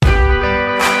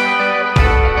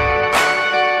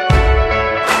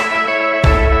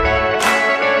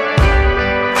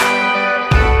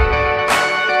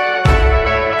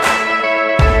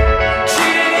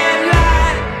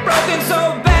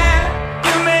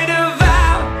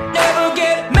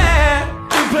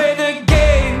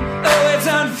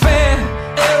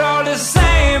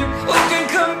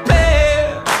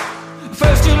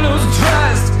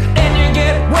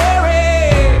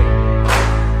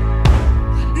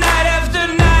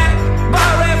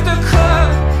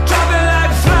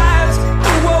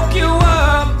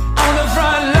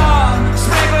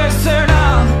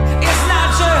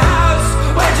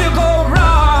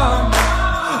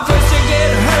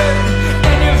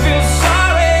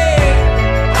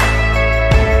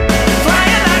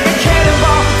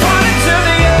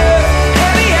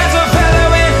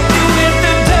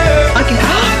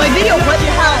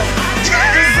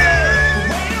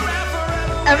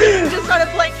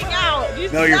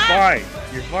No, you're fine.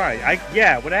 You're fine.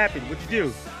 Yeah, what happened? What'd you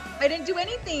do? I didn't do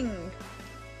anything.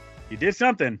 You did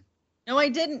something. No, I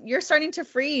didn't. You're starting to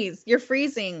freeze. You're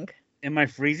freezing. Am I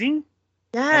freezing?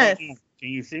 Yes. Can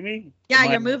you see me? Yeah,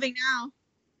 you're moving now.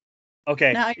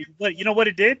 Okay. But you know what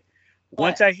it did? What?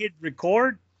 Once I hit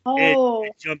record,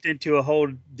 it jumped into a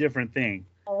whole different thing.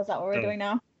 Oh, is that what we're doing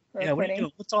now? Yeah, what are you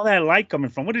doing? What's all that light coming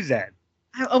from? What is that?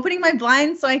 I'm opening my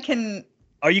blinds so I can...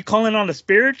 Are you calling on the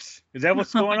spirits? Is that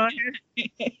what's going on here?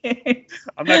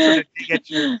 I'm not trying to get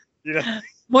you know.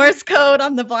 Morse code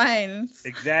on the blinds.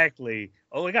 Exactly.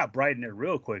 Oh, it got bright in there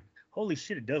real quick. Holy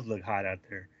shit, it does look hot out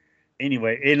there.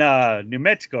 Anyway, in New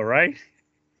Mexico, right?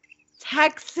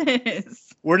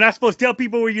 Texas. We're not supposed to tell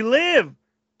people where you live.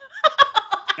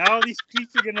 Now all these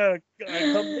people are gonna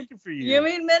come looking for you. You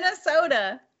mean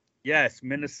Minnesota? Yes,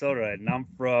 Minnesota, and I'm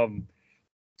from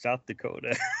South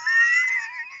Dakota.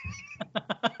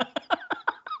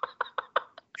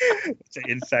 It's an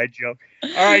inside joke.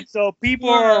 All right, so people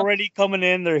are already coming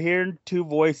in. They're hearing two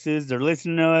voices. They're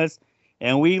listening to us.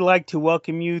 And we like to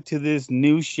welcome you to this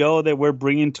new show that we're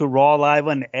bringing to Raw Live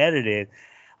Unedited.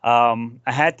 I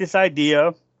had this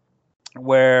idea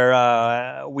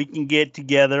where we can get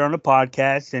together on a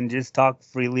podcast and just talk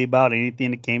freely about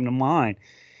anything that came to mind.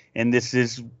 And this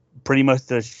is pretty much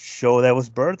the show that was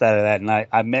birthed out of that. And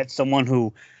I met someone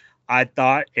who I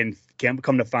thought and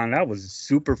come to find out was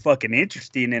super fucking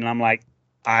interesting. And I'm like,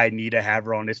 I need to have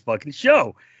her on this fucking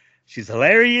show. She's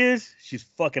hilarious. She's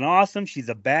fucking awesome. She's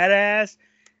a badass.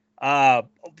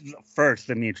 First,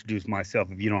 let me introduce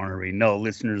myself. If you don't already know,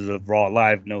 listeners of Raw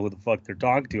Live know who the fuck they're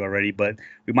talking to already, but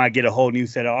we might get a whole new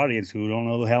set of audience who don't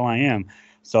know who the hell I am.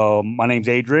 So my name's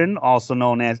Adrian, also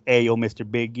known as Ayo Mr.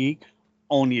 Big Geek.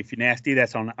 Only if you're nasty,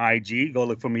 that's on IG. Go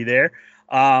look for me there.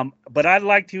 But I'd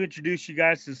like to introduce you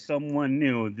guys to someone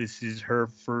new. This is her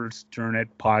first turn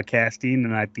at podcasting,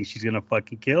 and I think she's gonna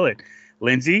fucking kill it.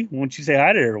 Lindsay, why don't you say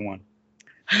hi to everyone?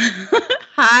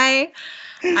 Hi,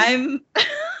 I'm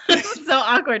so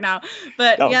awkward now,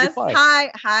 but yes,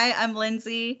 hi, I'm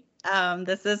Lindsay.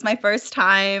 This is my first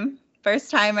timer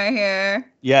here.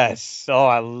 Yes, oh,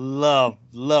 I love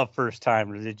first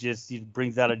timers. It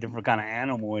brings out a different kind of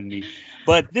animal in me.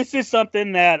 But this is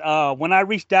something that when I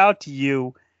reached out to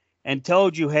you and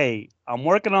told you, hey, I'm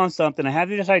working on something, I have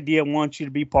this idea, I want you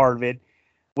to be part of it.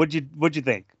 What'd you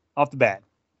think off the bat?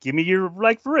 Give me your,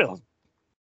 like, for real.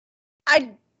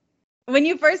 When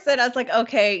you first said, I was like,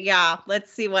 okay, yeah,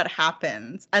 let's see what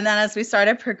happens. And then as we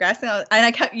started progressing,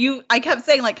 I kept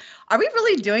saying, like, are we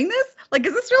really doing this? Like,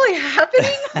 is this really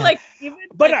happening? Like,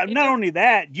 not only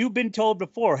that, you've been told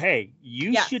before, hey,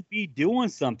 you should be doing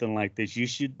something like this. You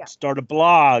should start a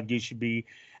blog. You should be,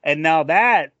 and now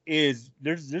that is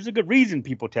there's a good reason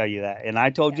people tell you that. And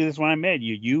I told you this when I met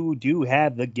you. You do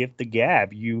have the gift of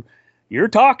gab. You're a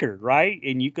talker, right?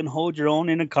 And you can hold your own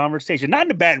in a conversation. Not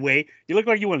in a bad way. You look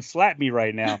like you want to slap me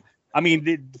right now. I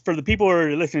mean, for the people who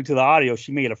are listening to the audio,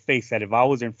 she made a face that if I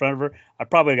was in front of her, I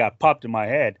probably got popped in my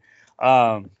head.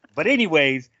 But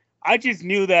anyways, I just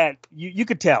knew that you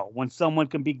could tell when someone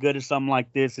can be good at something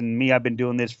like this. And me, I've been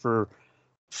doing this for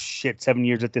 7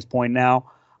 years at this point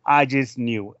now. I just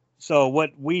knew. So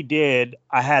what we did,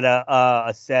 I had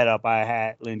a setup. I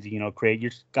had Lindsay, create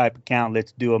your Skype account.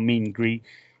 Let's do a meet and greet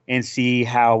and see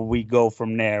how we go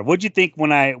from there. What'd you think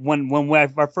when I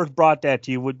first brought that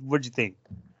to you? What'd you think?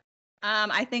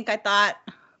 I thought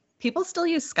people still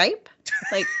use Skype.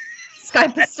 Like,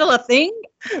 Skype is still a thing.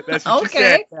 That's what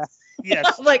okay. You said.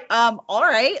 Yes. Like, all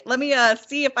right. Let me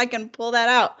see if I can pull that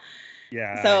out.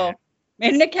 Yeah. So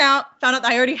made an account. Found out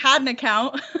I already had an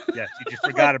account. Yes, you just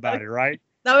forgot about it, right?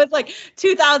 That was like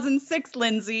 2006,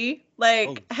 Lindsay.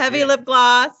 Like heavy lip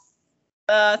gloss.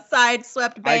 Side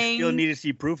swept bangs. I still need to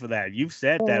see proof of that. You've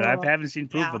said that. I haven't seen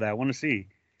proof of that. I want to see.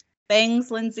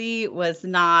 Bangs, Lindsay, was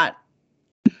not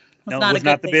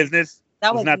the business.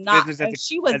 That was not.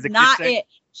 She was not it.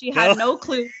 She had no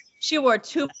clue. She wore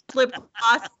two lip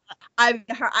gloss.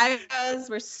 Her eyes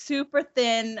were super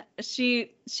thin.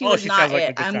 She was not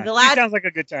it. I'm glad. She sounds like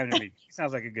a good time to me. She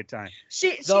sounds like a good time.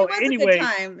 She was a good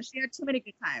time. She had too many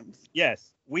good times.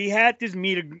 Yes. We had this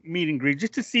meet and greet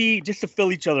just to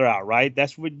fill each other out, right?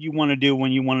 That's what you want to do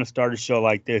when you want to start a show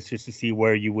like this, just to see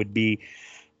where you would be.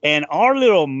 And our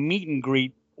little meet and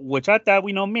greet, which I thought,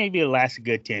 maybe it'll last a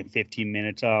good 10, 15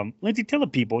 minutes. Lindsay, tell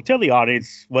the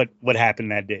audience what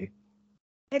happened that day.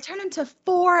 It turned into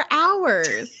 4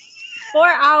 hours. 4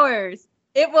 hours.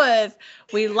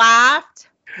 We laughed,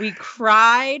 we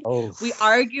cried, we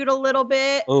argued a little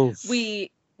bit.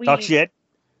 We talk shit.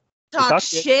 Talk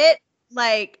shit.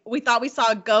 Like, we thought we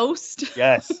saw a ghost.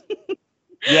 Yes.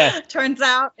 Yes. Turns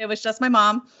out it was just my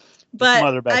mom. But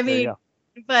mother back there,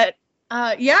 but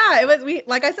Yeah, it was.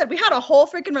 Like I said, we had a whole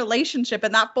freaking relationship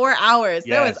in that 4 hours.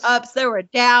 Yes. There was ups, there were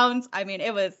downs. I mean,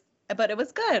 it was good.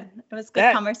 It was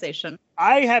good conversation.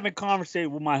 I haven't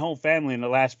conversated with my whole family in the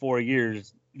last 4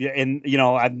 years. And,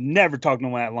 I've never talked to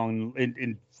them that long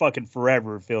in fucking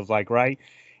forever, it feels like, right?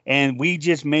 And we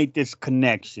just made this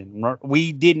connection.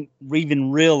 We didn't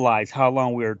even realize how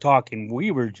long we were talking.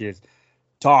 We were just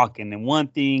talking, and one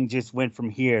thing just went from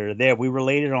here to there. We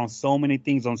related on so many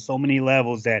things, on so many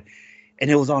levels and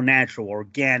it was all natural,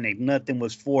 organic. Nothing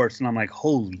was forced. And I'm like,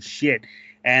 holy shit.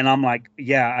 And I'm like,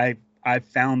 yeah, I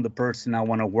found the person I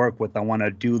want to work with. I want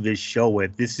to do this show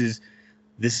with. This is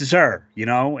her,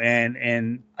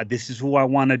 and this is who I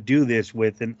want to do this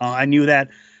with. And I knew that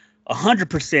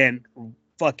 100%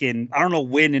 fucking, I don't know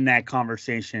when in that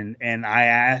conversation. And I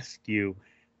asked you,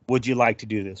 would you like to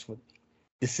do this with me?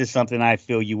 This is something I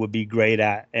feel you would be great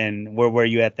at. And where were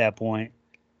you at that point?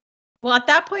 Well, at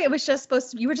that point, it was just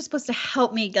you were just supposed to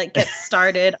help me get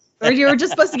started, or you were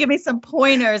just supposed to give me some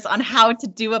pointers on how to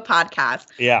do a podcast.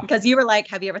 Yeah. Because you were like,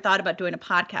 have you ever thought about doing a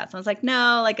podcast? And I was like,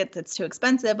 no, like it's too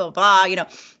expensive, blah, blah,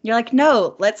 You're like,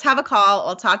 no, let's have a call.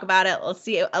 We'll talk about it. We'll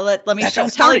see. Let me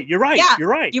tell you. You're right. Yeah, you're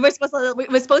right. You were supposed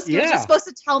to, you were just supposed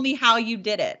to tell me how you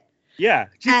did it. Yeah.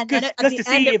 And then at the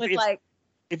end, it was like,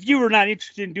 if you were not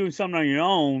interested in doing something on your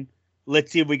own,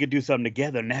 let's see if we could do something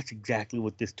together. And that's exactly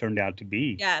what this turned out to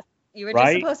be. Yes. You were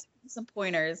just supposed to give some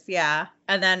pointers. Yeah.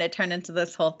 And then it turned into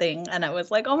this whole thing. And I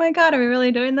was like, oh my God, are we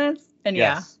really doing this? And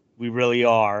yes, we really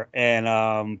are.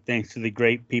 And thanks to the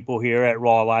great people here at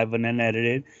Raw Live and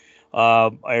Unedited,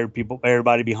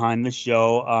 everybody behind the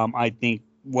show, I think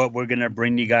what we're going to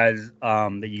bring you guys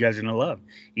that you guys are going to love.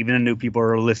 Even the new people who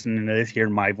are listening to this,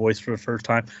 hearing my voice for the first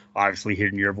time, obviously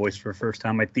hearing your voice for the first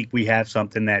time, I think we have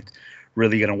something that's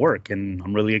really going to work. And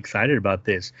I'm really excited about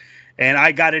this. And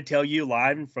I got to tell you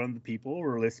live in front of the people who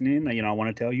are listening, I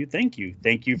want to tell you, thank you.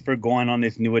 Thank you for going on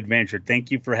this new adventure.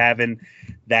 Thank you for having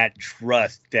that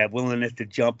trust, that willingness to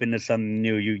jump into something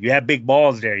new. You have big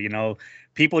balls there,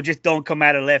 People just don't come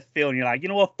out of left field and you're like, you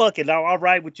know what, fuck it. I'll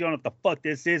ride with you on what the fuck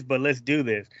this is, but let's do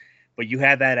this. But you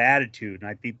have that attitude. And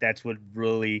I think that's what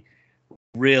really,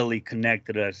 really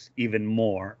connected us even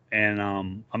more. And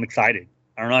I'm excited.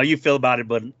 I don't know how you feel about it,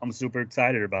 but I'm super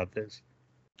excited about this.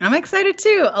 I'm excited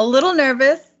too. A little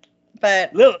nervous,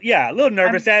 but a little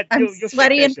nervous. I'm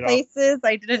sweaty in places.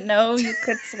 I didn't know you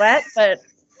could sweat, but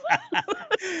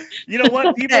you know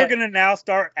what? People are gonna now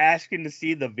start asking to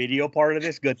see the video part of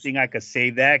this. Good thing I could say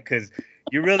that, because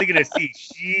you're really gonna see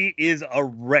she is a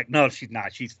wreck. No, she's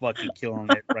not. She's fucking killing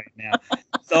it right now.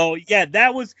 So yeah,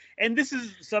 that was, and this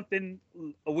is something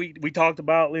we talked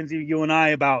about, Lindsay, you and I,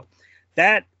 about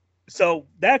that. So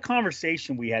that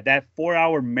conversation we had, that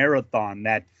 4-hour marathon,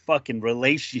 that fucking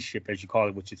relationship, as you call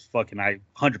it, which is fucking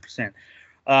 100%.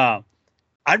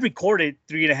 I recorded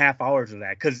 3.5 hours of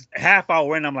that, because half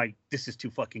hour in, I'm like, this is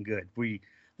too fucking good.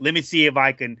 Let me see if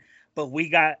I can. But we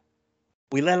let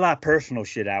a lot of personal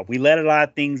shit out. We let a lot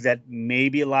of things that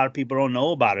maybe a lot of people don't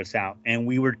know about us out. And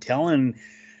we were telling,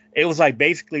 it was like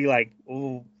basically like,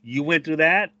 oh, you went through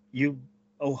that?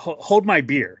 Hold my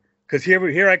beer, because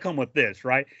here I come with this,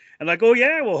 right? And like, oh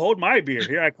yeah, well, hold my beer.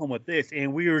 Here I come with this.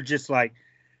 And we were just like,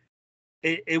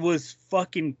 it was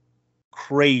fucking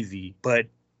crazy, but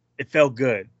it felt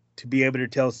good to be able to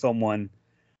tell someone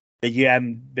that you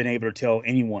haven't been able to tell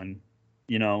anyone,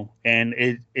 and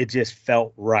it just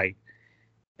felt right.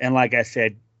 And like I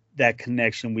said, that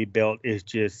connection we built is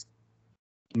just,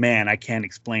 man, I can't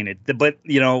explain it. But,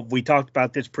 we talked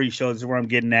about this pre-show. This is where I'm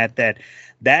getting at,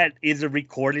 that is a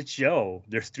recorded show.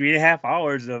 There's 3.5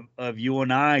 hours of you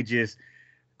and I just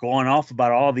going off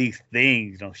about all these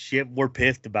things, shit we're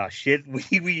pissed about, shit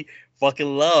we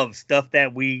fucking love, stuff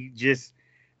that we just,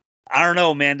 I don't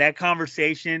know, man, that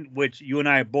conversation, which you and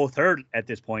I have both heard at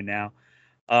this point now,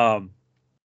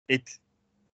 it's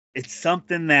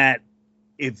something that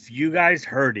if you guys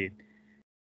heard it,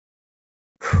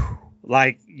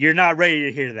 like, you're not ready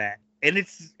to hear that. And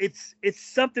it's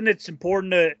something that's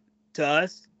important to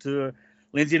us, to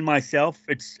Lindsay and myself.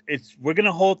 We're going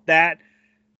to hold that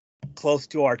close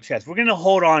to our chest. We're going to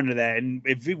hold on to that. And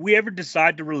if we ever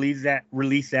decide to release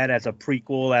that as a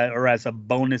prequel or as a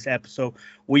bonus episode,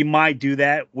 we might do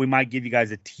that. We might give you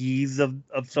guys a tease of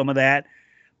some of that.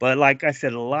 But like I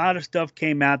said, a lot of stuff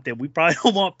came out that we probably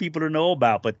don't want people to know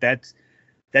about, but that's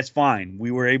fine.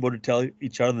 We were able to tell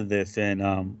each other this. And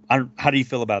how do you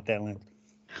feel about that, Lynn?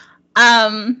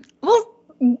 Well,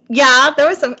 yeah, there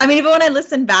was some, even when I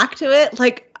listened back to it,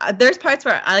 like, there's parts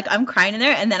where I'm crying in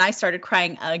there, and then I started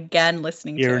crying again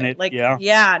listening to it. Like,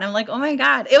 yeah, and I'm like, oh my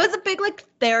God, it was a big like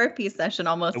therapy session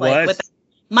almost, like with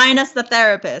minus the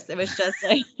therapist. It was just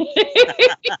like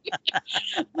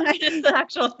minus the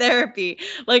actual therapy.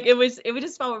 Like it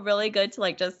just felt really good to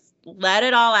like just let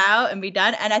it all out and be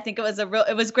done. And I think it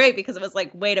was great because it was like,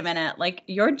 wait a minute, like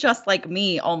you're just like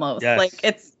me almost. Yes. Like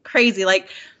it's crazy. Like,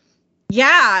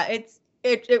 yeah,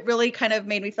 it really kind of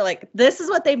made me feel like this is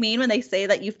what they mean when they say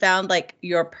that you found like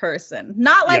your person.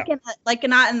 Not like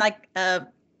not in like a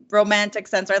romantic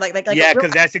sense or like yeah,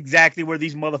 because that's exactly where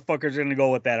these motherfuckers are gonna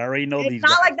go with that. I already know these.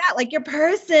 Not guys. Like that, like your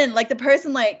person, like the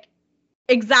person, like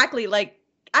exactly, like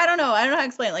I don't know how to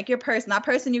explain. Like your person, that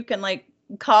person you can like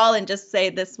call and just say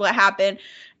this what happened,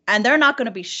 and they're not gonna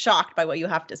be shocked by what you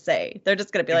have to say. They're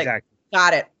just gonna be like,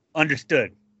 got it,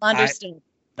 understood.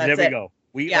 There we go.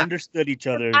 We understood each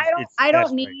other. I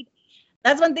don't need.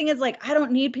 That's one thing is like I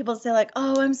don't need people to say like,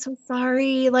 oh, I'm so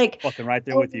sorry, like fucking right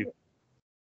there with you.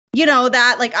 You know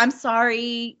that like I'm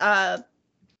sorry.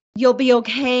 You'll be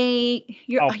okay.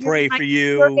 I'll pray for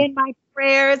you. You're in my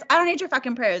prayers. I don't need your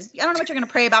fucking prayers. I don't know what you're gonna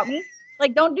pray about me.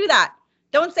 Like, don't do that.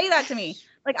 Don't say that to me.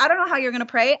 Like, I don't know how you're gonna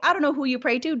pray. I don't know who you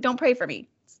pray to. Don't pray for me.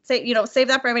 Say, save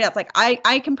that for everybody else. Like,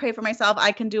 I can pray for myself.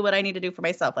 I can do what I need to do for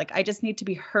myself. Like, I just need to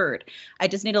be heard. I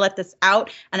just need to let this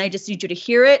out, and I just need you to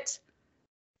hear it,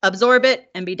 absorb it,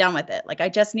 and be done with it. Like, I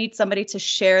just need somebody to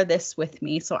share this with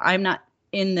me, so I'm not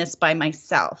in this by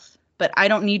myself. But I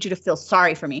don't need you to feel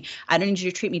sorry for me. I don't need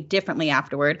you to treat me differently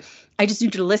afterward. I just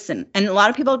need you to listen. And a lot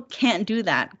of people can't do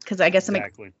that because I guess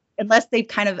unless they've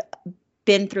kind of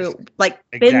been through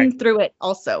it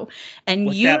also. And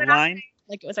what's that line?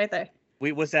 Like it was right there.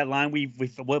 Wait, what's that line? We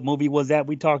what movie was that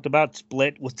we talked about?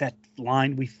 Split. What's that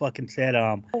line we fucking said?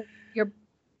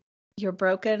 You're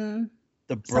broken.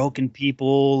 The broken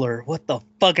people, or what the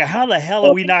fuck? How the hell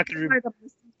are we not going to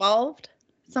involved?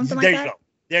 Something like that.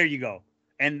 There you go.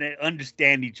 And they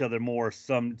understand each other more,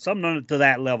 some to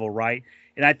that level, right?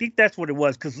 And I think that's what it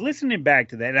was. Because listening back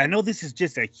to that, and I know this is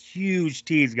just a huge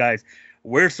tease, guys.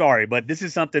 We're sorry, but this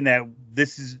is something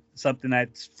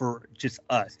that's for just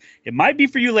us. It might be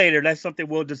for you later. That's something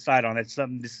we'll decide on. It's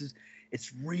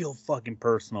real fucking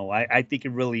personal. I think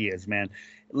it really is, man.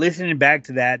 Listening back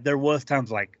to that, there was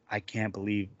times like, I can't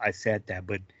believe I said that,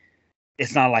 but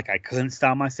it's not like I couldn't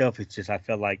stop myself. It's just I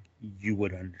felt like you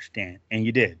would understand, and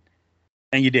you did.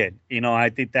 And you did. I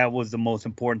think that was the most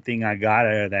important thing I got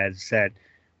out of that. Said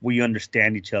we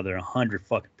understand each other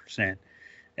 100%.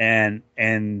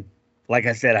 And like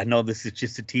I said, I know this is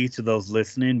just a tease to those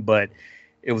listening, but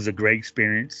it was a great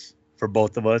experience for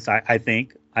both of us. I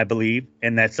believe,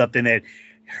 and that's something that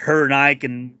her and I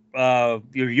can.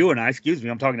 You and I, excuse me,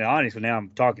 I'm talking to the audience, but now I'm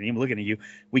talking to you, I'm looking at you.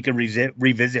 We can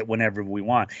revisit whenever we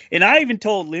want. And I even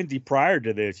told Lindsay prior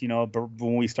to this,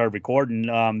 when we started recording,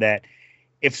 that.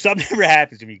 If something ever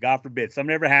happens to me, God forbid,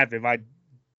 something ever happens, if I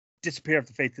disappear off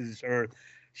the face of this earth,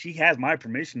 she has my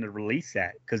permission to release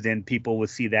that, because then people will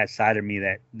see that side of me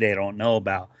that they don't know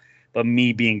about. But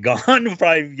me being gone would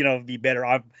probably, be better.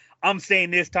 I'm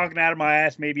saying this, talking out of my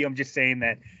ass. Maybe I'm just saying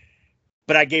that,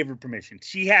 but I gave her permission.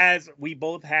 We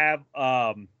both have,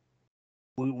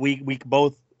 we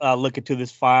both look into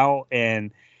this file,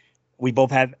 and we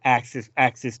both have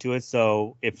access to it.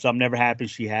 So if something ever happens,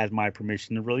 she has my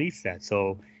permission to release that.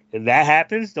 So if that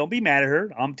happens, don't be mad at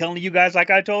her. I'm telling you guys,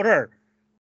 like I told her,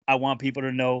 I want people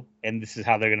to know, and this is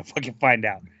how they're going to fucking find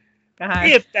out.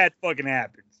 If that fucking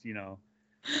happens,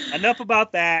 Enough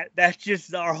about that. That's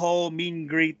just our whole meet and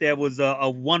greet. That was a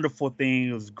wonderful thing.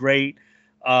 It was great.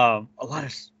 A lot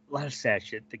of sad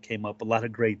shit that came up, a lot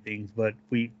of great things, but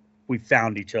we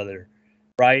found each other,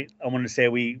 right? I want to say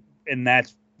and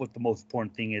that's what the most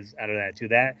important thing is out of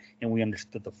that, and we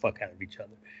understood the fuck out of each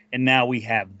other, and now we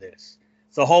have this.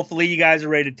 So hopefully you guys are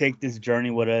ready to take this journey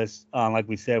with us. Like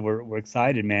we said, we're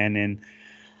excited, man, and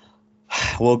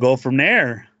we'll go from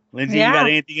there. Lindsay, you got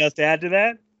anything else to add to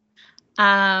that?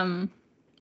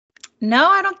 No,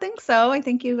 I don't think so. I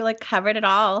think you covered it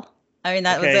all. I mean,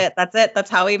 that was it. That's it. That's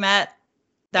how we met.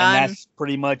 Done. And that's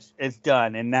pretty much it's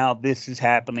done. And now this is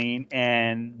happening,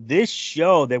 and this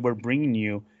show that we're bringing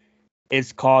you.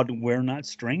 It's called We're Not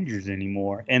Strangers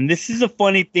Anymore. And this is a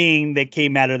funny thing that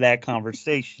came out of that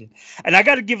conversation. And I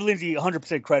got to give Lindsay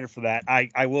 100% credit for that.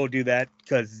 I will do that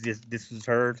because this was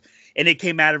hers. And it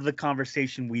came out of the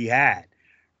conversation we had,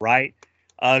 right?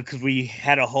 Because we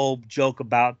had a whole joke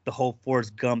about the whole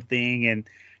Forrest Gump thing. And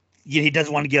he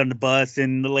doesn't want to get on the bus.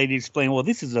 And the lady explained, well,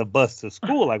 this is a bus to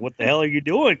school. Like, what the hell are you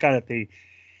doing kind of thing.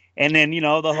 And then,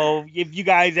 the whole, if you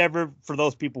guys ever, for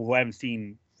those people who haven't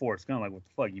seen Forrest Gump, like, what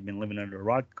the fuck, you've been living under a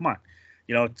rock? Come on.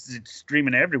 It's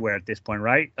streaming everywhere at this point,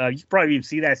 right? You can probably even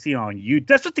see that scene on YouTube.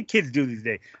 That's what the kids do these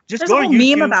days. Just there's go a on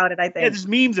YouTube. Meme about it, I think. Yeah, there's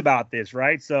memes about this,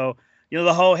 right? So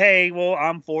the whole, hey, well,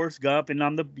 I'm Forrest Gump and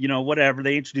I'm the, whatever.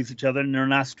 They introduce each other and they're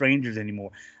not strangers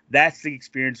anymore. That's the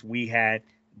experience we had.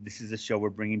 This is a show we're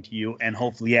bringing to you. And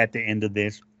hopefully at the end of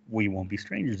this, we won't be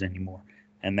strangers anymore.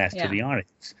 And that's to the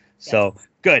audience. So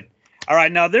good. All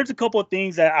right. Now, there's a couple of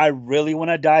things that I really want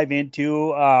to dive into.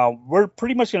 We're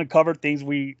pretty much going to cover things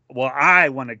I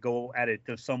want to go at it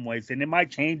in some ways. And it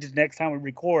might change next time we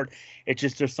record. It's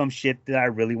just there's some shit that I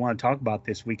really want to talk about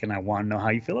this week. And I want to know how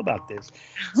you feel about this.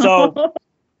 So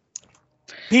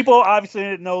people obviously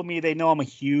that know me. They know I'm a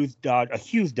huge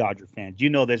Dodger fan. You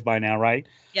know this by now, right?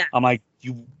 Yeah. I'm like,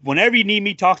 whenever you need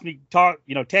me, text me,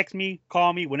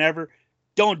 call me, whenever.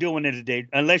 Don't do it today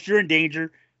unless you're in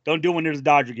danger. Don't do it when there's a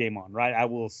Dodger game on, right? I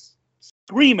will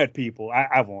scream at people.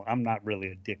 I won't. I'm not really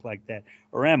a dick like that.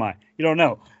 Or am I? You don't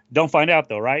know. Don't find out,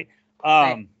 though, right?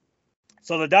 Right.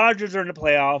 So the Dodgers are in the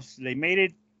playoffs. They made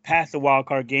it past the wild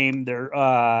card game. They're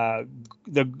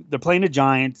playing the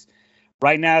Giants.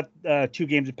 Right now, 2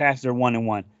 games have passed. They're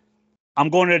 1-1. I'm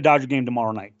going to the Dodger game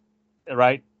tomorrow night,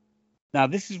 right? Now,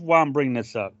 this is why I'm bringing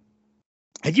this up.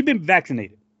 Have you been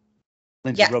vaccinated?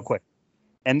 Lindsay, yes. Real quick.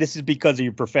 And this is because of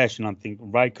your profession, I'm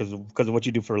thinking, right? Because of what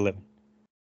you do for a living.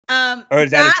 Or is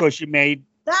that a choice you made?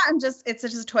 It's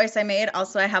just a choice I made.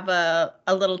 Also, I have a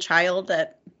little child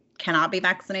that cannot be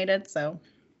vaccinated, so.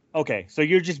 Okay, so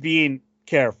you're just being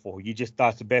careful. You just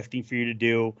thought it's the best thing for you to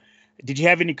do. Did you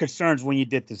have any concerns when you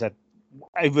did this?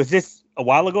 Was this a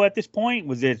while ago at this point?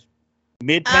 Was it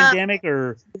mid-pandemic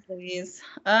or? Please.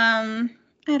 I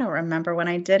don't remember when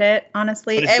I did it,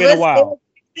 honestly. But it's been a while.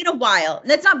 It's been a while.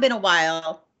 It's not been a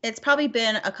while. It's probably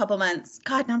been a couple months.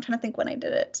 God, now I'm trying to think when I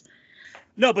did it.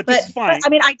 No, but this is fine. I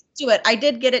mean, I did do it. I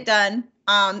did get it done.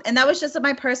 And that was just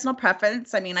my personal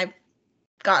preference. I mean, I've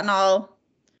gotten all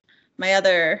my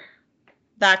other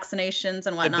vaccinations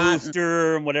and whatnot. The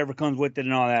booster and whatever comes with it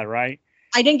and all that, right?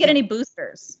 I didn't get any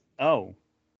boosters. Oh,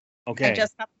 okay. I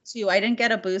just got 2. I didn't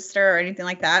get a booster or anything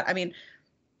like that. I mean.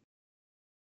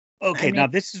 Okay, now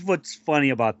this is what's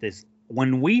funny about this.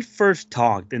 When we first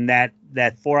talked in that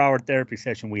 4-hour therapy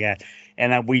session we had,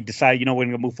 and we decided, we're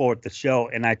going to move forward with the show,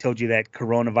 and I told you that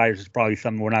coronavirus is probably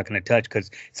something we're not going to touch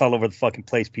because it's all over the fucking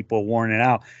place. People are warning it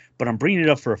out. But I'm bringing it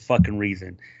up for a fucking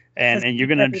reason. And you're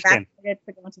going to understand. To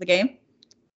go into the game?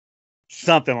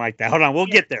 Something like that. Hold on. We'll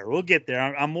get there.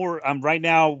 I'm right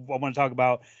now, I want to talk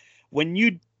about when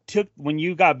you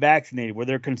got vaccinated, were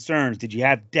there concerns? Did you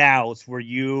have doubts? Or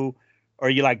are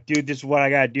you like, dude, this is what I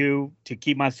got to do to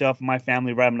keep myself and my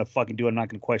family right? I'm going to fucking do it. I'm not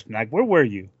going to question. Like, where were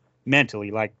you mentally,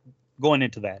 like, going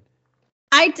into that?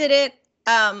 I did it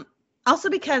also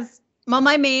because,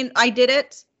 I did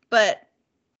it, but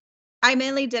I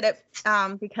mainly did it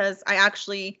because I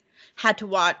actually had to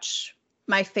watch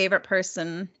my favorite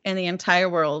person in the entire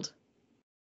world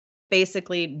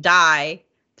basically die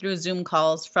through Zoom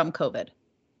calls from COVID.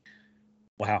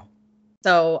 Wow.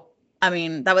 So, I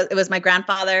mean, it was my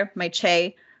grandfather, my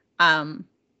Che, to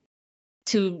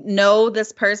know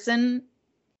this person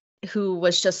who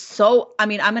was just so, I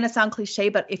mean, I'm going to sound cliche,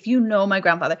 but if you know my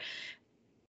grandfather,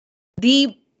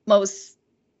 the most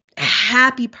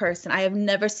happy person. I have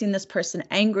never seen this person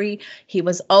angry. He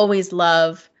was always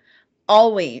love,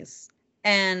 always.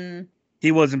 And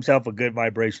he was himself a good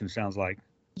vibration, sounds like.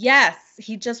 Yes,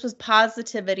 he just was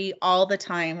positivity all the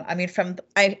time. I mean, from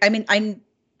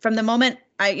the moment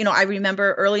I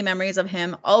remember early memories of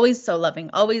him, always so loving,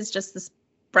 always just this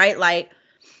bright light.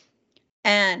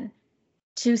 And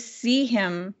to see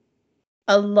him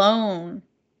alone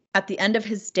at the end of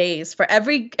his days, for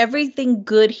everything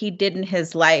good he did in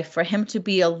his life, for him to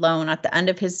be alone at the end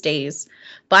of his days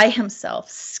by himself,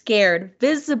 scared,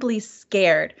 visibly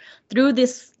scared through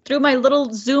my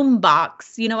little Zoom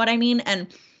box, you know what I mean? And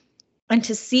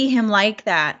to see him like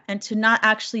that and to not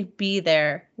actually be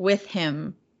there with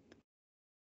him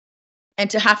and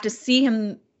to have to see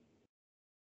him,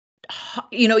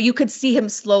 you could see him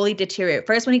slowly deteriorate.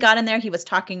 First, when he got in there, he was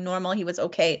talking normal. He was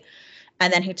okay.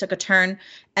 And then he took a turn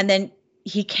and then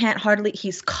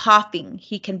he's coughing.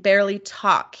 He can barely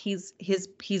talk. His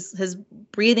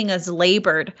breathing is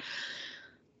labored.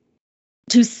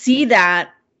 To see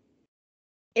that,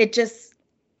 it just,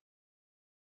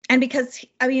 and because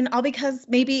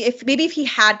maybe if he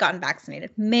had gotten vaccinated,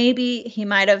 maybe he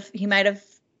might have,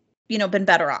 been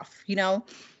better off,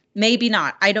 maybe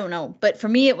not. I don't know. But for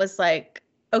me, it was like,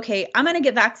 okay, I'm going to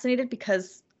get vaccinated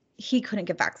because he couldn't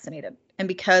get vaccinated. And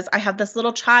because I have this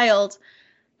little child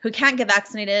who can't get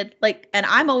vaccinated, like, and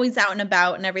I'm always out and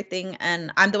about and everything,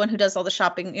 and I'm the one who does all the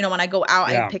shopping, you know, when I go out,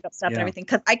 I pick up stuff and everything,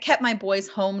 because I kept my boys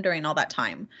home during all that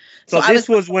time. So this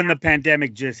was when the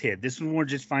pandemic just hit. This one we're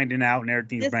just finding out and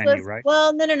everything's brand new, right?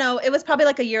 Well, no. It was probably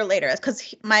like a year later,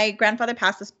 because my grandfather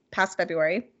passed this past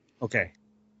February. Okay.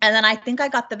 And then I think I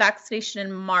got the vaccination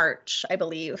in March, I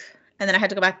believe. And then I had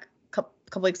to go back a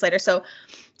couple weeks later. So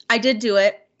I did do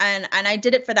it, and I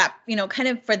did it for that, you know, kind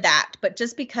of for that. But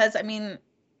just because, I mean,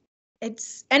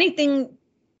 it's anything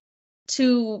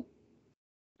to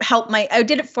help I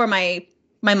did it for my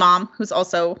mom, who's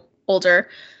also older,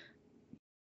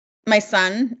 my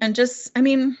son, and just, I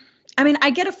mean, I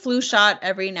get a flu shot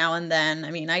every now and then. I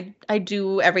mean, I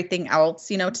do everything else,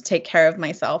 you know, to take care of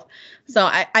myself. So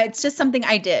it's just something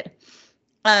I did.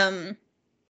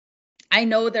 I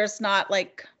know there's not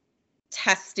like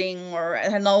testing or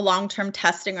no long-term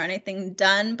testing or anything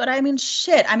done, but I mean,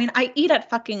 shit. I mean, I eat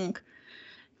at fucking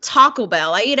Taco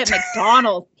Bell. I eat at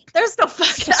McDonald's. There's no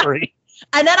fucking. Sorry.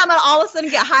 And then I'm gonna all of a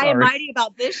sudden get high and mighty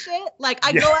about this shit. Like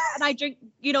I go out and I drink,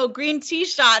 you know, green tea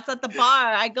shots at the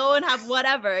bar. I go and have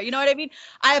whatever. You know what I mean?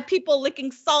 I have people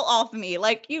licking salt off of me.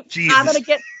 Like I'm gonna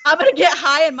get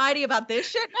high and mighty about this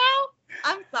shit now.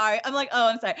 I'm sorry. I'm like, oh,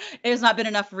 I'm sorry. There's not been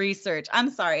enough research.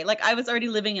 I'm sorry. Like I was already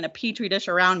living in a petri dish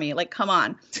around me. Like, come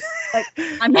on.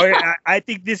 Like, I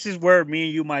think this is where me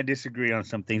and you might disagree on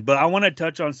some things, but I want to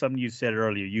touch on something you said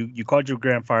earlier. You called your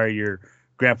grandfather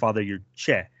your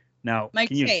Che. Now,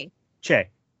 Che.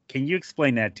 Can you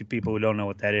explain that to people who don't know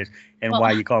what that is and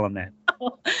why you call him that?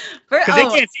 Because they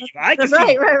can't see you. I can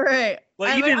see you. Right.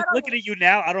 Well, even looking at you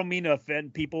now, I don't mean to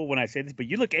offend people when I say this, but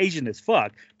you look Asian as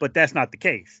fuck. But that's not the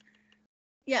case.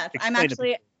 Yes, I'm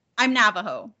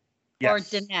Navajo, or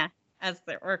Diné, as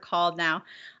we're called now.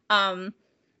 I'm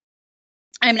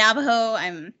Navajo.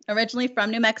 I'm originally from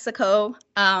New Mexico.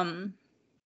 So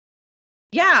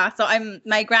I'm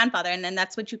my grandfather, and then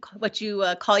that's what you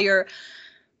call your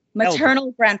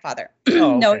maternal grandfather.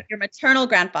 Oh, okay. No, your maternal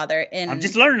grandfather. I'm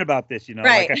just learning about this, you know.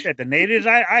 Right. Like I said, the natives,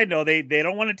 I know they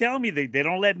don't want to tell me. They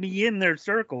don't let me in their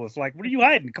circle. It's like, what are you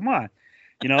hiding? Come on.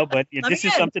 You know, but this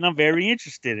is something I'm very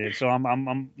interested in. So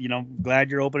I'm you know,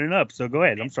 glad you're opening up. So go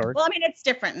ahead. I'm sorry. Well, I mean, it's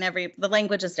different the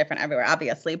language is different everywhere,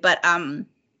 obviously. But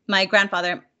my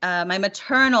grandfather, my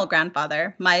maternal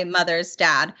grandfather, my mother's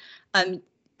dad,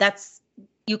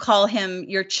 you call him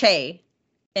your Che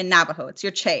in Navajo. It's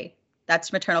your Che.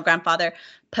 That's maternal grandfather.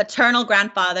 Paternal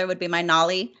grandfather would be my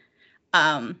Nali.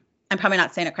 I'm probably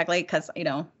not saying it correctly because, you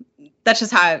know, that's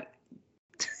just how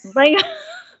like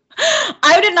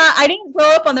I didn't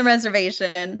grow up on the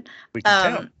reservation.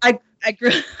 I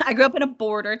grew up in a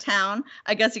border town,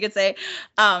 I guess you could say.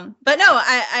 But no,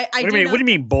 I What do you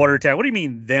mean border town? What do you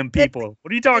mean them people?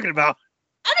 What are you talking about?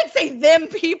 I didn't say them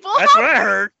people. That's what I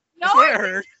heard. No, that's what I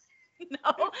heard.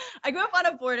 No, I grew up on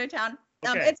a border town.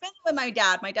 Okay. It's been with my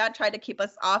dad. My dad tried to keep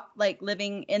us off, like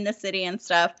living in the city and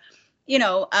stuff, you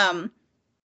know.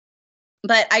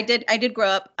 But I did grow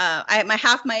up.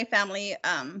 Half my family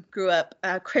grew up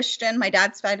Christian. My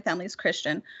dad's side of the family is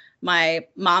Christian. My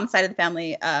mom's side of the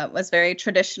family was very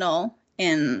traditional.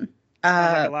 In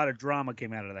like a lot of drama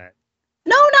came out of that.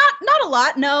 No, not a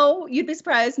lot. No, you'd be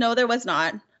surprised. No, there was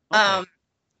not. Okay.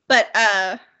 But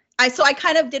I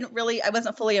kind of I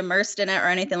wasn't fully immersed in it or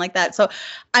anything like that. So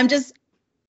I'm just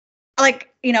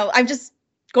like, you know, I'm just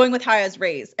going with how I was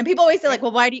raised. And people always say like,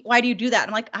 well, why do you do that? And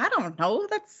I'm like, I don't know.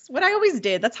 That's what I always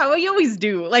did. That's how I always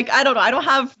do. Like, I don't know. I don't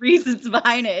have reasons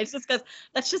behind it. It's just because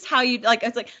that's just how you like.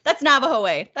 It's like, that's Navajo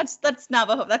way. That's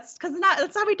Navajo. That's because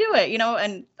that's how we do it, you know?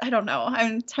 And I don't know.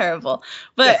 I'm terrible,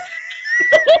 but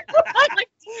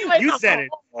you said it.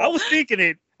 I was thinking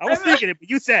it, but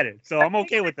you said it, so I'm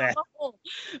okay with that.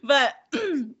 But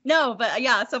no, but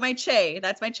yeah. So my Che,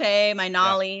 that's my Che, my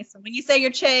Nali. Yeah. So when you say your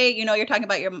Che, you know you're talking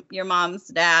about your mom's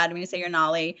dad. When you say your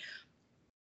Nali,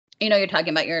 you know you're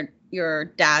talking about your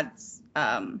dad's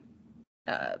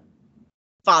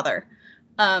father.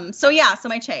 So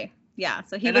my Che. Yeah.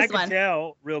 So he was one. I can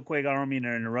tell real quick. I don't mean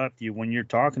to interrupt you. When you're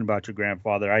talking about your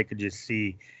grandfather, I could just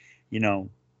see, you know,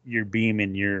 your beam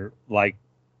and you're like.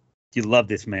 You love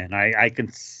this man. I can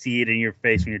see it in your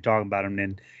face when you're talking about him.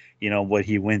 And, you know, what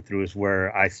he went through is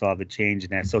where I saw the change in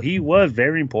that. So he was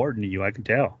very important to you. I can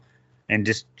tell. And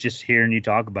just hearing you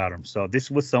talk about him. So this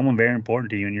was someone very important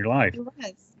to you in your life. He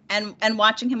was. And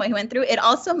watching him, what he went through, it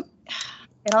also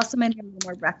made him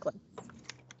more reckless,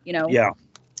 you know? Yeah.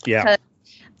 Yeah.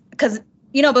 Because,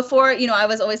 you know, before, you know, I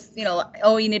was always, you know,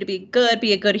 oh, you need to be good,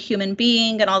 be a good human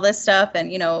being and all this stuff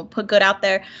and, you know, put good out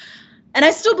there. And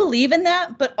I still believe in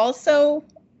that, but also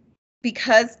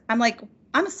because I'm like,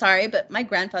 I'm sorry, but my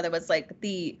grandfather was like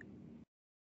the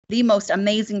the most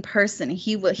amazing person.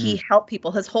 He helped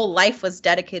people. His whole life was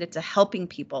dedicated to helping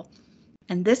people.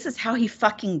 And this is how he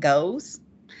fucking goes.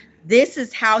 This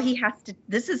is how he has to,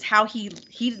 this is how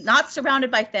he's not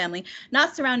surrounded by family,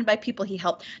 not surrounded by people he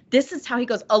helped. This is how he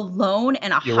goes alone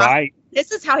in a hospital. Right.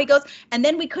 This is how he goes. And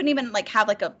then we couldn't even like have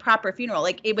like a proper funeral.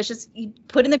 Like it was just you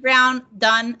put in the ground,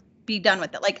 done, be done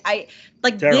with it.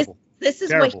 This is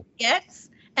Terrible. What he gets.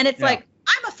 And it's like,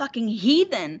 I'm a fucking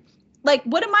heathen. Like,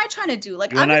 what am I trying to do?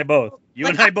 Like, you and I both.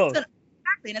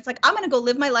 Exactly. And it's like, I'm going to go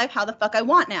live my life how the fuck I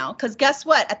want now. Because guess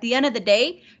what? At the end of the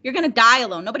day, you're going to die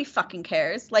alone. Nobody fucking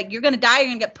cares. Like, you're going to die. You're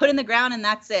going to get put in the ground and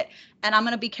that's it. And I'm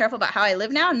going to be careful about how I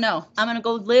live now? No. I'm going to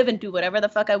go live and do whatever the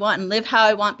fuck I want and live how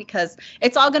I want because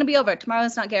it's all going to be over.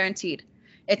 Tomorrow's not guaranteed.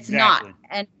 It's not.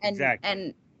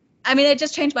 And I mean, it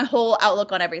just changed my whole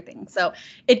outlook on everything. So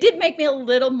it did make me a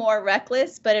little more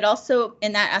reckless, but it also,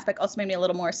 in that aspect, also made me a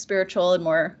little more spiritual and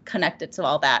more connected to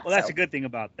all that. Well, that's a good thing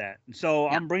about that. So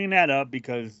I'm bringing that up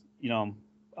because,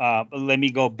 let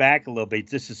me go back a little bit.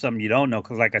 This is something you don't know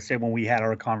because, like I said, when we had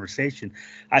our conversation,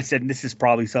 I said this is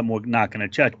probably something we're not going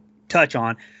to touch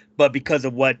on, but because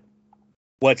of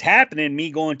what's happening,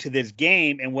 me going to this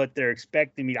game and what they're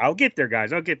expecting me, I'll get there,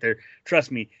 guys. I'll get there.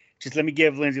 Trust me. Just let me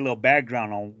give Lindsay a little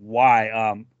background on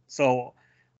why. So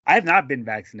I have not been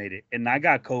vaccinated, and I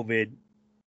got COVID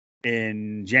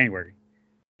in January,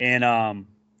 and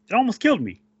it almost killed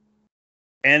me.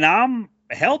 And I'm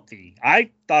healthy.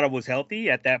 I thought I was healthy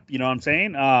at that. You know what I'm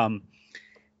saying?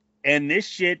 And this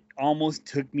shit almost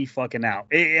took me fucking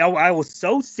out. I was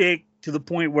so sick to the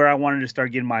point where I wanted to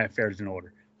start getting my affairs in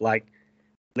order. Like,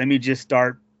 let me just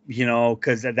start.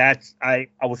 Because I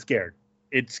was scared.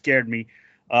 It scared me.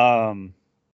 I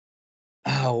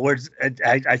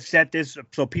said this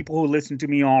so people who listen to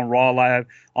me on Raw Live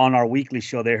on our weekly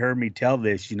show, they heard me tell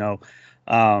this.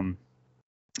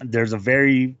 There's a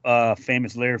very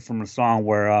famous lyric from a song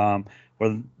where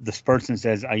this person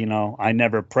says, I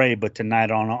never pray, but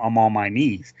tonight I'm on my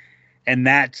knees, and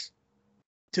that's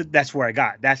where I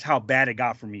got. That's how bad it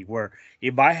got for me. Where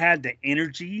if I had the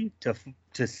energy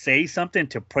to say something,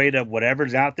 to pray to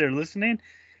whatever's out there listening,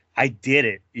 I did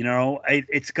it,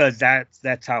 it's because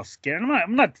that's how scared.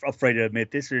 I'm not afraid to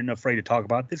admit this or afraid to talk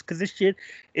about this because this shit,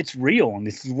 it's real. And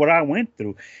this is what I went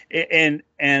through. And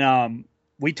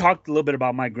we talked a little bit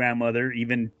about my grandmother,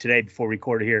 even today before we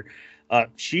recorded here.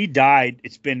 She died.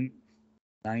 It's been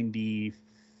 90,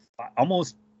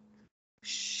 almost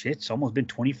shit. It's almost been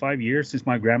 25 years since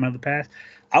my grandmother passed.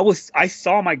 I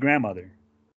saw my grandmother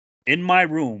in my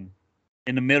room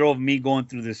in the middle of me going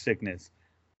through this sickness.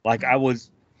 Like I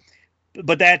was.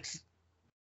 But that's,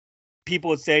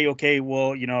 people would say, okay,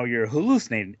 well, you're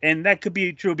hallucinating. And that could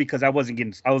be true because I was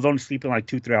only sleeping like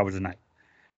 2-3 hours a night.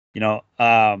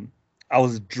 I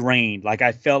was drained. Like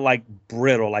I felt like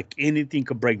brittle, like anything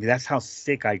could break me. That's how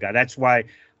sick I got. That's why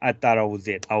I thought I was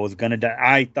it. I was going to die.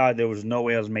 I thought there was no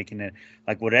way I was making it.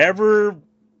 Like whatever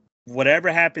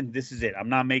happened, this is it. I'm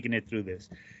not making it through this.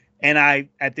 And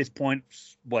at this point,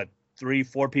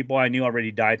 3-4 people I knew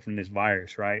already died from this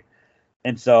virus, right?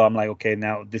 And so I'm like, okay,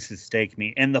 now this is stake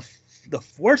me. And the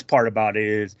worst part about it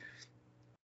is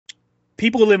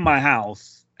people who live in my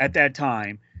house at that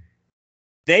time,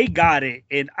 they got it.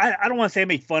 And I don't want to say I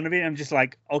make fun of it. I'm just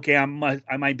like, okay, I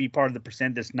might be part of the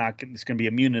percent that's going to be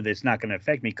immune to this, not going to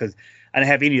affect me because I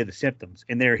didn't have any of the symptoms.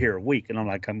 And they're here a week. And I'm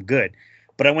like, I'm good.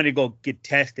 But I went to go get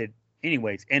tested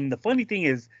anyways. And the funny thing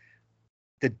is,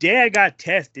 the day I got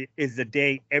tested is the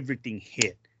day everything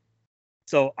hit.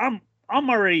 So I'm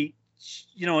already...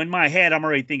 in my head, I'm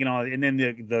already thinking all, and then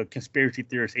the conspiracy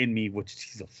theorist in me, which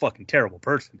he's a fucking terrible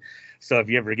person. So if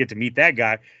you ever get to meet that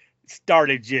guy,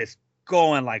 started just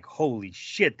going like, holy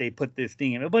shit, they put this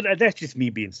thing in. But that's just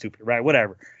me being stupid, right?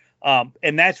 Whatever.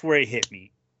 And that's where it hit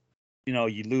me.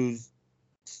 You lose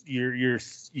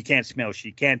you can't smell shit,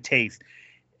 you can't taste,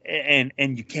 and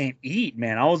you can't eat,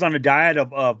 man. I was on a diet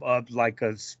of like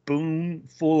a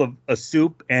spoonful of a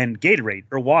soup and Gatorade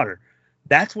or water.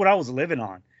 That's what I was living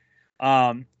on.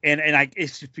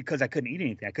 It's just because I couldn't eat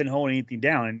anything. I couldn't hold anything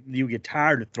down, and you get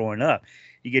tired of throwing up.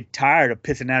 You get tired of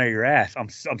pissing out of your ass.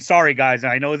 I'm sorry, guys.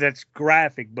 I know that's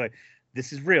graphic, but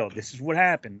this is real. This is what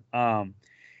happened. And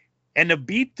to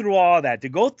beat through all that, to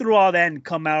go through all that and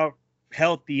come out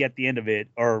healthy at the end of it,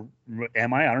 or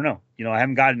am I? I don't know. I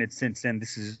haven't gotten it since then.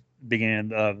 This is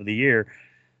beginning of the year.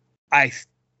 I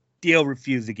still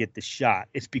refuse to get the shot.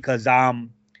 It's because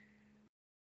I'm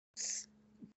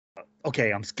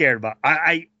scared about.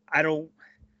 I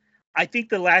think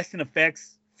the lasting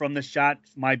effects from the shot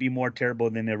might be more terrible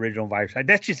than the original virus.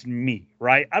 That's just me,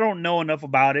 right? I don't know enough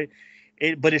about it.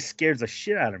 But it scares the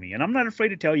shit out of me. And I'm not afraid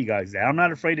to tell you guys that. I'm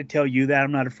not afraid to tell you that.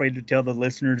 I'm not afraid to tell the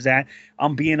listeners that.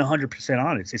 I'm being 100%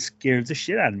 honest. It scares the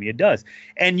shit out of me. It does.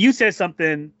 And you said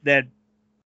something that,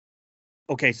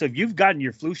 okay, so you've gotten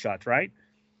your flu shots, right?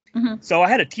 Mm-hmm. So I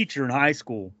had a teacher in high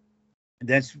school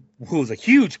who was a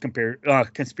huge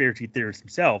conspiracy theorist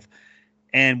himself.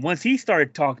 And once he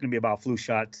started talking to me about flu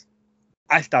shots,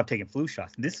 I stopped taking flu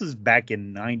shots. This was back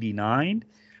in 99.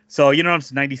 So, you know, I'm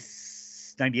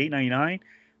 98, 99.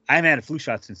 I haven't had a flu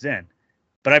shot since then,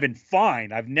 but I've been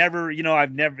fine.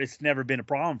 It's never been a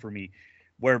problem for me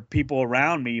where people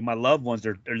around me, my loved ones,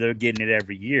 they're getting it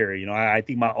every year. You know, I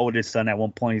think my oldest son at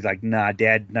one point, he's like, nah,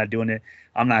 Dad, not doing it.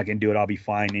 I'm not going to do it. I'll be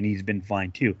fine. And he's been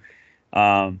fine too.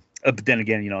 But then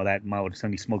again, you know, that my oldest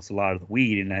son, he smokes a lot of the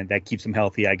weed and that keeps him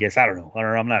healthy, I guess. I don't know.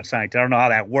 I'm not a scientist. I don't know how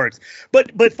that works.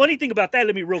 But funny thing about that,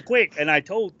 let me real quick. And I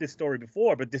told this story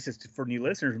before, but this is for new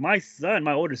listeners. My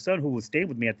oldest son, who was staying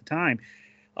with me at the time,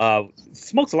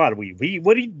 smokes a lot of weed.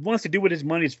 What he wants to do with his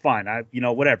money is fine.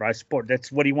 Whatever. I support.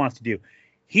 That's what he wants to do.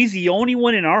 He's the only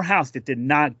one in our house that did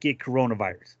not get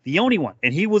coronavirus. The only one.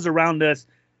 And he was around us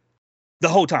the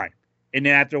whole time. And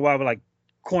then after a while, we're like,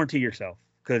 quarantine yourself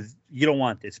because you don't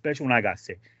want this, especially when I got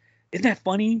sick. Isn't that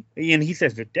funny? And he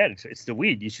says, Dad, it's the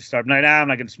weed. You should start. I'm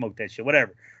not going to smoke that shit.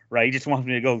 Whatever. Right? He just wants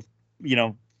me to go,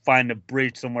 find a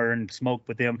bridge somewhere and smoke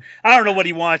with him. I don't know what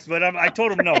he wants, but I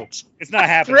told him no. It's not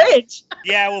happening. Bridge?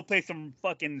 Yeah, we'll play some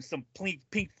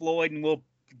Pink Floyd and we'll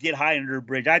get high under a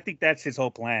bridge. I think that's his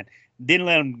whole plan. Didn't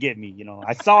let him get me,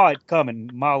 I saw it coming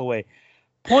a mile away.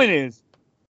 Point is,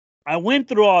 I went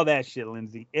through all that shit,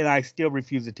 Lindsay, and I still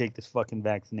refuse to take this fucking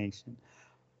vaccination.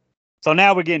 So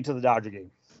now we're getting to the Dodger game.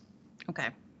 Okay.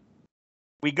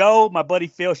 We go, my buddy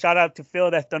Phil, shout out to Phil,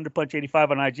 that's Thunder Punch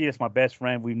 85 on IG. That's my best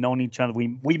friend. We've known each other.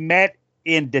 We met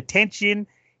in detention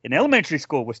in elementary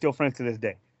school. We're still friends to this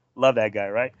day. Love that guy,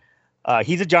 right?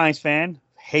 He's a Giants fan.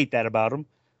 Hate that about him.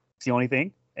 It's the only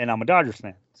thing. And I'm a Dodgers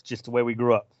fan. It's just the way we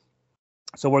grew up.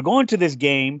 So we're going to this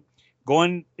game,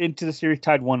 going into the series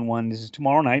tied 1-1. This is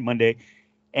tomorrow night, Monday.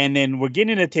 And then we're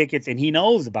getting the tickets, and he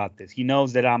knows about this. He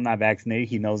knows that I'm not vaccinated.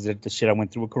 He knows that the shit I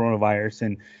went through with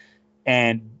coronavirus.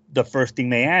 And the first thing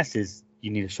they ask is,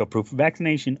 you need to show proof of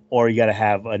vaccination, or you got to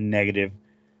have a negative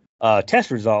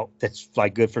test result that's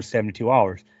like good for 72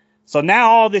 hours. So now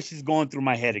all this is going through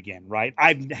my head again, right?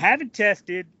 I haven't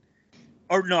tested,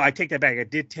 or no, I take that back. I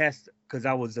did test because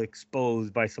I was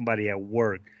exposed by somebody at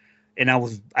work. And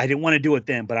I didn't want to do it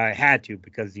then, but I had to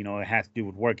because, it has to do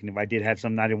with work. And if I did have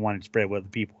something, I didn't want it to spread with other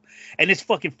people. And it's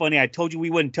fucking funny. I told you we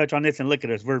wouldn't touch on this, and look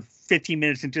at us. We're 15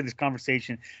 minutes into this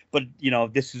conversation, but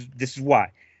this is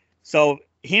why. So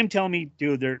him telling me,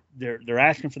 dude, they're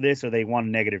asking for this or they want a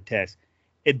negative test.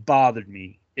 It bothered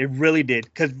me. It really did.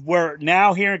 Because we're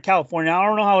now here in California. I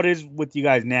don't know how it is with you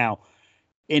guys now.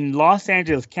 In Los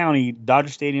Angeles County,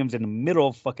 Dodger Stadium's in the middle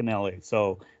of fucking LA.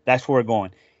 So that's where we're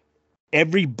going.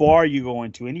 Every bar you go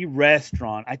into, any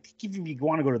restaurant, I think even if you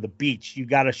want to go to the beach, you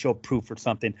got to show proof or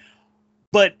something.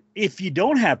 But if you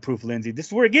don't have proof, Lindsay, this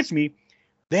is where it gets me.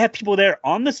 They have people there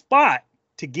on the spot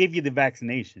to give you the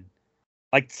vaccination.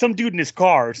 Like some dude in his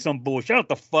car or some bullshit. What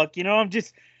the fuck?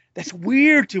 That's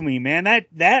weird to me, man.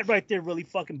 That right there really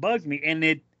fucking bugs me. And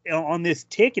it on this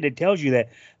ticket, it tells you that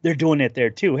they're doing it there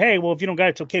too. Hey, well, if you don't got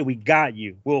it, it's okay. We got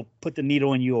you. We'll put the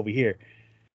needle in you over here.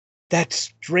 That's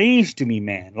strange to me,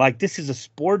 man. Like, this is a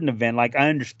sporting event. Like, I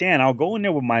understand. I'll go in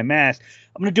there with my mask.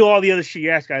 I'm going to do all the other shit you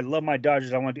ask. I love my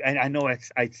Dodgers. I know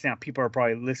I sound, people are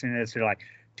probably listening to this. They're like,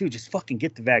 dude, just fucking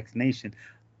get the vaccination.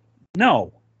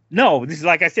 No, this is,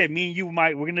 like I said, me and you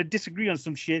we're going to disagree on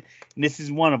some shit. And this is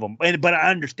one of them. But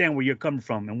I understand where you're coming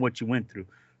from and what you went through.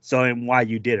 So, and why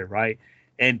you did it, right?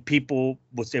 And people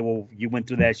will say, well, you went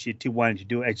through that shit too. Why didn't you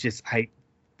do it?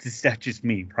 That's just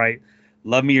me, right?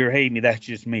 Love me or hate me, that's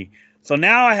just me. So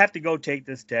now I have to go take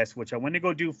this test, which I went to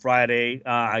go do Friday.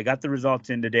 I got the results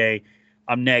in today.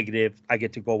 I'm negative. I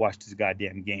get to go watch this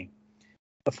goddamn game.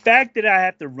 The fact that I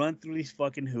have to run through these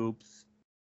fucking hoops,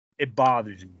 it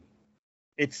bothers me.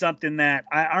 It's something that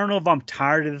I don't know if I'm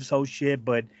tired of this whole shit,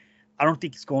 but I don't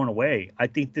think it's going away. I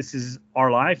think this is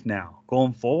our life now,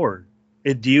 going forward.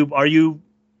 Are you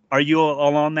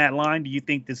along that line? Do you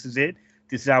think this is it?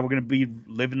 This is how we're going to be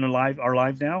living our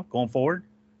life now, going forward?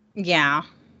 Yeah.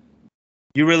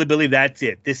 You really believe that's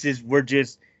it? We're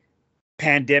just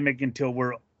pandemic until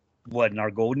we're, in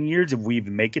our golden years, if we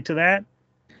even make it to that?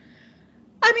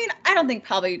 I mean, I don't think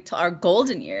probably to our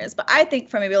golden years, but I think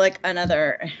for maybe like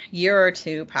another year or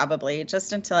two, probably,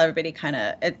 just until everybody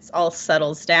it's all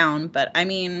settles down. But I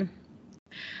mean,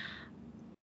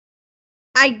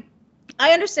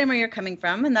 I understand where you're coming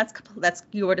from, and that's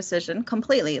your decision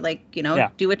completely. Like,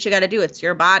 do what you got to do. It's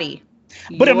your body.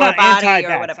 But I'm not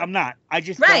anti-vax. I'm not. I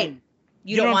just don't.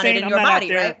 You don't want it in your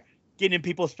body, right? Getting in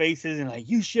people's faces and like,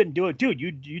 you shouldn't do it, dude.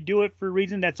 You do it for a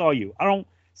reason. That's all you. I don't.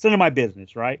 It's none of my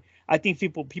business, right? I think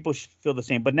people should feel the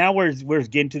same. But now we're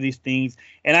getting to these things,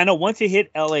 and I know once it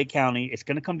hit L.A. County, it's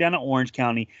going to come down to Orange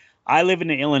County. I live in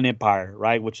the Inland Empire,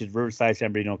 right, which is Riverside,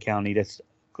 San Bernardino County. That's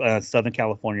Southern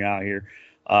California out here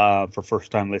for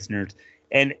first-time listeners.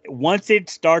 And once it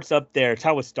starts up there, it's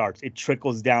how it starts. It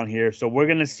trickles down here. So we're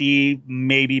going to see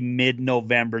maybe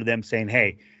mid-November them saying,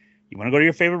 hey, you want to go to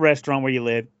your favorite restaurant where you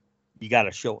live? You got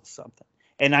to show us something.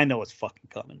 And I know it's fucking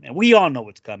coming, man. We all know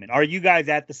it's coming. Are you guys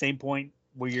at the same point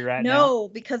where you're at now? No,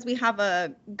 because we have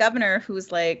a governor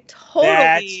who's like totally.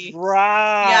 That's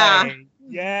right. Yeah.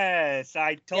 Yes.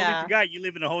 I totally forgot. You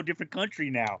live in a whole different country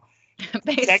now.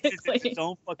 Basically. Texas is its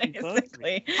own fucking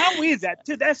country. How is that?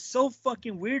 Dude, that's so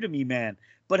fucking weird to me, man.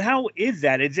 But how is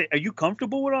that? Are you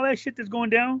comfortable with all that shit that's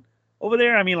going down over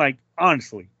there? I mean, like,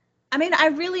 honestly. I mean, I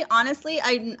really, honestly,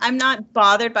 I'm not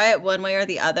bothered by it one way or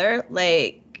the other.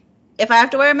 Like, if I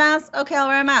have to wear a mask, okay, I'll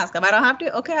wear a mask. If I don't have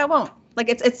to, okay, I won't. Like,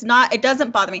 it's not, it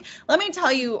doesn't bother me. Let me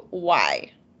tell you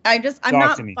why. I'm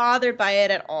not bothered by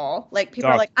it at all. Like, people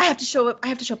are like, I have to show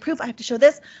proof, I have to show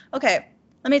this. Okay,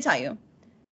 let me tell you.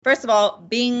 First of all,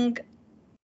 being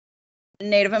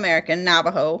Native American,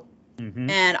 Navajo,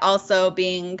 and also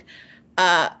being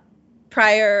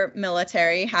prior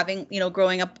military, having,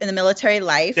 growing up in the military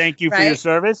life. Thank you for your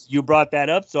service. You brought that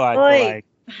up, so I feel like.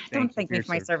 Don't thank me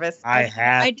for my service. I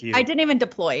have to. I didn't even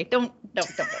deploy. Don't.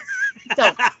 That's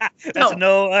a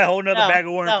whole nother bag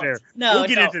of worms there. No, we'll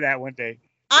get into that one day.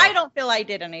 I don't feel I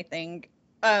did anything.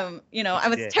 I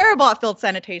was terrible at field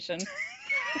sanitation.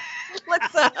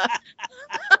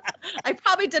 I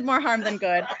probably did more harm than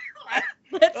good.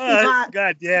 Let's not.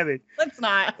 God damn it. Let's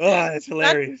not. Oh, that's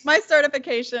hilarious. My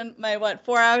certification,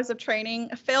 4 hours of training,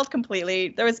 failed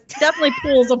completely. There was definitely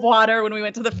pools of water when we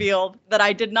went to the field that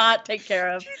I did not take care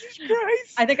of. Jesus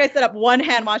Christ. I think I set up one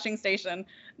hand washing station.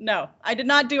 No, I did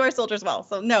not do our soldiers well.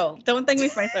 So no, don't thank me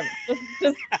for my service.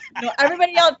 Just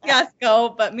everybody else, yes, go.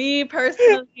 But me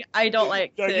personally, I don't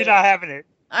like to. You're not having it.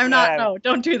 I'm not. No,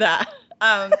 don't do that.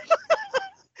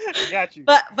 Got you.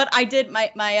 But I did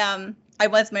I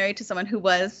was married to someone who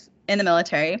was in the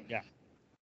military. Yeah.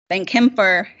 Thank him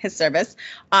for his service.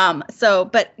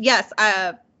 But yes,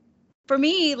 for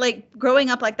me, like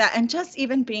growing up like that and just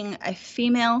even being a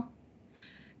female,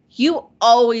 you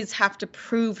always have to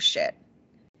prove shit.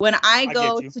 When I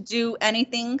go to do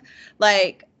anything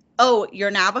like, oh,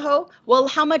 you're Navajo? Well,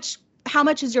 how much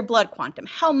is your blood quantum?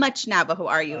 How much Navajo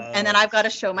are you? And then I've got to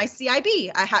show my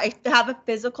CIB. I have a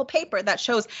physical paper that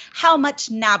shows how much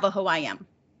Navajo I am.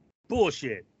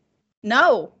 Bullshit.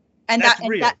 No. And that's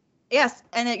real. Yes.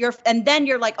 And then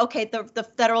you're like, okay, the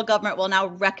federal government will now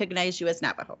recognize you as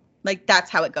Navajo. Like,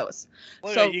 that's how it goes.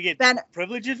 Well, so you get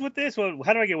privileges with this? Well,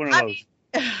 how do I get one of those?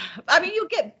 I mean, you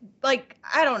get, like,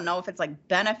 I don't know if it's like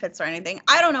benefits or anything.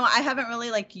 I don't know. I haven't really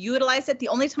like utilized it. The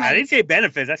only time I didn't say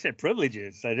benefits. I said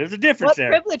privileges. So there's a difference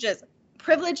there.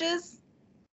 Privileges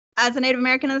as a Native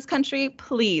American in this country,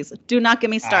 please do not get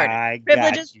me started.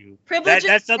 Privileges.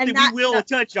 That's something we will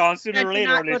touch on sooner or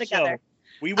later on this show.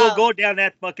 We will go down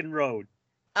that fucking road.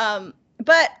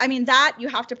 But I mean, that you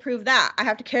have to prove that. I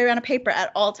have to carry around a paper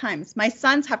at all times. My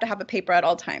sons have to have a paper at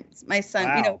all times. My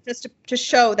son, just to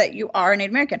show that you are a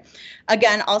Native American.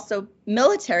 Again, also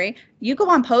military, you go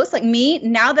on post like me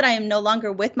now that I am no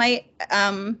longer with my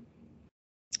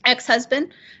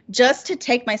ex-husband, just to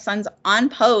take my sons on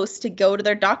post to go to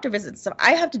their doctor visits. So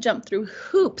I have to jump through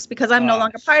hoops because I'm no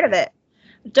longer part of it.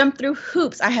 Jump through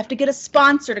hoops. I have to get a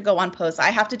sponsor to go on post.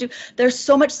 There's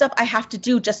so much stuff I have to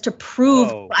do just to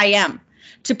prove who I am,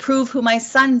 to prove who my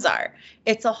sons are.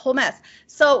 It's a whole mess.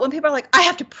 So when people are like, I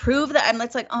have to prove that,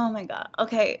 it's like, oh my God,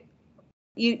 okay.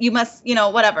 You must,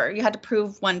 whatever. You had to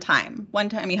prove one time. One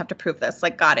time you have to prove this.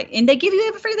 Like, got it. And they give you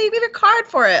a card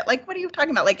for it. Like, what are you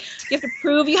talking about? Like, you have to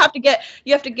prove, you have to get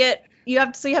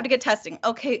testing.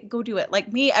 Okay, go do it.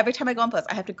 Like me, every time I go on post,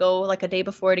 I have to go like a day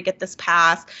before to get this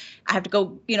pass. I have to go,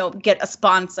 get a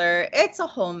sponsor. It's a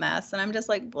whole mess. And I'm just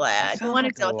like, blah. I don't want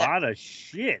to deal with that. A lot of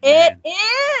shit. It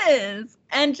is.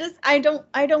 And just, I don't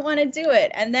want to do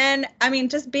it. And then,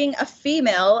 just being a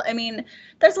female,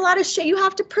 there's a lot of shit you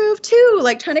have to prove too,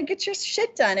 like trying to get your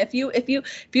shit done. If you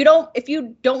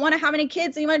don't want to have any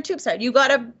kids and you want a tube side,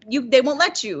 they won't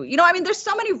let you. There's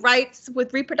so many rights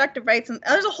with reproductive rights, and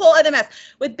there's a whole other mess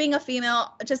with being a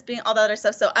female, just being all the other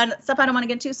stuff. So stuff I don't want to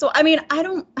get into. So I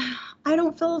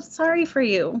don't feel sorry for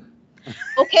you.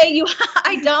 Okay,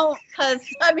 I don't, because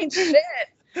shit.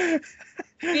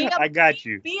 I got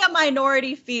you. Be a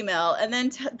minority female, and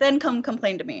then come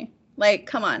complain to me. Like,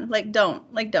 come on, don't.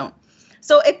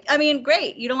 So I mean,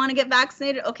 great. You don't want to get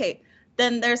vaccinated. Okay.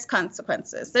 Then there's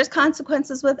consequences. There's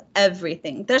consequences with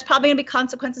everything. There's probably gonna be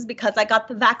consequences because I got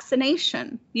the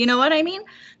vaccination. You know what I mean?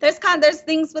 There's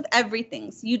things with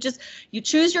everything. So you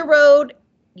choose your road,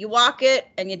 you walk it,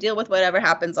 and you deal with whatever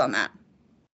happens on that.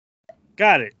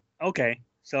 Got it. Okay.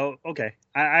 So, okay.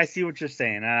 I see what you're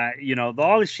saying. You know,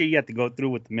 all the shit you have to go through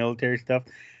with the military stuff,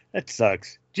 that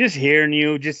sucks. Just hearing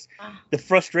you, just the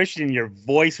frustration in your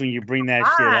voice when you bring that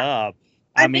shit up.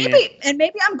 Maybe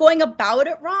I'm going about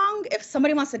it wrong. If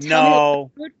somebody wants to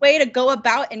tell me a good way to go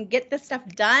about and get this stuff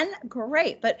done,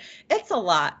 great. But it's a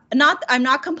lot. I'm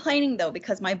not complaining though,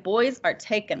 because my boys are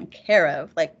taken care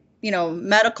of. Like, you know,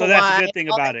 medical. So that's a good thing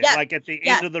about it. Yes. Like at the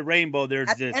end of the rainbow, there's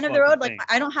at this. End of the road, like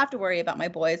I don't have to worry about my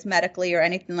boys medically or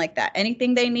anything like that.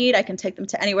 Anything they need, I can take them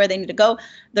to anywhere they need to go.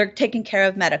 They're taken care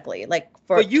of medically. Like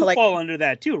but you fall under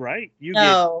that too, right? Wait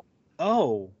a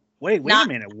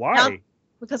minute. Why? No,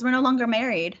 because we're no longer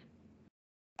married.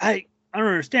 I don't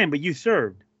understand, but you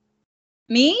served.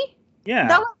 Me?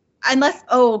 Yeah. Unless,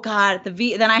 oh God,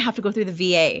 then I have to go through the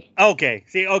VA. Okay.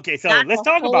 See, okay, so let's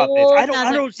talk about this. I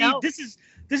don't see. This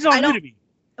is all new to me.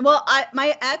 Well,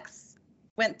 my ex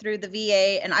went through the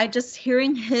VA, and I just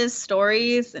hearing his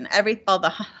stories and all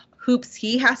the hoops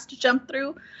he has to jump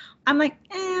through. I'm like,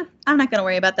 I'm not gonna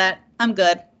worry about that. I'm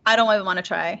good. I don't even want to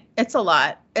try. It's a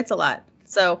lot.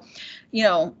 So, you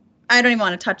know, I don't even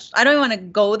want to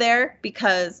go there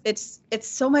because it's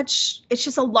so much. It's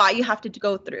just a lot you have to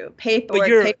go through.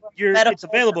 Paperwork. But it's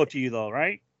available to you though,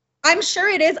 right? I'm sure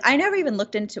it is. I never even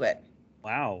looked into it.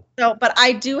 Wow. So, but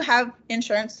I do have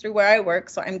insurance through where I work,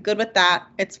 so I'm good with that.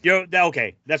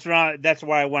 Okay. That's why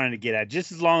I wanted to get at.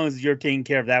 Just as long as you're taking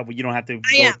care of that, you don't have to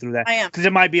go through that. I am. Because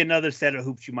there might be another set of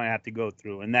hoops you might have to go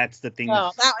through, and that's the thing.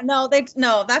 That's a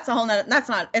whole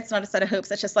nother. It's not a set of hoops.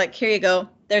 It's just like, here you go.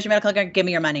 There's your medical card. Give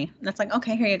me your money. And it's like,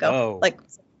 okay, here you go. Oh. Like,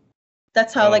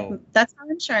 that's how that's how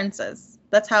insurance is.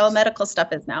 That's how medical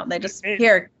stuff is now. They just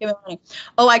here, give me money.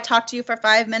 Oh, I talked to you for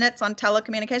 5 minutes on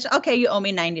telecommunication. Okay, you owe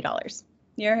me $90.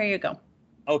 Here you go.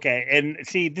 Okay, and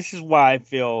see, this is why I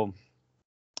feel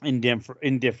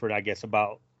indifferent, I guess,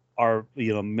 about our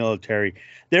military.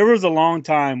 There was a long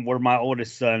time where my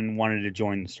oldest son wanted to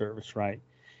join the service, right?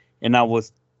 And I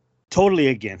was totally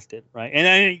against it, right? And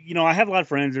I have a lot of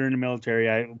friends that are in the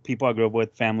military. People I grew up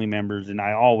with, family members, and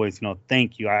I always,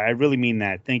 thank you. I really mean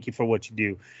that. Thank you for what you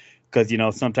do, because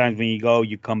sometimes when you go,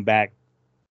 you come back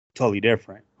totally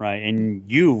different, right? And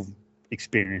you've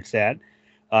experienced that.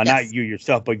 Yes. Not you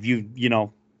yourself, but you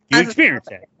experienced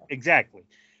that. Exactly.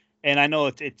 And I know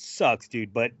it sucks,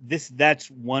 dude, but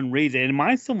that's one reason. And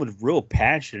my son was real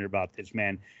passionate about this,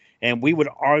 man. And we would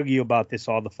argue about this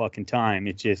all the fucking time.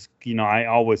 It's just, I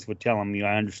always would tell him,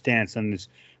 I understand, son, this,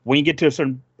 when you get to a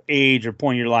certain age or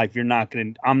point in your life, I'm not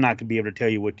going to be able to tell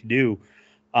you what to do.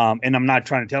 And I'm not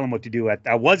trying to tell him what to do.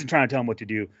 I wasn't trying to tell him what to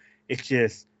do. It's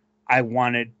just, I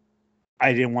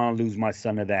didn't want to lose my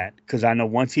son to that, because I know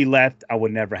once he left, I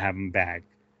would never have him back.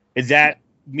 Is that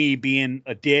me being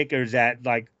a dick, or is that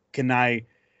like,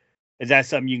 is that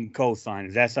something you can co-sign?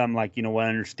 Is that something like, I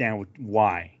understand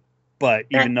why? But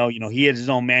even though, he is his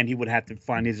own man, he would have to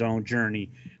find his own journey.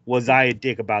 Was I a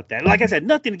dick about that? Like I said,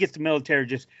 nothing against the military,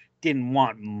 just didn't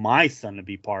want my son to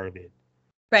be part of it.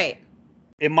 Right.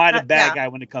 Am I the bad guy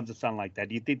when it comes to something like that?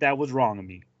 Do you think that was wrong of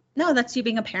me? No, that's you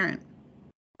being a parent.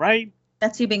 Right?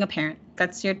 That's you being a parent.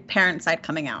 That's your parent side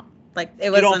coming out. Like, it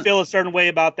was. You don't feel a certain way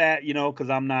about that, because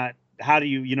I'm not. How do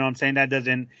you, what I'm saying? That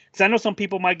doesn't, because I know some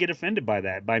people might get offended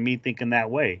by me thinking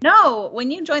that way. No, when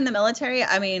you join the military,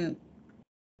 I mean,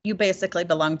 you basically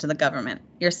belong to the government.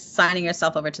 You're signing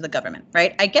yourself over to the government,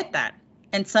 right? I get that.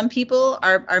 And some people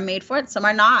are made for it, some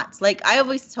are not. Like, I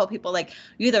always tell people, like,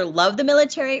 you either love the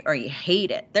military or you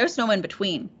hate it. There's no in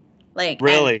between. Like,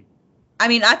 really?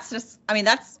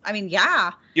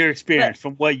 Yeah. Your experience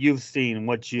from what you've seen,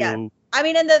 what you. Yeah. I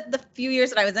mean, in the few years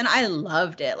that I was in, I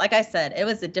loved it. Like I said, it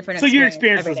was a different experience. So your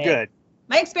experience was good.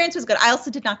 My experience was good. I also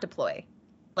did not deploy.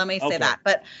 Let me say that.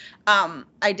 But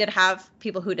I did have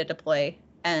people who did deploy,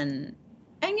 and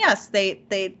yes, they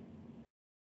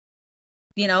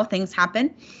things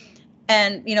happen.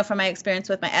 And from my experience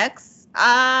with my ex,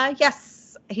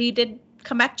 yes, he did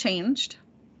come back changed.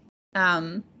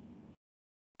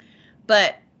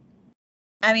 But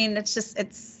I mean,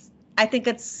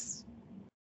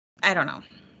 I don't know.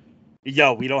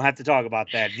 Yo, we don't have to talk about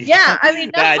that. Yeah, I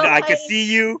mean, no, I can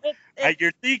see you.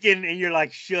 You're thinking, and you're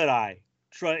like, should I?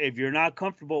 If you're not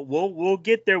comfortable, we'll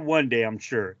get there one day, I'm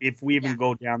sure, if we even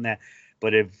go down that.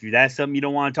 But if that's something you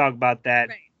don't want to talk about, that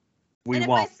we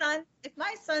won't. If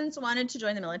my sons wanted to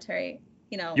join the military,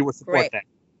 you would support that.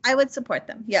 I would support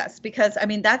them. Yes, because I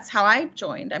mean that's how I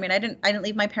joined. I mean, I didn't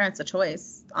leave my parents a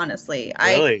choice, honestly.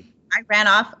 Really? I ran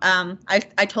off.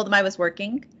 I told them I was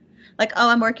working. Like, oh,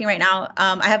 I'm working right now.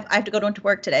 I have to go to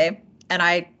work today, and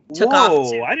I took off.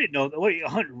 Whoa, I didn't know that. Wait,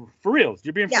 for real?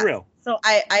 You're being for real? So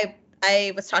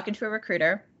I was talking to a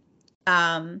recruiter,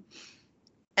 and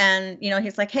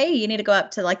he's like, hey, you need to go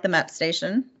up to like the MEP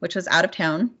station, which was out of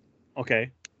town.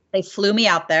 Okay. They flew me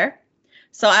out there.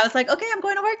 So I was like, okay, I'm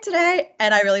going to work today.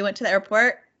 And I really went to the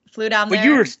airport, flew down there. But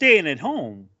you were staying at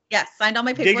home. Yes, signed all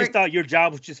my paperwork. They just thought your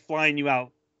job was just flying you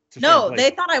out. No,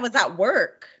 they thought I was at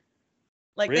work.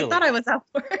 Like, really? They thought I was at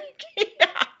work. Yeah.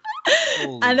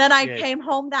 And then I came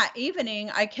home that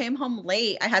evening. I came home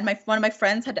late. I had one of my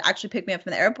friends had to actually pick me up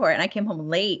from the airport, and I came home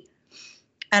late.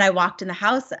 And I walked in the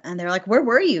house, and they're like, where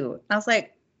were you? And I was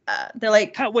like, they're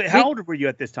like, how old were you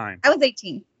at this time? I was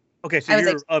 18. Okay, so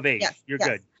you're of age. Yes, you're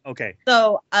good. Okay.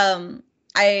 So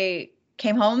I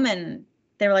came home, and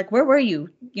they were like, where were you?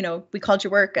 We called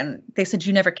your work, and they said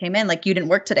you never came in. Like, you didn't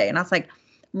work today. And I was like,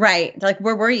 right. They're like,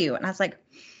 where were you? And I was like,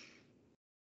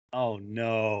 oh,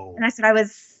 no. And I said,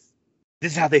 This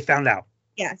is how they found out.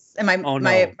 Yes. And my mom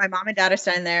and dad are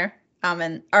standing there,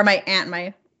 or my aunt and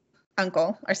my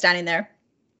uncle are standing there.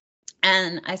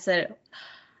 And I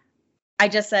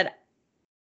just said,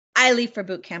 I leave for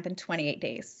boot camp in 28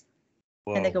 days.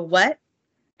 Whoa. And they go, what?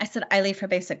 I said, I leave for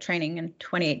basic training in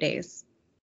 28 days.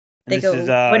 They go,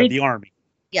 what is the Army?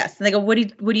 Yes. And they go, what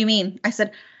do you mean? I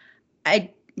said, I'm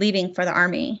leaving for the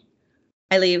Army.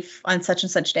 I leave on such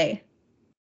and such day.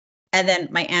 And then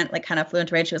my aunt like kind of flew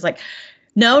into rage. She was like,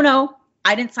 no,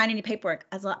 I didn't sign any paperwork.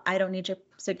 I was like, I don't need your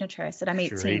signature. I said, I'm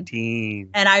 18. You're 18.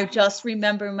 And I just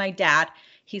remember my dad,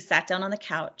 he sat down on the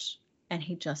couch and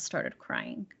he just started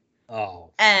crying.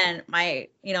 Oh. And my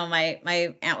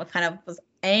aunt was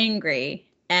angry,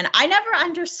 and I never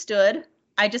understood.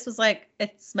 I just was like,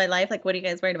 it's my life. Like, what are you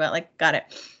guys worried about? Like, got it.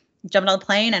 Jumped on the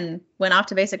plane and went off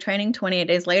to basic training 28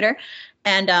 days later.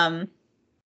 And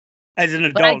as an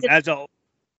adult,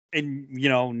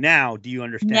 now do you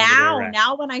understand?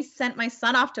 Now when I sent my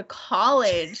son off to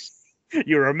college,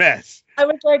 you're a mess. I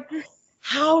was like,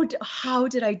 how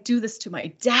did I do this to my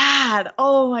dad?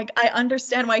 Oh, like, I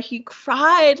understand why he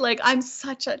cried. Like, I'm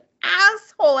such an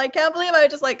asshole. I can't believe I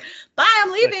was just like, bye,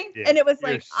 I'm leaving. And it was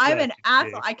like, I'm an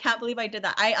asshole. I can't believe I did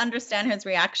that. I understand his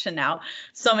reaction now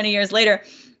so many years later.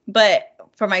 But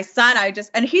for my son,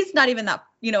 and he's not even that,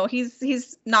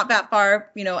 he's not that far,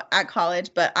 at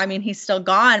college, but I mean, he's still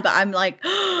gone. But I'm like,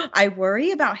 I worry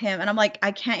about him. And I'm like,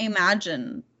 I can't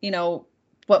imagine,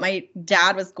 what my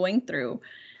dad was going through.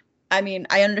 I mean,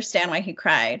 I understand why he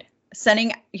cried.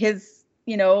 Sending his,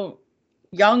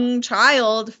 young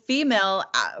child, female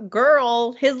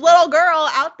girl, his little girl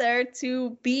out there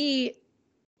to be,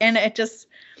 and it just.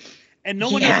 And no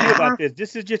one knew about this.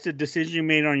 This is just a decision you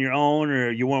made on your own, or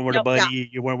you went with a buddy,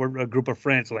 you went with a group of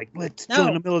friends, like, let's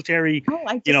join the military,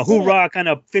 hoorah, kind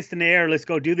of fist in the air, let's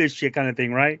go do this shit kind of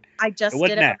thing, right? I just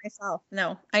did it by myself.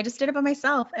 No, I just did it by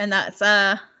myself. And that's,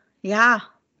 I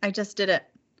just did it.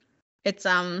 It's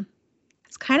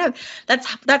kind of,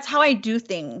 that's how I do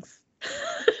things.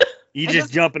 You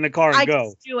just jump in the car and go. I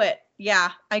just do it.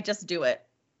 Yeah, I just do it.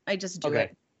 I just do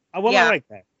it. Well, I like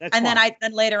that. That's and fine.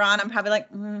 then later on, I'm probably like,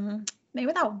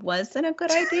 maybe that wasn't a good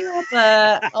idea,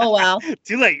 but oh well.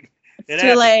 Too late. It's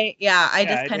too late. Yeah, I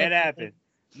just kind of. It happened.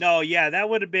 No, yeah, that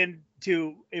would have been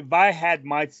if I had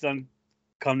my son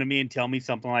come to me and tell me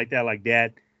something like that, like,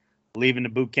 Dad, leaving the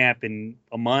boot camp in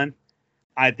a month,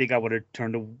 I think I would have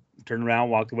turned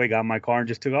around, walked away, got in my car, and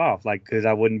just took off, like, because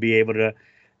I wouldn't be able to.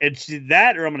 It's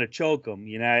that, or I'm going to choke him.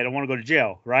 I don't want to go to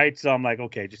jail, right? So I'm like,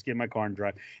 okay, just get in my car and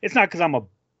drive. It's not because I'm a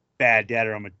bad dad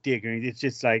or I'm a dick or anything. It's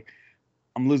just like,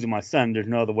 I'm losing my son. There's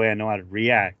no other way I know how to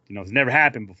react. It's never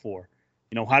happened before.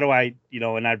 How do I,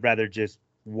 and I'd rather just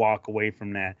walk away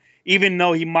from that. Even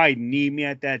though he might need me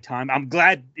at that time. I'm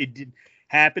glad it did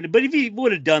happen. But if he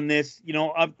would have done this,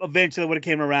 eventually would have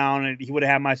came around and he would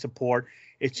have had my support.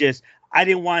 It's just, I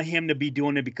didn't want him to be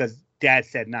doing it because Dad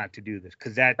said not to do this.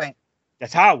 Because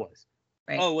that's how I was.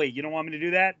 Right. Oh, wait, you don't want me to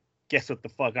do that? Guess what the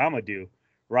fuck I'm going to do,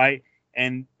 right?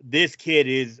 And this kid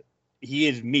he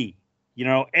is me.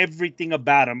 Everything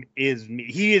about him is me.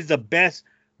 He is the best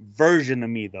version of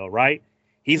me, though, right?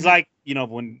 He's like,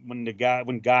 when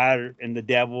God and the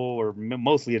devil, or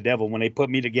mostly the devil, when they put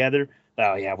me together,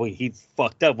 oh, yeah, well, he's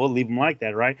fucked up. We'll leave him like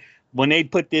that, right? When they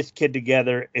put this kid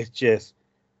together, it's just,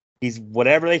 he's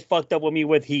whatever they fucked up with me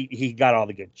with, he got all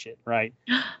the good shit, right?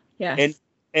 Yes.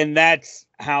 And that's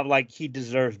how, like, he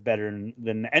deserves better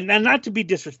than and not to be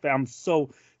disrespectful. I'm so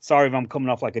sorry if I'm coming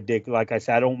off like a dick. Like I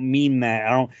said, I don't mean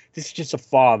that. This is just a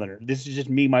father. This is just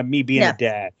me being a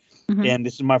dad. And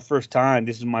this is my first time.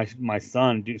 This is my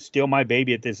son, still my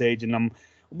baby at this age, and I'm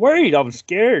worried. I'm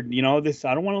scared. You know, I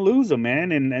don't want to lose him,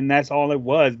 man. And that's all it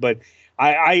was. But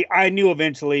I knew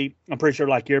eventually. I'm pretty sure,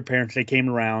 like your parents, they came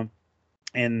around,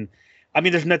 and I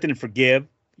mean, there's nothing to forgive.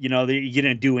 You know, you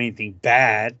didn't do anything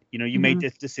bad. You know, you made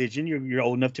this decision. You're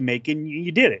old enough to make it, and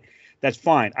you did it. That's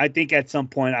fine. I think at some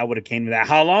point I would have came to that.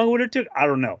 How long would it took? I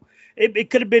don't know. It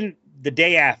could have been the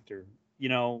day after. You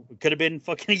know, it could have been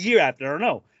fucking a year after. I don't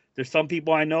know. There's some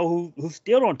people I know who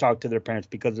still don't talk to their parents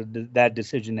because of that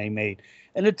decision they made,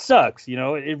 and it sucks. You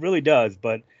know, it really does.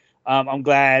 But I'm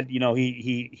glad, you know,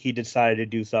 he decided to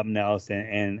do something else,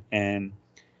 and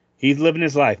he's living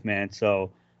his life, man.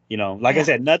 So, you know, like I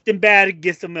said, nothing bad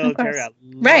against the military.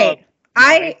 Right.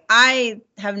 I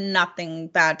have nothing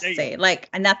bad to say, like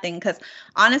nothing, because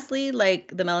honestly,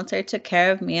 like the military took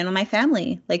care of me and my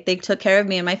family. Like they took care of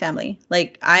me and my family.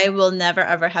 Like I will never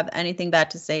ever have anything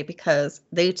bad to say because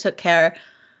they took care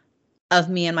of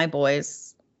me and my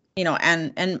boys, you know,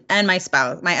 and my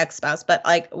spouse, my ex-spouse. But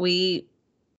like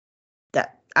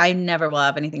I never will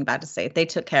have anything bad to say. They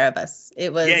took care of us.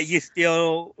 It was you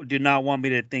still do not want me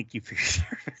to thank you for your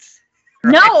service.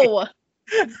 Right?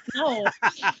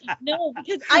 No,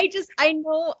 because I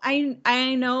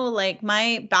know like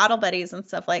my battle buddies and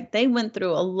stuff, like they went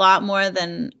through a lot more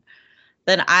than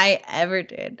I ever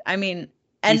did. I mean,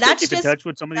 and you that's keep in touch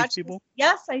with some of these people?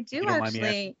 Yes, I do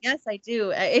actually. Yes, I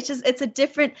do. It's a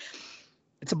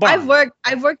bond.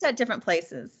 I've worked at different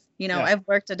places. You know, I've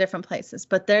worked at different places,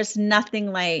 but there's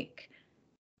nothing like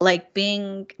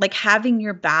being like having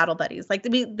your battle buddies. Like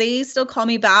they still call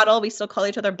me Battle. We still call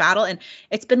each other Battle, and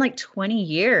it's been like 20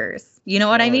 years. You know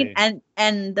what I mean? And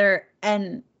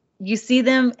you see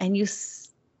them, and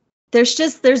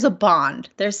there's a bond.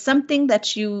 There's something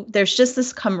there's just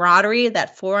this camaraderie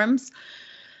that forms.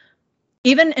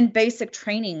 Even in basic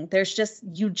training,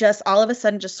 you just all of a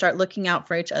sudden just start looking out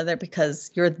for each other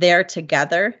because you're there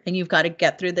together and you've got to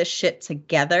get through this shit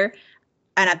together.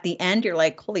 And at the end, you're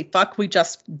like, holy fuck, we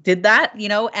just did that, you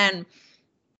know?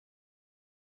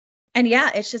 And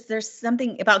yeah, it's just, there's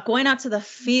something about going out to the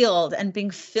field and being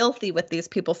filthy with these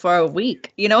people for a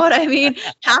week. You know what I mean?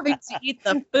 Having to eat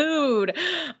the food.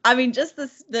 I mean, just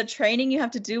the training you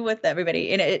have to do with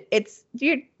everybody. And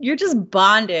you're just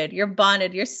bonded. You're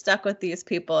bonded. You're stuck with these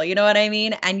people. You know what I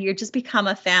mean? And you just become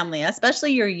a family,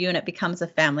 especially your unit becomes a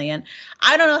family. And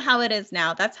I don't know how it is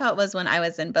now. That's how it was when I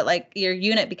was in, but like your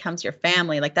unit becomes your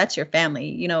family. Like that's your family.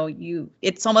 You know,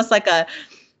 it's almost like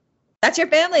that's your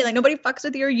family. Like nobody fucks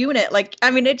with your unit. Like,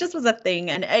 I mean, it just was a thing.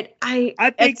 And I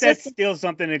think that's still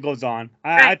something that goes on.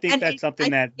 I think that's something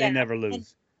that they never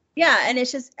lose. And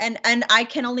it's just, and I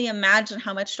can only imagine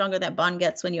how much stronger that bond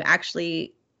gets when you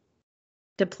actually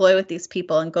deploy with these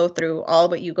people and go through all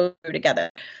what you go through together.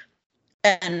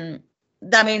 And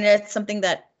I mean, it's something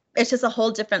that it's just a whole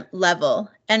different level.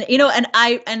 And, you know,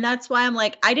 and that's why I'm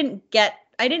like, I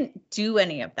didn't do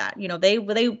any of that. You know, they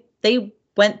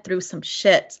went through some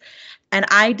shit and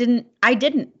I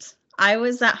didn't. I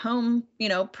was at home, you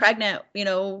know, pregnant, you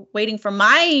know, waiting for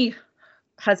my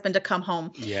husband to come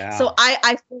home. Yeah. So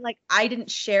I feel like I didn't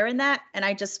share in that. And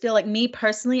I just feel like me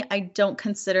personally, I don't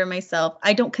consider myself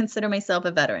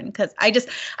a veteran because I just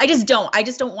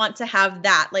don't want to have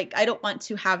that. Like, I don't want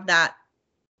to have that.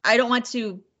 I don't want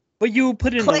to. But you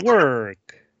put in the work.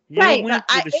 Right.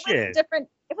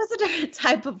 It was a different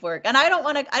type of work. And I don't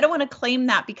want to claim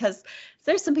that because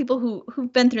there's some people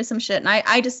who've been through some shit and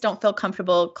I just don't feel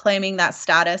comfortable claiming that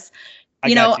status.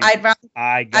 I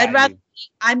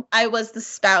was the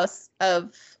spouse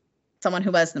of someone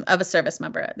who was of a service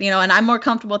member, you know, and I'm more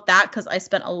comfortable with that because I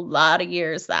spent a lot of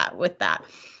years with that.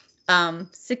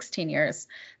 16 years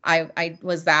I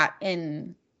was that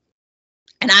and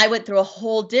I went through a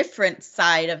whole different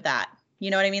side of that.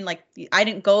 You know what I mean? Like I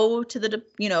didn't go to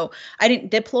I didn't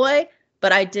deploy,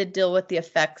 but I did deal with the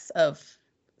effects of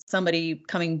somebody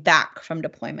coming back from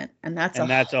deployment. And that's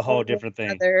a whole different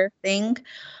thing. Other thing.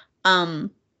 And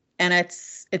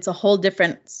it's a whole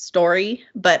different story,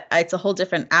 but it's a whole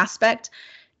different aspect.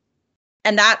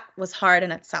 And that was hard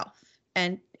in itself.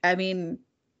 And I mean,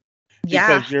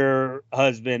 because your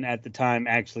husband at the time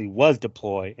actually was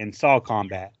deployed and saw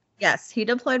combat. Yes, he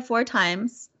deployed 4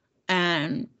 times.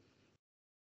 And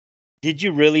did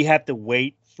you really have to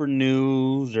wait for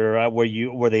news or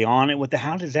were they on it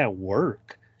how does that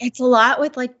work? It's a lot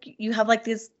with like, you have like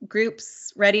these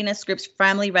groups, readiness groups,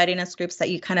 family readiness groups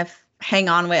that you kind of hang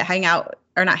out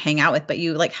with, but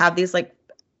you like have these like,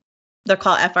 they're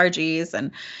called FRGs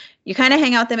and you kind of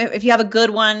hang out with them. If you have a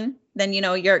good one, then, you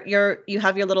know, you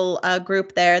have your little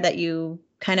group there that you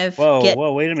kind of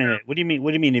Whoa, wait a minute. What do you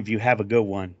mean if you have a good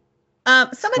one?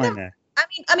 Some of them,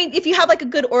 I mean, if you have like a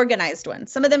good organized one,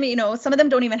 some of them, some of them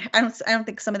don't even, I don't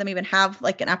think some of them even have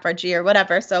like an FRG or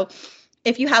whatever. So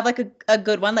if you have like a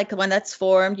good one, like the one that's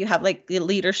formed, you have like the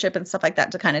leadership and stuff like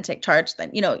that to kind of take charge,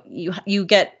 then, you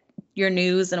get your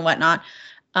news and whatnot.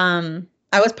 I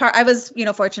was,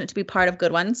 fortunate to be part of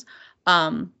good ones,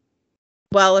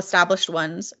 well-established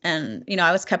ones. And,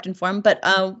 I was kept informed, but,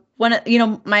 when,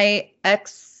 my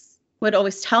ex would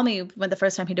always tell me when the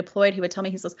first time he deployed, he would tell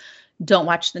me, he says, don't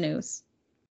watch the news.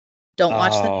 Don't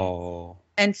watch the news.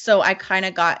 And so I kind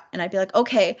of and I'd be like,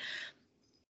 okay,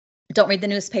 don't read the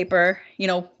newspaper,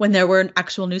 when there were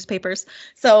actual newspapers.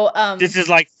 So this is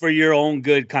like for your own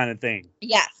good kind of thing.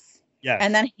 Yes. Yes.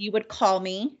 And then he would call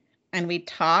me and we'd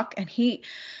talk, and he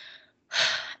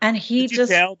Did you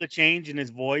just tell the change in his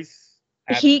voice?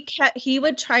 He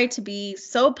would try to be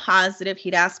so positive.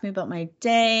 He'd ask me about my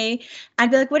day. I'd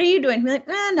be like, what are you doing? He'd be like,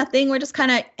 nothing. We're just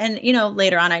kind of, and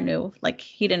later on I knew, like,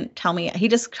 he didn't tell me. He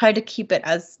just tried to keep it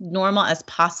as normal as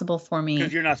possible for me.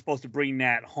 Because you're not supposed to bring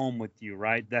that home with you,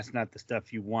 right? That's not the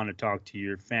stuff you want to talk to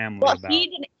your family about.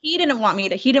 He didn't want me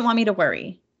to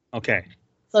worry. Okay.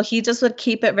 So he just would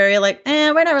keep it very like,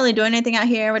 we're not really doing anything out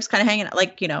here. We're just kind of hanging out.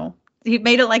 Like, he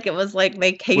made it like it was like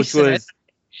vacation. Which was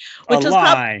a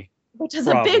lie. Which is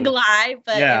a big lie,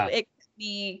 but it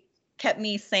kept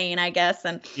me sane, I guess.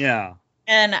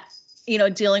 And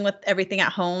dealing with everything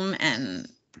at home, and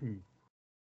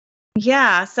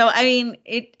so I mean,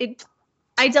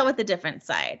 I dealt with a different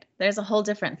side. There's a whole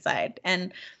different side.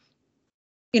 And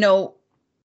when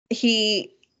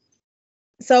he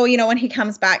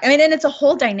comes back, I mean, and it's a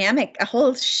whole dynamic, a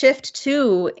whole shift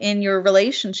too in your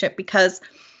relationship, because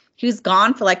he was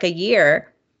gone for like a year.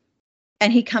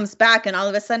 And he comes back, and all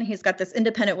of a sudden he's got this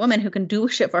independent woman who can do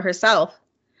shit for herself.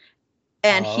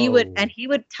 And he would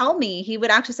tell me, he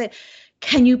would actually say,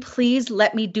 can you please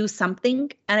let me do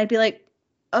something? And I'd be like,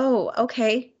 oh,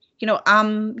 okay.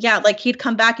 Like he'd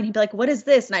come back and he'd be like, what is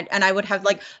this? And I would have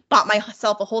like bought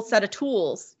myself a whole set of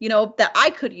tools, that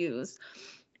I could use.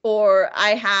 Or I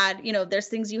had, there's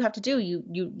things you have to do.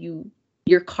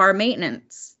 Your car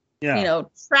maintenance.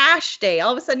 Trash day.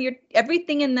 All of a sudden,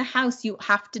 everything in the house you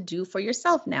have to do for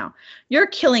yourself now. You're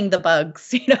killing the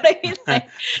bugs. You know what I mean? Like,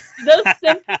 those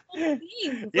simple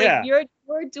things. Like you're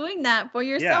doing that for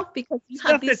yourself because you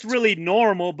stuff have these that's really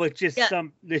normal, but just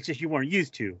that's just you weren't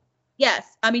used to.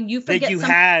 Yes, I mean you forget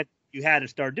that you had to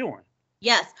start doing.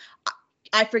 Yes,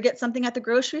 I forget something at the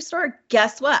grocery store.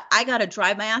 Guess what? I got to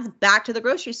drive my ass back to the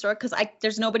grocery store because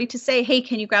there's nobody to say, hey,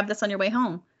 can you grab this on your way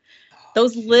home?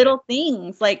 Those little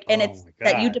things, like, and it's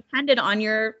that you depended on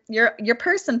your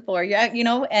person for,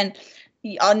 and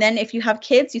then if you have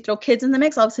kids, you throw kids in the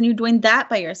mix. All of a sudden, you're doing that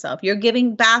by yourself. You're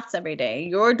giving baths every day.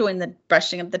 You're doing the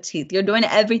brushing of the teeth. You're doing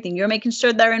everything. You're making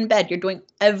sure they're in bed. You're doing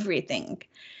everything,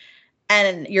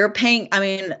 and you're paying. I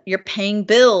mean, you're paying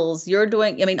bills. You're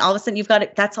doing. I mean, all of a sudden, you've got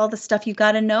it. That's all the stuff you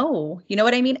got to know. You know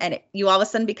what I mean? And you all of a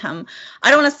sudden become. I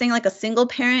don't want to say like a single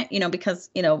parent, because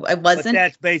I wasn't. But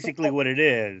that's basically what it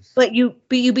is. But you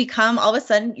become all of a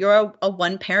sudden you're a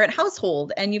one parent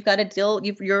household, and you've got to deal.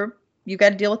 You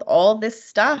got to deal with all this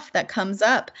stuff that comes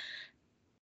up.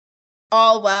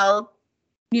 All while,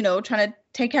 trying to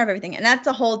take care of everything, and that's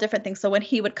a whole different thing. So when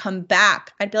he would come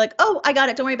back, I'd be like, "Oh, I got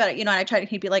it. Don't worry about it." And I tried.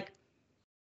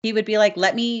 He would be like,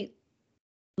 let me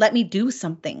do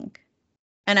something.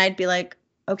 And I'd be like,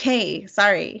 okay,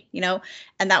 sorry, and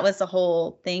that was the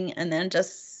whole thing. And then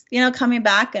just, coming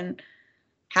back and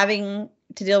having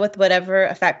to deal with whatever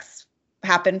effects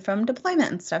happen from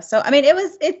deployment and stuff. So, I mean,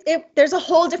 there's a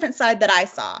whole different side that I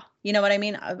saw, you know what I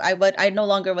mean? I no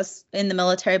longer was in the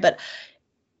military, but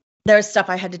there's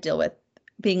stuff I had to deal with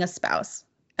being a spouse.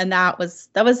 And that was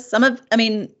it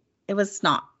was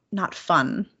not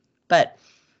fun, but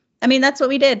I mean, that's what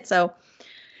we did. So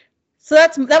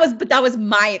that was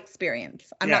my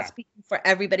experience. I'm not speaking for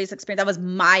everybody's experience. That was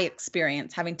my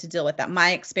experience having to deal with that. My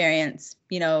experience,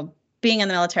 being in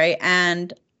the military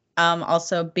and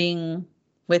also being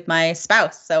with my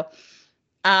spouse. So,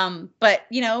 but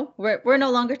we're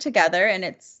no longer together, and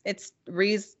it's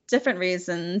different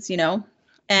reasons,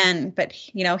 but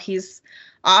he's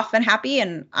off and happy,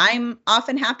 and I'm off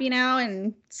and happy now,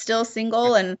 and still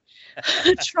single, and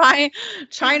trying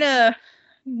to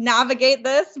navigate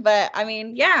this. But I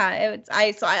mean,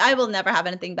 I will never have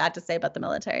anything bad to say about the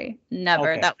military.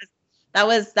 Never. Okay. That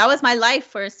was my life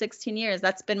for 16 years.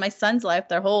 That's been my son's life,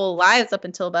 their whole lives up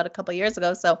until about a couple of years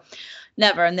ago. So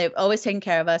never. And they've always taken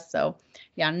care of us. So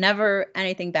never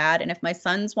anything bad. And if my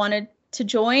sons wanted to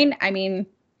join, I mean,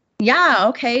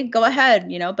 okay, go ahead,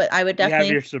 but I would definitely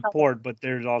have your support, but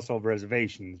there's also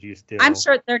reservations. I'm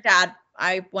sure their dad,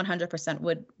 I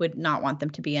 100% would not want them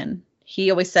to be in. he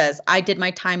always says, I did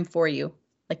my time for you.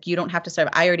 Like, you don't have to serve.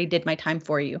 I already did my time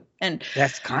for you. And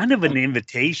that's kind of an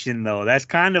invitation, though. That's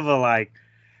kind of a like,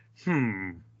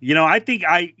 I think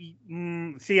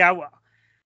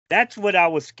that's what I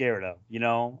was scared of,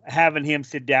 having him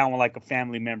sit down with like a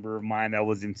family member of mine that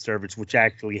was in service, which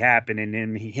actually happened, and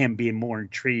then him being more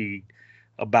intrigued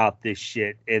about this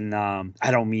shit. And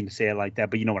I don't mean to say it like that,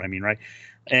 but you know what I mean, right?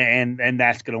 And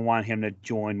that's gonna want him to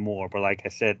join more. But like I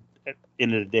said, at the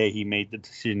end of the day, he made the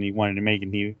decision he wanted to make,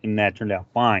 and that turned out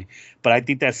fine. But I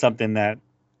think that's something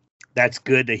that's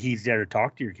good that he's there to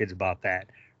talk to your kids about that,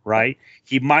 right?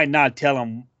 He might not tell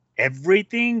them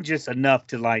everything, just enough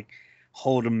to like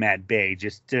hold them at bay,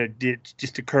 just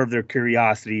to curb their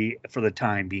curiosity for the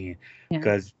time being.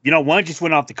 Because one just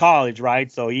went off to college,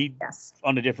 right? So he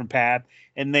on a different path,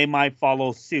 and they might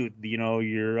follow suit.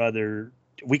 Your other,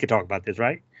 we could talk about this,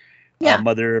 right? Yeah.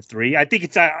 Mother of three. I think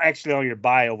it's actually on your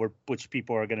bio, which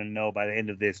people are going to know by the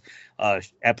end of this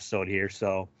episode here.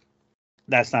 So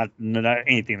that's not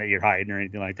anything that you're hiding or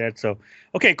anything like that. So,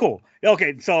 okay, cool.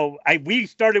 Okay, so we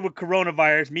started with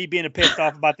coronavirus, me being pissed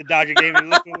off about the Dodger game, and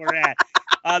look where we're at.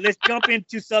 Let's jump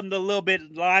into something a little bit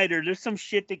lighter. There's some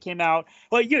shit that came out.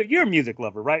 Well, you're a music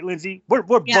lover, right, Lindsay? We're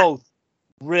both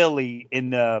really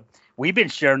we've been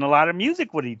sharing a lot of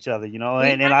music with each other,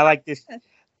 and I like this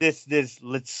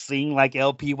let's sing like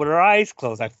LP with our eyes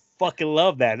closed. I fucking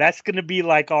love that. That's gonna be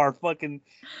like our fucking,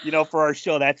 for our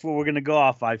show. That's where we're gonna go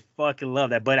off. I fucking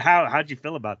love that. But how'd you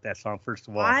feel about that song, first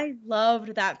of all? I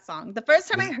loved that song. The first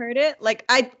time I heard it, like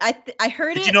I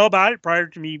heard it. Did you know about it prior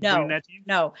to me bringing that to you?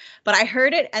 No, but I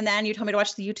heard it, and then you told me to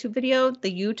watch the YouTube video.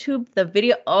 The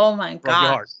video. Oh my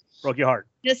god! Broke your heart.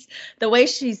 Just the way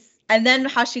and then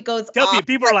how she goes.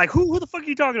 People are like, who the fuck are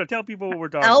you talking to? Tell people what we're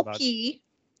talking about. LP,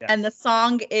 and the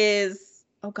song is,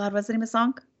 oh god, what's the name of the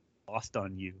song? Lost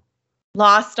on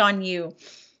You.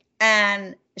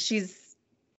 And she's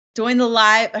doing the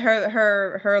live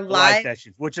her live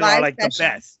sessions, which are like the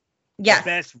best. Yes. The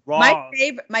best raw.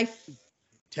 My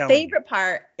favorite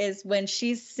part is when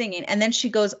she's singing, and then she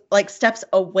goes like steps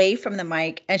away from the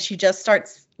mic, and she just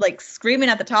starts like screaming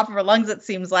at the top of her lungs, it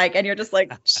seems like, and you're just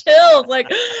like chills, like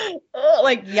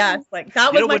yes, like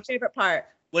that was my favorite part.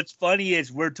 What's funny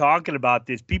is we're talking about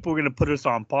this. People are going to put us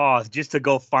on pause just to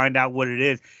go find out what it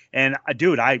is. And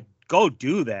dude, I go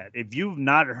do that. If you've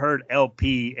not heard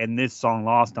LP and this song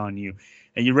Lost on You,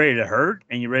 and you're ready to hurt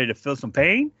and you're ready to feel some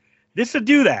pain, this will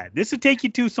do that. This will take you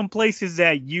to some places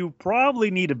that you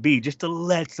probably need to be just to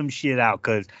let some shit out,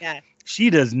 because she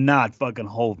does not fucking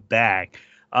hold back.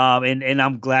 And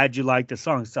I'm glad you like the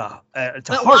song. So it's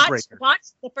a heartbreaker. Watch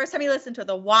the first time you listen to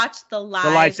it. Watch the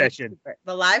live session.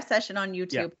 The live session on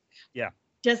YouTube. Yeah.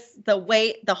 Just the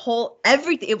way, the whole,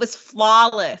 everything. It was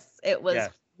flawless. It was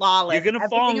flawless. You're gonna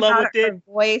fall in love with it. Her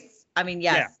voice. I mean,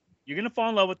 yes. Yeah. You're gonna fall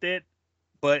in love with it,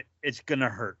 but it's gonna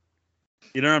hurt.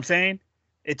 You know what I'm saying?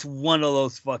 It's one of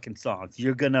those fucking songs.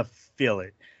 You're gonna feel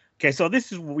it. Okay, so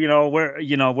this is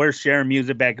we're sharing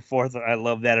music back and forth. I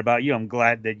love that about you. I'm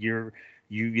glad that you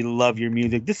love your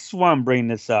music. This is why I'm bringing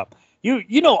this up.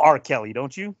 You know R. Kelly,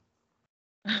 don't you?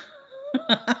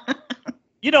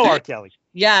 You know R. Kelly.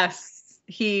 Yes,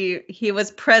 he was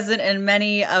present in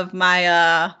many of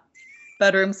my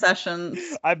bedroom sessions.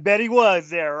 I bet he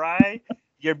was there, right?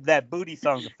 That booty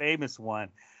song's a famous one.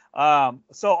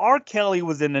 So R. Kelly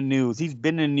was in the news. He's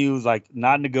been in the news, like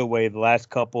not in a good way, the last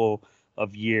couple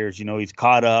of years. He's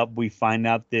caught up. We find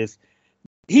out he's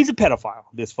a pedophile,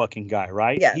 this fucking guy,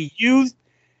 right? Yes. He used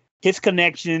his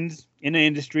connections in the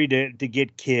industry to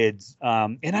get kids.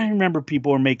 And I remember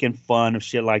people were making fun of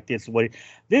shit like this.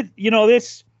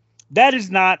 That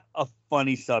is not a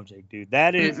funny subject, dude.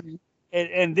 That is,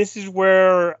 and this is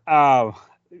where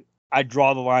I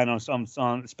draw the line on some,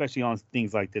 especially on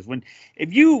things like this.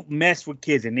 If you mess with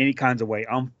kids in any kinds of way,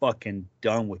 I'm fucking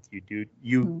done with you, dude.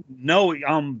 You know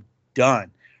I'm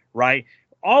done, right?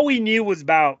 All we knew was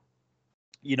about,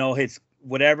 his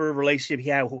whatever relationship he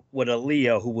had with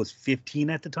Aaliyah, who was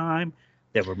 15 at the time.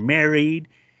 They were married.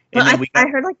 Well, I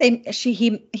heard like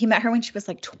he met her when she was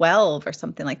like 12 or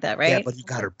something like that, right? Yeah, but he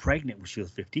got her pregnant when she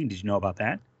was 15. Did you know about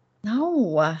that?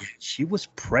 No. She was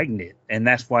pregnant, and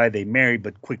that's why they married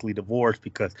but quickly divorced,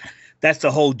 because that's the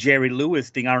whole Jerry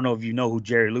Lewis thing. I don't know if you know who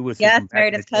Jerry Lewis is. Yes,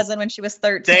 married his cousin when she was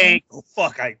 13.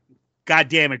 God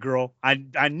damn it, girl. I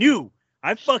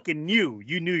fucking knew.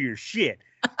 You knew your shit.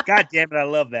 God damn it, I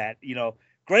love that.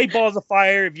 Great Balls of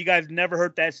Fire. If you guys never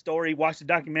heard that story, watch the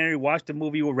documentary, watch the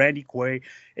movie with Randy Quaid.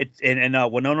 It's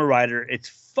and Winona Ryder. It's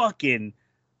fucking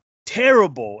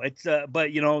terrible. It's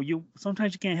but you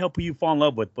sometimes you can't help who you fall in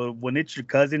love with. But when it's your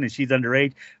cousin and she's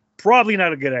underage, probably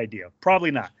not a good idea.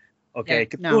 Probably not. Okay,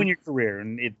 could ruin your career,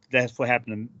 and that's what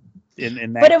happened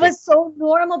in that. But it was so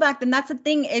normal back then. That's the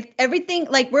thing. Everything,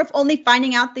 like, we're only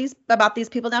finding out about these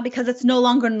people now because it's no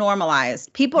longer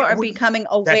normalized. People are becoming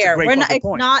aware. We're not. It's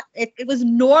point. Not. It was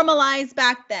normalized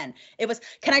back then. It was.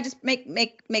 Can I just make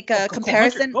a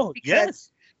comparison?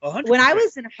 Yes. 100%. When I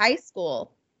was in high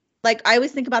school, like, I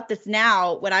always think about this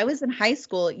now. When I was in high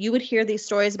school, you would hear these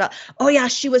stories about, oh yeah,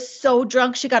 she was so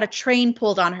drunk, she got a train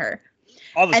pulled on her.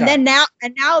 All the time. Then now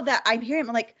that I'm hearing,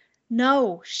 I'm like,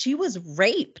 no, she was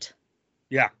raped.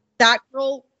 Yeah. That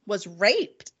girl was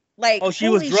raped. Like, she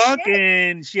was drunk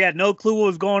and she had no clue what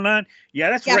was going on.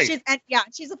 Yeah, that's rape.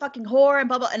 She's a fucking whore and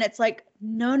blah, blah. And it's like,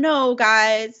 no,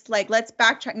 guys, like, let's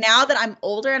backtrack. Now that I'm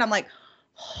older and I'm like,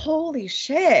 holy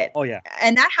shit. Oh, yeah.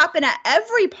 And that happened at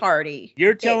every party.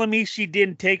 You're telling me she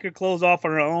didn't take her clothes off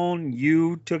on her own?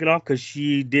 You took it off because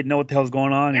she didn't know what the hell was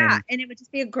going on? Yeah, and it would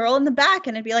just be a girl in the back,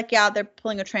 and it'd be like, yeah, they're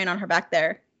pulling a train on her back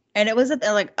there. And it wasn't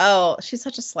like, oh, she's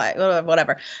such a slut,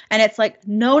 whatever. And it's like,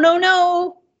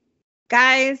 no,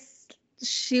 guys.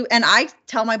 And I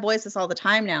tell my boys this all the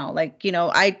time now. Like, you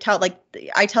know, I tell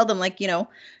them, like, you know,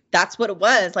 that's what it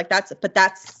was. Like, that's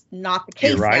not the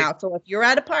case now. So if you're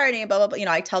at a party and blah, blah, blah, you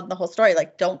know, I tell them the whole story.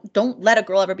 Like, don't let a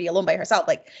girl ever be alone by herself.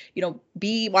 Like, you know,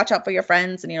 watch out for your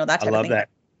friends and, you know, that type of thing. I love that.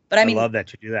 But I love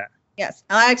that you do that. Yes.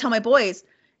 And I tell my boys,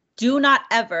 do not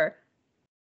ever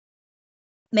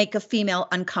make a female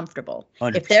uncomfortable.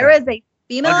 100%. If there is a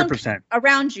female 100%.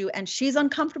 around you and she's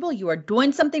uncomfortable, you are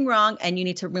doing something wrong and you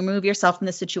need to remove yourself from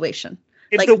the situation.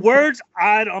 If the words,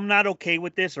 I'm not okay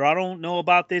with this, or I don't know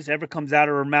about this, ever comes out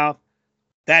of her mouth,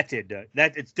 that's it.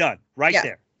 It's done right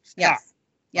there. Stop.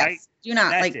 Yes. Right? Do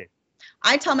not. That's like it.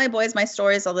 I tell my boys my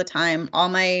stories all the time, all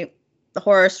the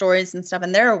horror stories and stuff,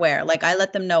 and they're aware. Like, I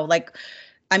let them know. Like,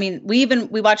 I mean, we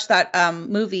watched that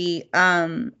movie,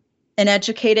 An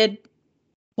Educated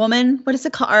Woman. What is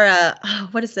it called? Or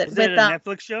what is it? Is it a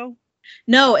Netflix show?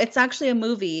 No, it's actually a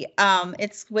movie.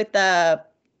 It's with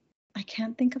I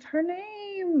can't think of her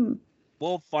name.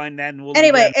 We'll find that. And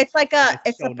anyway, it's like a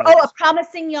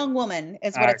promising young woman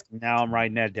is what it's. Now I'm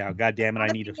writing that down. God damn it, I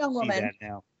need to see that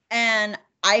now. And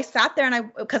I sat there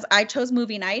and because I chose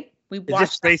movie night. We watched. Is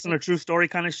this based on a true story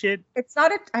kind of shit? It's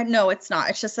not no, it's not.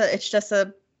 It's just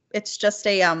a.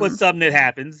 What's something that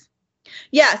happens?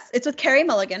 Yes, it's with Carey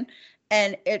Mulligan,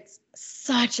 and it's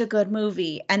such a good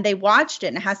movie. And they watched it,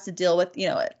 and it has to deal with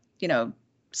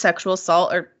sexual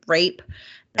assault or rape.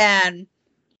 And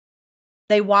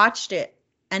they watched it,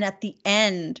 and at the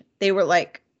end, they were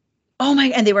like, oh my,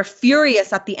 and they were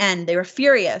furious at the end. They were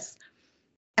furious.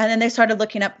 And then they started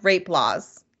looking up rape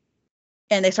laws.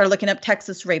 And they started looking up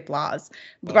Texas rape laws,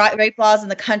 rape laws in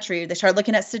the country. They started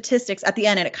looking at statistics at the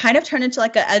end, and it kind of turned into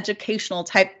like an educational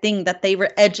type thing that they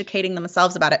were educating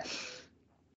themselves about it.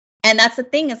 And that's the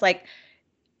thing, is like,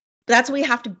 that's what we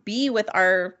have to be with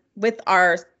our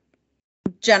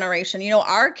generation,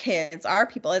 our kids, our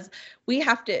people, is we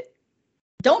have to,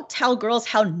 don't tell girls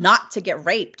how not to get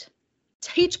raped.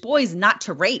 Teach boys not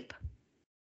to rape.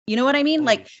 You know what I mean?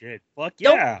 Holy like, shit. Fuck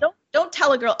yeah. Don't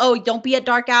tell a girl, oh, don't be at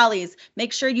dark alleys.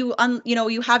 Make sure you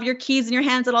have your keys in your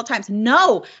hands at all times.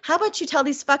 No. How about you tell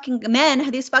these fucking men,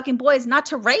 these fucking boys, not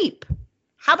to rape?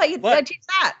 How about you teach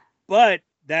that? But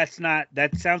that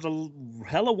sounds a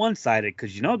hella one-sided,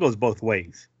 because it goes both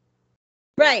ways.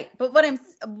 Right, but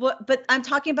I'm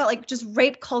talking about, like, just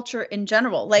rape culture in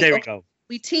general. Like, there we go.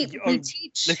 We teach. Let's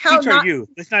teach our youth.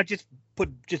 Let's not just put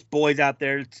just boys out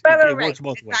there. It works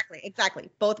both ways. Exactly,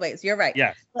 both ways. You're right.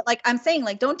 Yeah. But, like, I'm saying,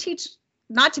 like, don't teach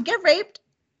not to get raped.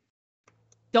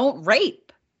 Don't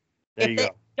rape. There you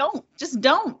go.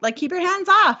 Don't. Like, keep your hands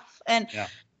off. And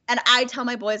I tell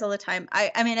my boys all the time.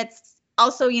 I mean, it's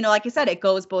also, like you said, it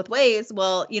goes both ways.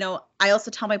 Well, I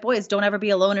also tell my boys, don't ever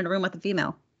be alone in a room with a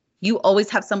female. You always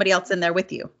have somebody else in there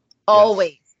with you.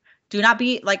 Always. Yes. Do not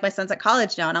be, like, my son's at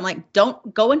college now. And I'm like,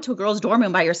 don't go into a girl's dorm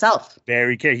room by yourself.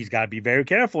 He's got to be very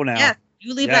careful now. Yeah.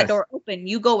 You leave that door open.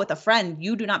 You go with a friend.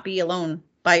 You do not be alone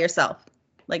by yourself.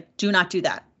 Like, do not do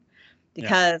that.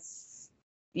 Because,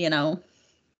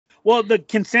 Well, the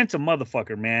consent's a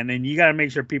motherfucker, man. And you got to make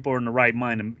sure people are in the right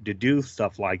mind to do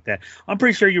stuff like that. I'm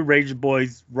pretty sure you raise your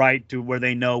boys right to where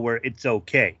they know where it's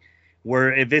okay.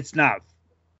 Where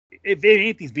if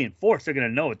anything's being forced, they're going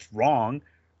to know it's wrong,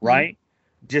 right?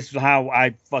 Mm-hmm. Just how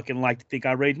I fucking like to think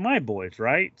I raised my boys,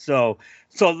 right? So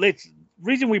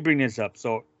reason we bring this up.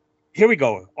 So here we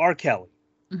go. R. Kelly,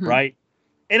 right?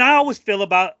 And I always feel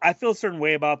a certain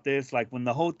way about this. Like, when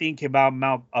the whole thing came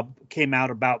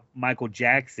out about Michael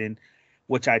Jackson,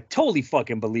 which I totally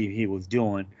fucking believe he was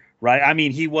doing, right? I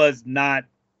mean, he was not,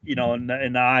 in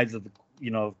the eyes of,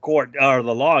 court or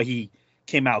the law, he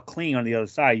came out clean on the other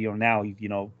side. Now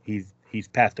he's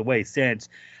passed away since.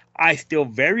 I still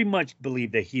very much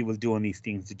believe that he was doing these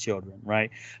things to children,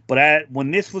 right? But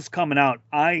when this was coming out,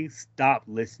 I stopped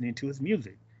listening to his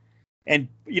music. And,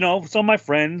 some of my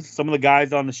friends, some of the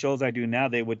guys on the shows I do now,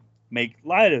 they would make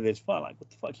light of this. Fun, like, what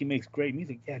the fuck? He makes great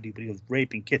music. Yeah, dude, but he was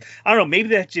raping kids. I don't know. Maybe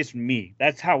that's just me.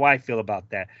 That's how I feel about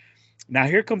that. Now,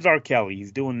 here comes R. Kelly.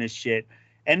 He's doing this shit.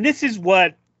 And this is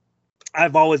what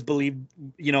I've always believed,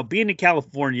 being in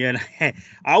California. And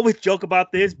I always joke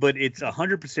about this, but it's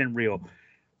 100% real.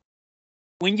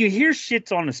 When you hear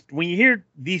when you hear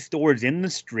these stories in the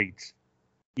streets,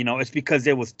 it's because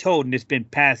it was told and it's been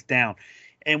passed down.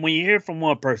 And when you hear from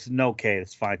one person, okay,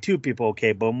 it's fine. Two people,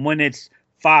 okay. But when it's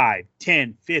 5,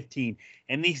 10, 15,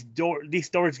 and these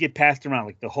stories get passed around,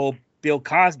 like the whole Bill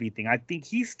Cosby thing, I think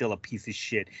he's still a piece of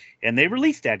shit. And they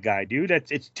released that guy, dude.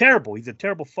 It's terrible. He's a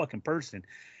terrible fucking person.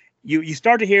 You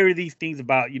start to hear these things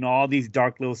about, all these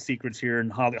dark little secrets here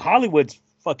in Hollywood. Hollywood's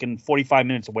fucking 45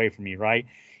 minutes away from me, right?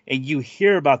 And you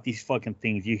hear about these fucking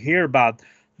things. You hear about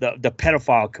the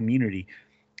pedophile community.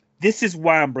 This is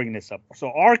why I'm bringing this up.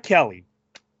 So R. Kelly,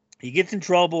 he gets in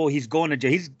trouble. He's going to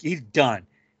jail. He's done.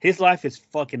 His life is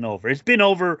fucking over. It's been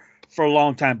over for a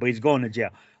long time, but he's going to jail.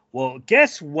 Well,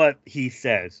 guess what he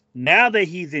says? Now that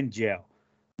he's in jail,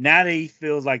 now that he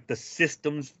feels like the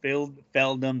systems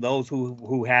failed him, those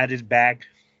who had his back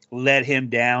let him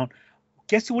down,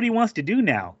 guess what he wants to do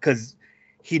now? Because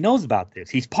he knows about this.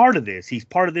 He's part of this. He's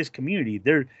part of this community.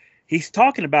 He's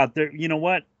talking about, you know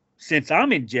what? Since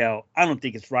I'm in jail, I don't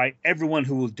think it's right. Everyone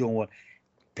who was doing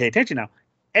pay attention now.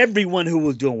 Everyone who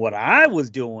was doing what I was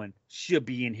doing should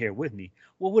be in here with me.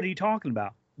 Well, what are you talking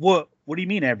about? What do you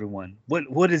mean, everyone?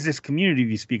 What is this community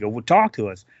you speak of? Well, talk to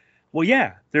us. Well,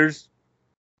 yeah,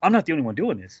 I'm not the only one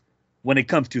doing this when it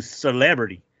comes to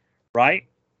celebrity, right?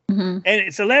 Mm-hmm.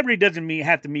 And celebrity doesn't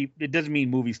mean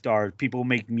movie stars, people who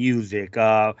make music,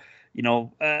 what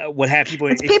have people.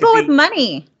 It's people with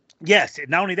money. Yes,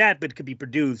 not only that, but it could be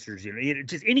producers,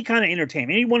 just any kind of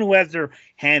entertainment, anyone who has their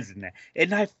hands in that.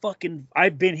 And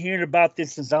I've been hearing about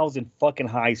this since I was in fucking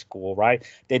high school, right?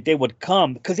 That they would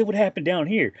come, because it would happen down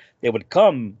here. They would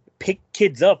come, pick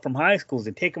kids up from high schools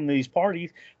and take them to these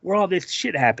parties where all this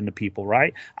shit happened to people,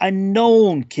 right? I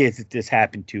known kids that this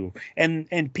happened to,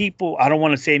 and people. I don't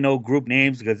want to say no group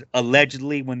names because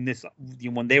allegedly when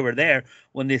they were there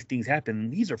when these things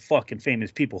happened, these are fucking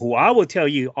famous people who I will tell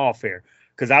you off air.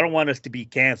 Because I don't want us to be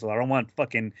canceled. I don't want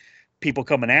fucking people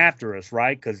coming after us,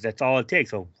 right? Because that's all it takes.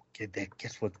 So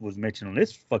guess what was mentioned on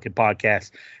this fucking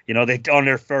podcast? They on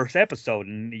their first episode,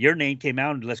 and your name came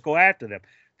out, and let's go after them.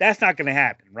 That's not going to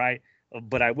happen, right?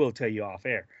 But I will tell you off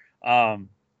air.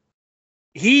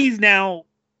 He's now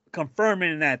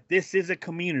confirming that this is a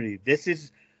community.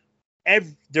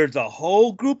 There's a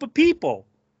whole group of people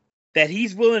that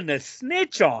he's willing to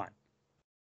snitch on.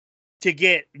 To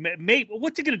get,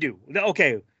 what's he going to do?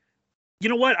 Okay, you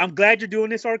know what? I'm glad you're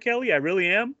doing this, R. Kelly. I really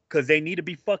am, because they need to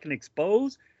be fucking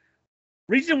exposed.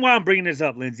 Reason why I'm bringing this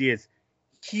up, Lindsay, is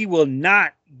he will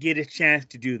not get a chance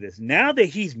to do this. Now that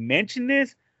he's mentioned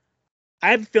this, I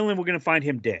have a feeling we're going to find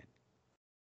him dead.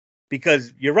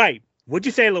 Because you're right. What'd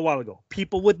you say a little while ago?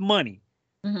 People with money.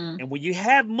 Mm-hmm. And when you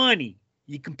have money,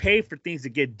 you can pay for things to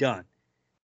get done.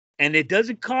 And it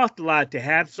doesn't cost a lot to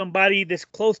have somebody that's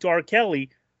close to R. Kelly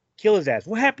kill his ass.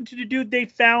 What happened to the dude they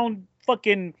found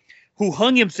who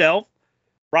hung himself,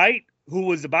 right? Who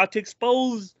was about to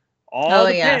expose all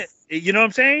the pit. You know what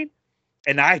I'm saying?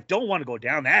 And I don't want to go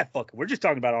down that fucking. We're just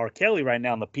talking about R. Kelly right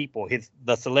now and the people,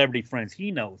 the celebrity friends he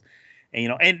knows.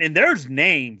 And and there's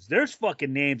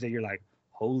fucking names that you're like,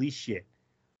 holy shit.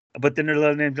 But then there's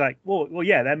other names like, well,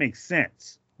 yeah, that makes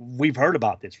sense. We've heard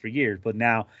about this for years,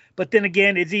 but then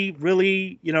again, is he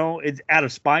really, it's out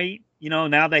of spite?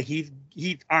 Now that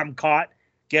I'm caught,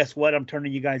 guess what? I'm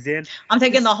turning you guys in. I'm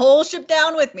taking the whole ship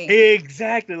down with me.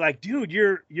 Exactly. Like, dude,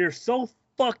 you're so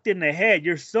fucked in the head.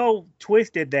 You're so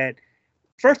twisted that,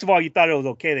 first of all, you thought it was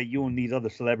okay that you and these other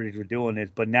celebrities were doing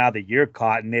this, but now that you're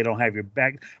caught and they don't have your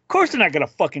back, of course they're not gonna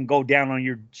fucking go down on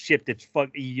your ship that's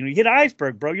you hit an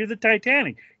iceberg, bro. You're the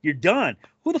Titanic. You're done.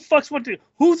 Who's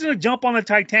gonna jump on the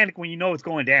Titanic when you know it's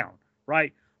going down,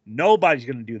 right? Nobody's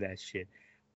gonna do that shit.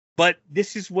 But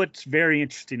this is what's very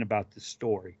interesting about this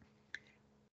story.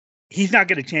 He's not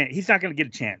going to get a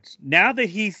chance. Now that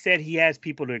he said he has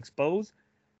people to expose,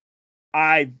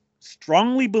 I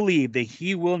strongly believe that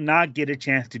he will not get a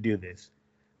chance to do this.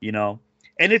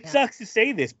 And it sucks to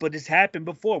say this, but it's happened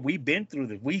before. We've been through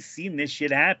this. We've seen this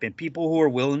shit happen. People who are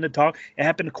willing to talk. It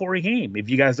happened to Corey Haim. If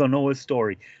you guys don't know his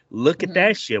story, look at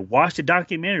that shit. Watch the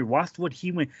documentary. Watch what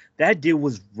he went. That dude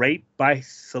was raped by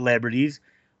celebrities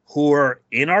who are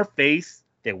in our face,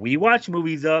 that we watch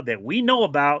movies of, that we know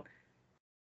about.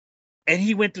 And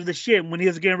he went through the shit. When he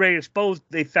was getting ready to expose,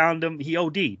 they found him. He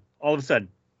OD'd all of a sudden.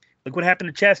 Look what happened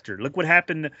to Chester. Look what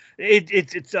happened.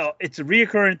 It's a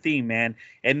reoccurring theme, man.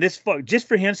 And this just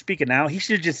for him speaking now, he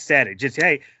should have just said it. Just,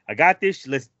 hey, I got this.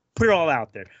 Let's put it all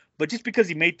out there. But just because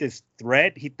he made this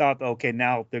threat, he thought, okay,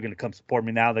 now they're gonna come support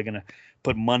me. Now they're gonna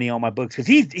put money on my books because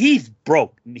he's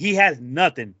broke. He has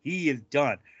nothing. He is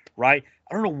done. Right?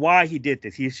 I don't know why he did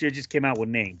this. He should have just came out with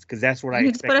names because that's what I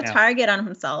expect. He just put a target on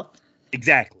himself.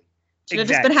 Exactly. Should have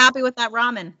just been happy with that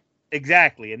ramen.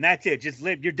 Exactly, and that's it. Just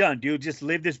live. You're done, dude. Just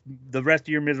live the rest of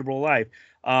your miserable life.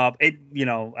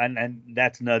 And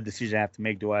that's another decision I have to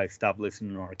make. Do I stop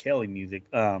listening to R. Kelly music,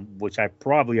 which I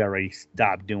probably already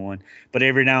stopped doing? But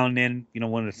every now and then,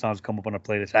 one of the songs come up on a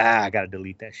playlist. I gotta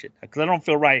delete that shit because I don't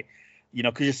feel right.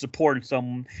 Because you're supporting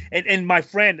someone. And my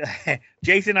friend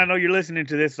Jason, I know you're listening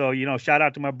to this, so shout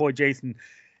out to my boy Jason.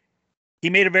 He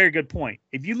made a very good point.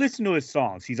 If you listen to his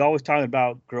songs, he's always talking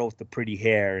about girls with the pretty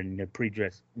hair and the pretty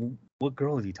dress. What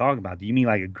girl is he talking about? Do you mean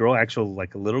like a girl,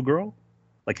 like a little girl?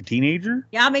 Like a teenager?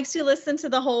 Yeah, it makes you listen to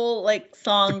the whole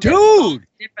song. Dude!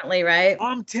 Differently, right?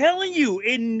 I'm telling you.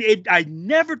 I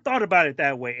never thought about it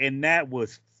that way. And that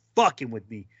was fucking with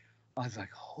me. I was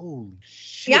like, holy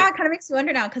shit. Yeah, it kind of makes you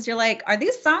wonder now because you're like, are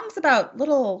these songs about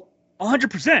little...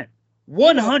 100%.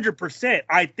 100%.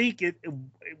 I think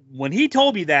when he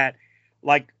told me that,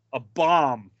 like a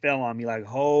bomb fell on me, like,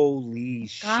 holy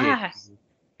shit.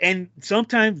 And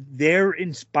sometimes they're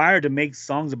inspired to make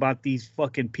songs about these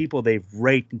fucking people they've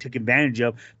raped and took advantage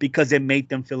of because it made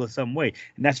them feel a some way.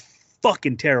 And that's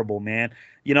fucking terrible, man.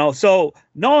 So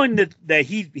knowing that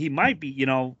he might be,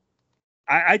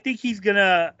 I think he's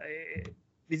gonna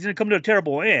come to a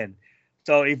terrible end.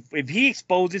 So if he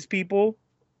exposes people,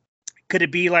 could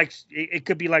it be like,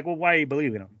 well, why are you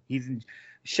believing him?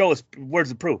 Show us where's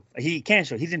the proof. He can't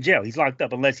show. He's in jail. He's locked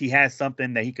up unless he has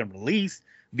something that he can release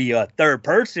via a third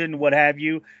person, what have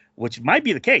you, which might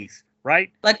be the case,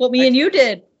 right? Like what me and you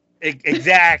did.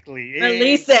 Exactly.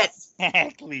 Release it.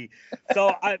 Exactly.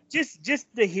 So just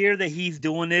to hear that he's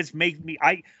doing this makes me.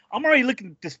 I'm already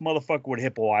looking at this motherfucker with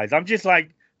hippo eyes. I'm just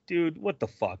like, dude, what the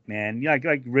fuck, man?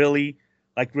 Like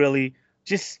really,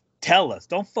 just tell us.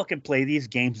 Don't fucking play these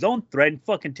games. Don't threaten.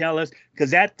 Fucking tell us,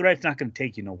 because that threat's not going to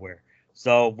take you nowhere.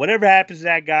 So whatever happens to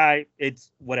that guy,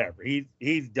 it's whatever.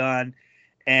 He's done,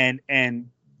 and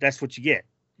that's what you get.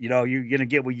 You're gonna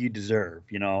get what you deserve.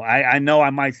 I know I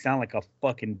might sound like a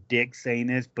fucking dick saying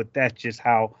this, but that's just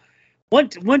how.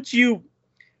 Once you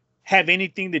have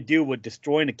anything to do with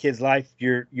destroying a kid's life,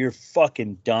 you're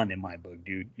fucking done in my book,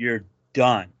 dude. You're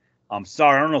done. I'm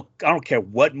sorry. I don't care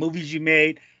what movies you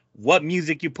made, what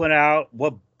music you put out,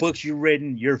 what books you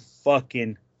written. You're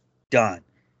fucking done.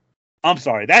 I'm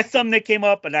sorry. That's something that came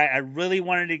up, and I really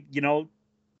wanted to,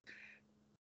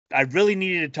 I really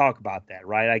needed to talk about that,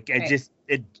 right?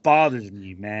 It bothers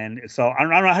me, man. So I don't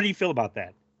know. How do you feel about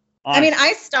that? Honestly. I mean,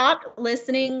 I stopped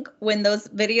listening when those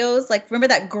videos, remember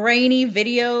that grainy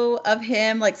video of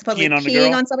him, supposedly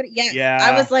peeing on somebody? Yeah.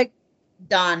 I was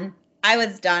done. I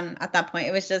was done at that point.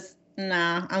 It was just,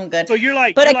 nah, I'm good. So you're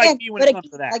like, me when it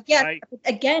comes to that, right?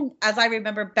 Again, as I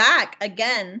remember back,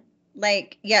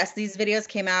 yes, these videos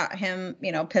came out, him,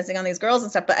 pissing on these girls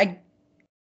and stuff, but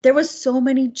there was so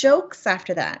many jokes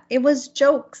after that. It was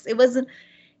jokes. It wasn't,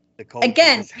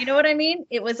 again, you know what I mean?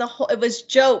 It was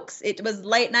jokes. It was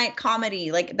late night comedy.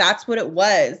 That's what it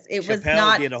was. It was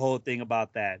not. Chappelle did a whole thing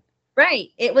about that. Right.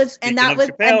 It was, Speaking and that was,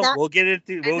 Chappelle, and that, we'll get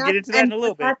into that in a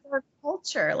little bit. That's our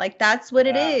culture. That's what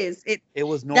it is. It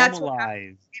was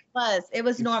normalized. It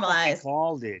was normalized.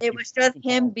 Called it. It was just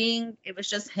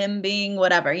him being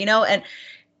whatever,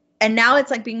 and now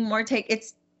it's being more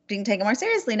it's being taken more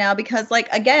seriously now because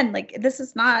again, this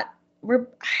is not,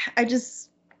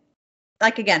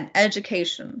 again,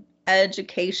 education, I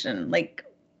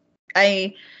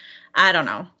don't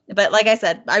know. But like I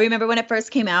said, I remember when it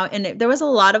first came out and there was a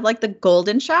lot of the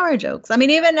golden shower jokes. I mean,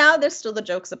 even now there's still the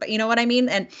jokes about, you know what I mean?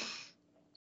 And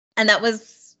that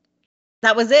was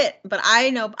it. But I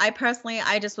know, I personally,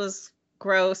 I just was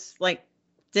gross.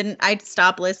 I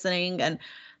stopped listening and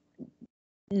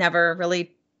never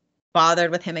really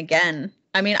bothered with him again.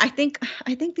 I mean, I think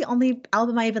the only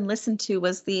album I even listened to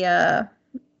was the, I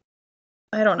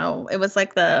don't know. It was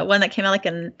the one that came out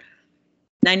in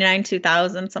 99,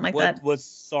 2000, something like that. What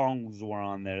songs were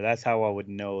on there? That's how I would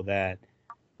know that.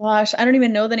 Gosh, I don't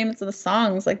even know the names of the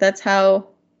songs. That's how.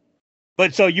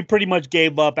 But so you pretty much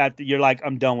gave up after you're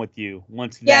I'm done with you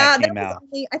once that came out.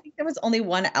 I think there was only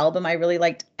one album I really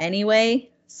liked anyway.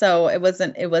 So it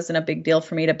wasn't a big deal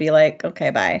for me to be okay,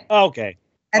 bye. Okay.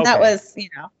 And that was,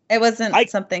 it wasn't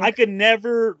something. I could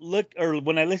never look, or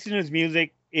when I listen to his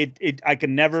music, I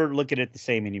can never look at it the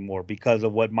same anymore because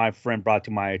of what my friend brought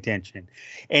to my attention.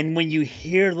 And when you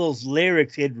hear those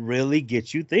lyrics, it really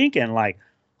gets you thinking, like,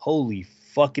 holy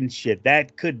fucking shit,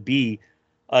 that could be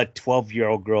a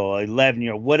 12-year-old girl,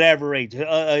 11-year-old, whatever age,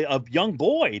 a young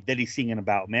boy that he's singing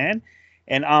about, man.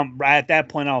 And at that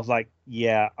point, I was like,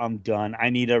 yeah, I'm done. I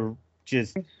need to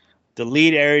just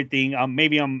delete everything.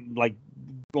 Maybe I'm like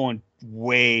going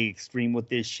way extreme with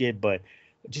this shit, but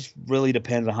it just really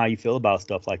depends on how you feel about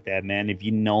stuff like that, man. If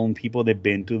you know people that've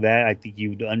been through that, I think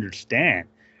you'd understand,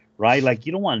 right? Like,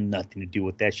 you don't want nothing to do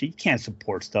with that shit. You can't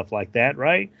support stuff like that,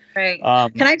 right? Right.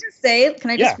 Can I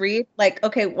just read, like,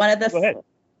 okay, one of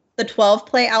the 12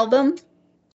 Play album?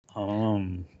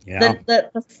 Yeah.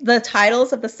 The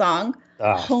titles of the song,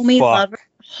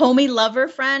 Homie Lover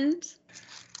Friend.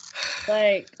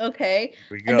 Like, okay.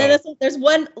 And then there's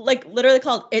one, like, literally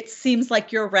called It Seems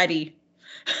Like You're Ready.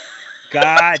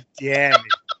 God damn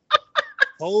it.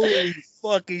 Holy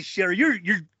fucking shit. Are you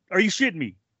shitting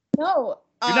me? No.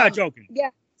 You're not joking. Yeah.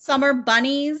 Summer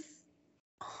Bunnies.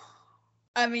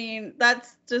 I mean,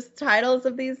 that's just titles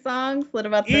of these songs. What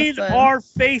about this one? In our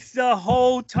face the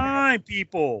whole time,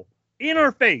 people. In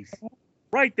our face.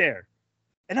 Right there.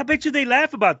 And I bet you they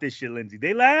laugh about this shit, Lindsay.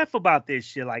 They laugh about this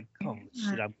shit like, oh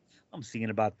shit, I'm singing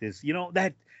about this. You know,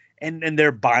 that, and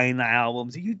they're buying the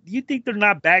albums. You think they're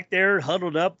not back there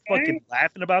huddled up fucking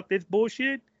laughing about this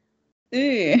bullshit?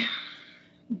 Yeah.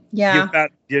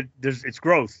 It's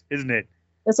gross, isn't it?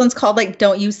 This one's called, like,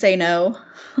 Don't You Say No.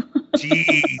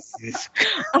 Jesus.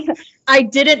 I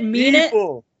didn't mean it.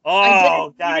 Oh,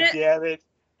 God damn it.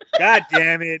 God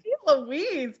damn it.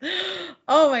 Louise.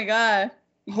 Oh, my God.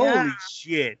 Holy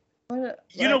shit.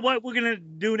 You know what we're going to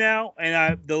do now?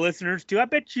 And the listeners, too. I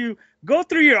bet you go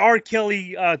through your R.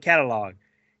 Kelly catalog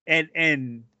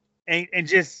and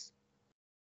just,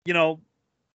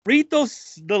 read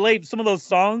some of those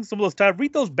songs, some of those titles,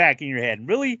 read those back in your head.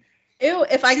 Really. Ew,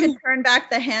 if I could turn back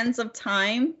the hands of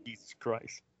time. Jesus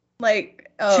Christ. Like,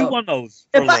 chew on those.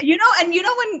 When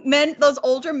those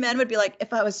older men would be like,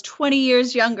 if I was 20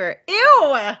 years younger.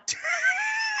 Ew.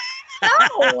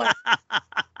 No.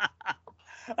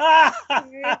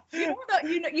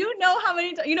 you know how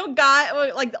many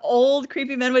like the old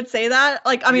creepy men would say that,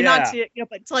 like, I mean, not to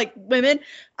but to, like, women.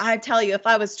 I tell you, if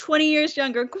I was 20 years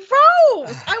younger, gross.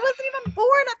 I wasn't even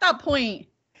born at that point.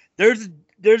 There's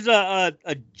a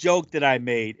joke that I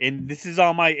made, and this is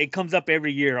it comes up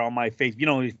every year on my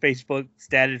Facebook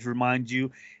status reminds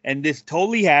you, and this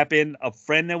totally happened. A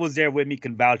friend that was there with me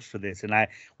can vouch for this, and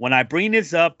when I bring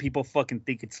this up, people fucking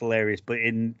think it's hilarious, but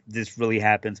this really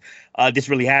happens. This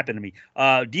really happened to me.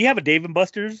 Do you have a Dave &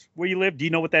 Buster's where you live? Do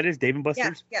you know what that is, Dave &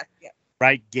 Buster's? Yeah.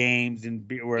 Right, games and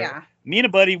me and a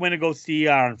buddy went to go see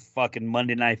our fucking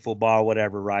Monday Night Football or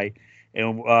whatever, right?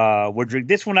 And we're drinking.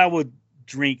 This one I would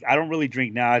drink. I don't really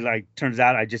drink now. Turns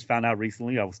out I just found out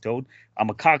recently, I was told I'm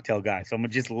a cocktail guy, so I'm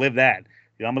gonna just live that.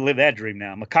 I'm gonna live that dream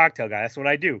now. I'm a cocktail guy. That's what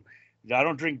I do. I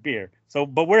don't drink beer.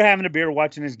 But we're having a beer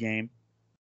watching this game,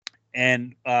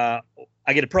 and I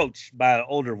get approached by an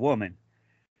older woman.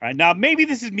 Right now, maybe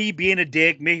this is me being a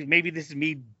dick. Maybe this is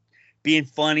me being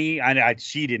funny.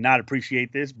 She did not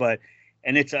appreciate this,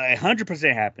 and it's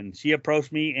 100% happened. She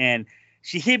approached me and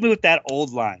she hit me with that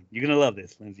old line. You're going to love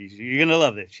this, Lindsay. You're going to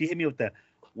love this. She hit me with the,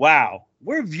 wow,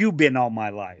 where have you been all my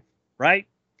life? Right?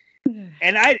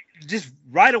 And I just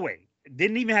right away,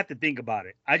 didn't even have to think about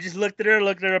it. I just looked at her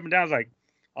up and down. I was like,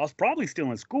 I was probably still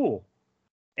in school.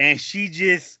 And she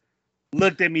just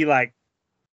looked at me like,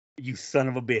 you son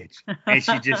of a bitch. And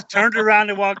she just turned around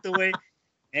and walked away.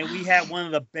 And we had one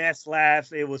of the best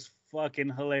laughs. It was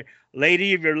fucking hilarious.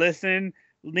 Lady, if you're listening,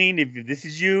 if this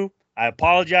is you, I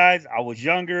apologize. I was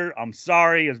younger. I'm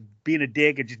sorry. I was being a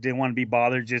dick. I just didn't want to be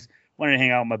bothered. Just wanted to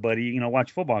hang out with my buddy,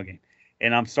 watch a football game.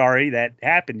 And I'm sorry that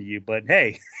happened to you. But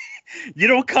hey, you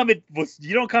don't come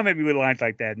at me with lines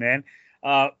like that, man.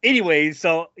 Anyways,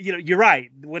 so you're right.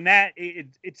 When that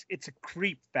it's a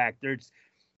creep factor.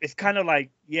 It's kind of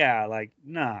like, yeah, like,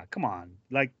 nah, come on.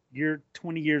 Like, you're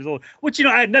 20 years old. Which,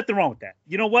 I had nothing wrong with that.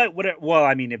 You know what? Well,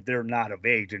 I mean, if they're not of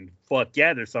age, and fuck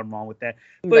yeah, there's something wrong with that.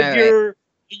 But right. You're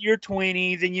in your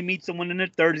 20s and you meet someone in their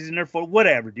 30s and their 40s,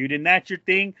 whatever, dude, and that's your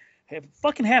thing.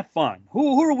 Fucking have fun.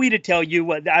 Who are we to tell you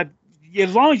what?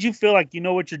 As long as you feel like you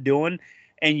know what you're doing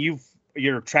and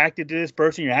you're attracted to this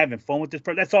person, you're having fun with this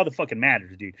person, that's all that fucking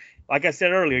matters, dude. Like I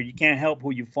said earlier, you can't help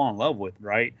who you fall in love with,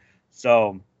 right?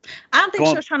 So I don't think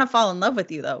she was trying to fall in love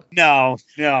with you, though. No.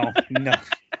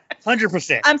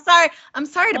 100%. I'm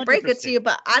sorry to break it to you,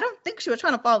 but I don't think she was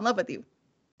trying to fall in love with you.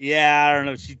 Yeah, I don't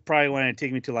know. She probably wanted to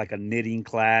take me to like a knitting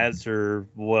class or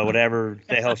whatever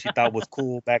the hell she thought was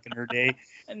cool back in her day.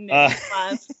 A knitting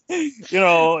class.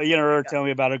 Her telling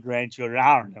me about her grandchildren.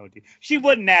 I don't know, dude. She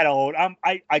wasn't that old.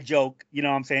 I joke. You know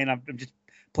what I'm saying? I'm just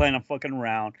playing. I'm fucking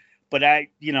around. But I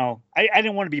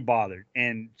didn't want to be bothered,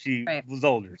 and she was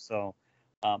older, so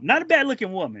not a bad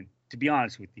looking woman, to be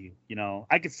honest with you.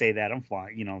 I could say that. I'm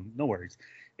fine. No worries.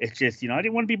 It's just, I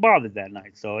didn't want to be bothered that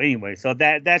night. So anyway, so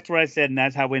that's what I said, and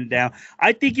that's how it went down.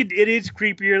 I think it is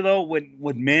creepier though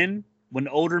when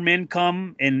older men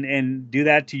come and do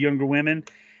that to younger women.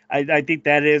 I think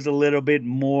that is a little bit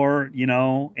more,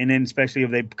 and then especially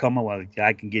if they become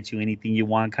I can get you anything you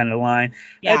want kind of line.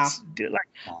 Yeah. That's like,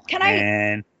 can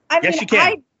man. I yes, mean, you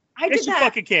can. I yes, did you that.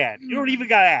 fucking can. You don't even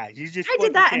gotta ask. You just. I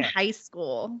did that in high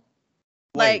school.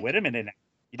 Wait a minute.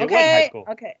 You did what in high school?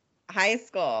 Okay, high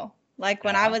school. Like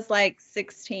when I was like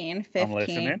 16, 15. I'm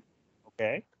listening.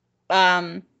 Okay.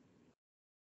 I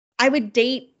would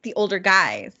date the older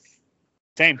guys.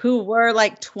 Same. Who were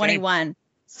like 21. Same.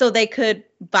 So they could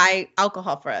buy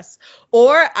alcohol for us.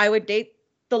 Or I would date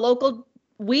the local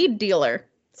weed dealer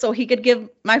so he could give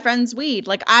my friends weed.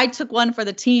 Like I took one for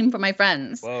the team for my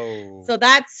friends. Whoa. So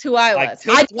that's who I was.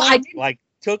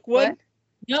 Took one?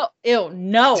 No. Ew,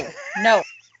 no.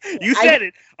 You said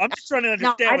it. I'm just trying to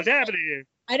understand what's happening here.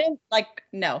 I didn't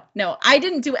no. I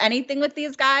didn't do anything with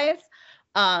these guys.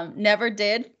 Never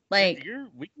did. Like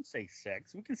we can say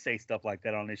sex. We can say stuff like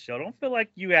that on this show. Don't feel like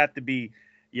you have to be,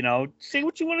 say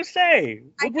what you want to say.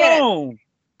 We're grown.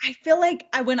 I feel like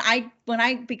when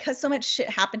I because so much shit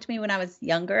happened to me when I was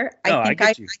younger, I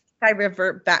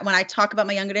revert back when I talk about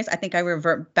my younger days. I think I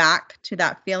revert back to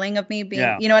that feeling of me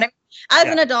being, you know what I mean? As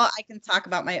an adult, I can talk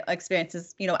about my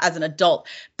experiences, as an adult.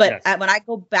 But when I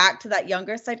go back to that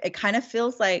younger side, it kind of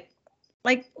feels like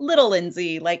little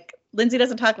Lindsay, like Lindsay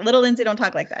doesn't talk, little Lindsay don't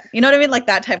talk like that. You know what I mean? Like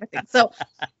that type of thing. So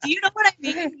do you know what I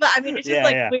mean? But I mean, it's just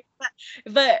weird,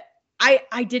 but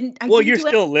I didn't. You're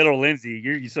still little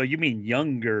Lindsay. So you mean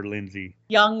younger Lindsay?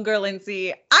 Younger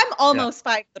Lindsay. I'm almost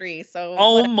 5'3", so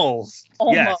almost.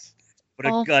 Yes, but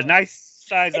a nice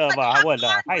size of high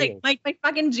heel. My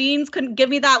fucking jeans couldn't give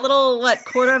me that little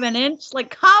quarter of an inch. Like,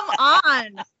 come on,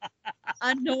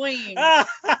 annoying.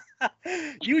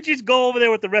 You just go over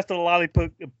there with the rest of the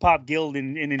Lollipop Guild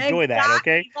and enjoy that,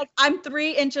 okay? Like I'm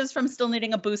 3 inches from still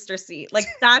needing a booster seat. Like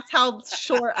that's how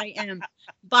short I am.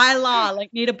 By law,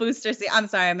 need a booster seat. I'm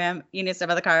sorry, ma'am. You need to step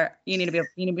out of the car. You need to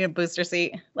be a booster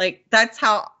seat. Like that's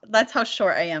how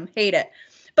short I am. Hate it.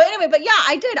 But anyway,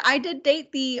 I did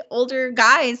date the older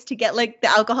guys to get the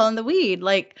alcohol and the weed.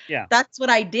 That's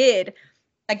what I did.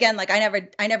 Again,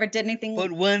 I never did anything.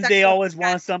 But wouldn't they always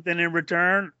want something in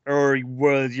return, or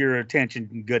was your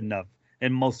attention good enough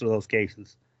in most of those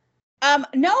cases?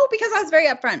 No, because I was very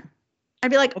upfront.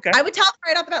 I'd be like, okay. I would tell them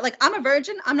right off the bat, I'm a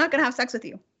virgin. I'm not gonna have sex with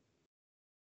you.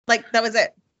 That was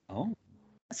it. Oh.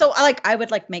 So I would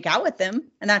make out with them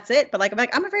and that's it. But I'm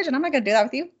I'm a virgin. I'm not gonna do that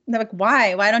with you. And they're like,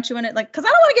 why? Why don't you want to because I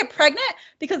don't want to get pregnant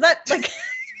because that because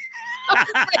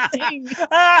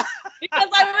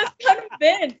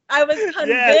I was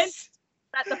convinced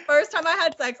that the first time I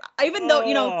had sex, even though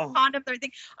condoms and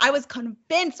everything, I was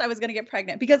convinced I was going to get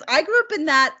pregnant because I grew up in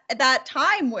that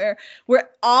time where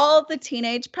all the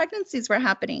teenage pregnancies were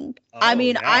happening.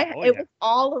 It was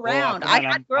all around. I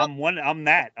had girls. I'm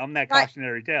that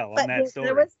cautionary tale. I'm that story.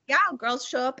 There was girls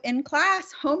show up in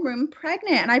class, homeroom,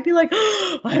 pregnant, and I'd be like,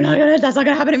 oh, that's not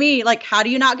gonna happen to me. How do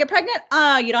you not get pregnant?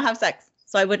 You don't have sex.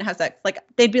 So I wouldn't have sex.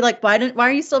 They'd be like, why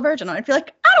are you still a virgin? And I'd be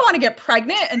like, I don't want to get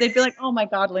pregnant. And they'd be like, oh my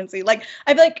God, Lindsay. I'd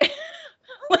be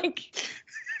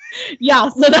yeah,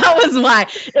 so that was why.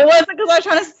 It wasn't because I was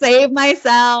trying to save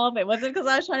myself. It wasn't because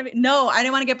I was trying to no, I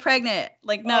didn't want to get pregnant.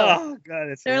 No. Oh God,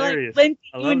 it's hilarious. They're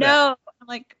Lindsay,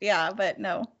 I'm yeah, but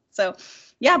no. So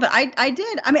yeah, but I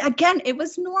did. I mean, again, it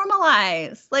was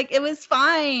normalized. It was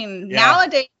fine. Yeah.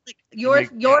 Nowadays, you're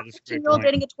 15-year-old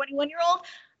dating a 21-year-old.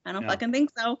 I don't fucking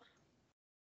think so.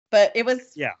 But it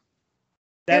was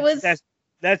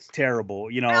that's terrible.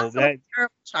 I was a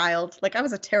terrible child. I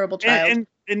was a terrible child.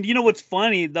 And you know what's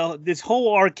funny though? This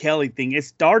whole R. Kelly thing, it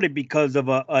started because of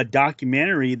a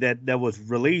documentary that was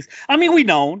released. I mean,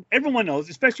 everyone knows,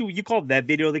 especially when you call that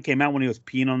video that came out when he was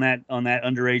peeing on that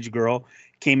underage girl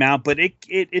came out. But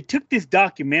it took this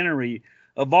documentary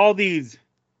of all these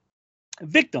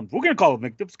victims. We're gonna call them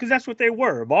victims because that's what they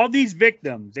were. Of all these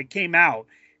victims that came out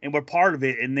and were part of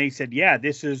it, and they said, yeah,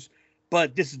 this is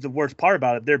the worst part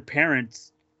about it. Their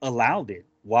parents allowed it.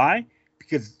 Why?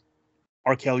 Because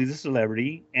R. Kelly's a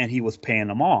celebrity, and he was paying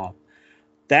them off.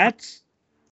 That's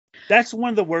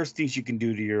one of the worst things you can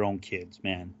do to your own kids,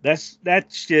 man. That's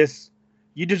just,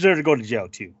 you deserve to go to jail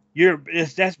too.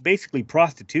 that's basically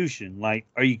prostitution. Like,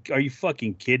 are you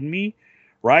fucking kidding me?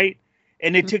 Right?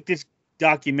 And it took this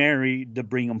documentary to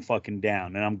bring them fucking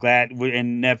down. And I'm glad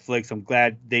in Netflix, I'm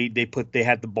glad they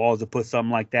had the balls to put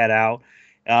something like that out.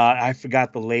 I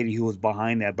forgot the lady who was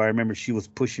behind that, but I remember she was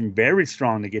pushing very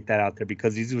strong to get that out there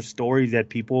because these were stories that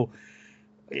people,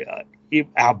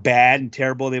 how bad and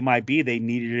terrible they might be, they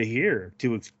needed to hear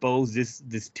to expose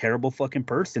this terrible fucking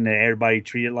person that everybody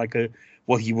treated like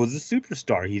he was a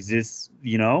superstar. He's this,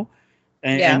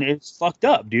 and it's fucked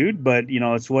up, dude. But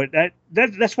it's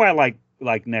that's why I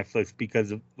like Netflix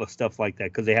because of stuff like that,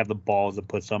 because they have the balls to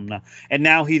put something out. And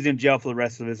now he's in jail for the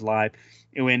rest of his life,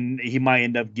 when he might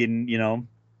end up getting,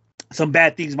 some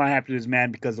bad things might happen to this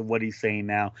man because of what he's saying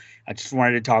now. I just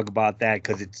wanted to talk about that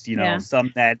because it's,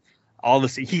 something that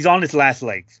he's on his last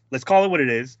legs. Let's call it what it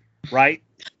is, right?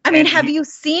 I mean, have you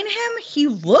seen him? He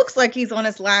looks like he's on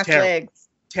his last legs.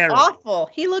 Terrible. Awful.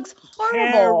 He looks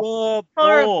horrible.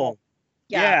 Horrible.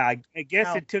 Yeah, I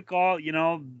guess it took all,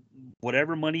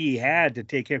 whatever money he had to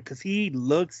take care of, because he's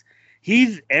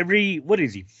what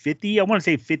is he, 50? I want to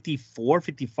say 54,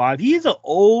 55. He's an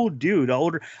old dude,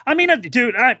 older. I mean,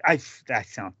 dude, I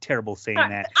sound terrible saying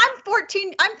that. I'm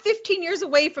 15 years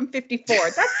away from 54.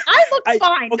 I look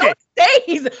fine. Okay. Don't say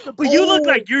he's But you look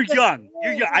like you're young.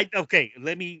 You're young. Okay,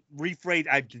 let me rephrase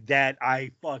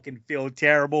I fucking feel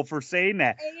terrible for saying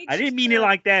that. I didn't mean it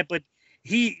like that, but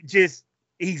he's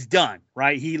done,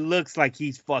 right? He looks like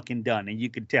he's fucking done, and you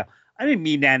can tell. I didn't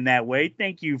mean that in that way.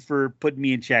 Thank you for putting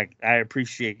me in check. I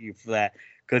appreciate you for that,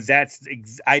 because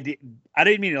I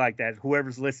didn't mean it like that.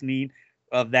 Whoever's listening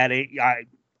of that,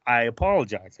 I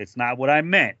apologize. It's not what I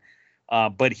meant.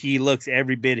 But he looks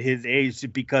every bit his age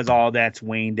because all that's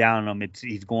weighing down on him.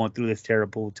 He's going through this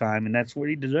terrible time, and that's what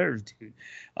he deserves, dude.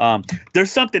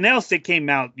 There's something else that came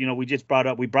out. We brought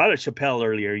up Chappelle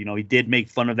earlier. He did make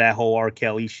fun of that whole R.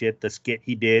 Kelly shit, the skit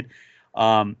he did.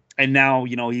 And now,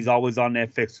 he's always on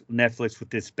Netflix with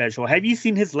this special. Have you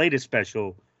seen his latest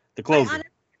special, The Closer?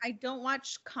 I don't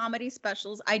watch comedy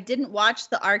specials. I didn't watch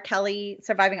the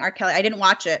Surviving R. Kelly. I didn't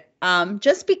watch it.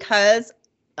 Just because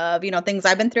of, things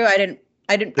I've been through. I didn't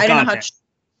know how.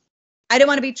 I didn't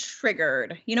want to be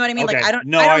triggered. You know what I mean? Okay.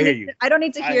 Like, I hear you. I don't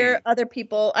need to hear other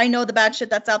people. I know the bad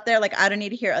shit that's out there. Like, I don't need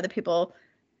to hear other people.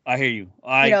 I hear you.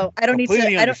 I don't need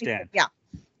to. I understand. Yeah.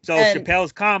 So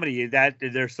Chappelle's comedy, is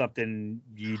there something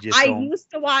you just don't... used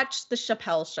to watch the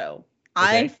Chappelle Show.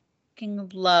 Okay. I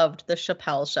fucking loved the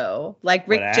Chappelle Show. Like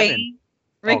Rick James.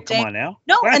 Come on now.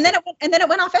 No, and then it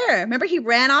went off air. Remember, he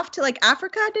ran off to like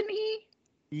Africa, didn't he?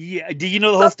 Yeah. Do you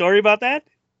know the whole story about that?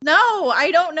 No, I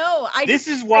don't know. This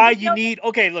is why you need...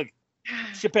 Okay, look.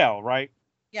 Chappelle, right?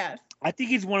 Yes. I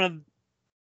think he's one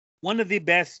of the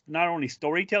best, not only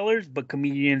storytellers, but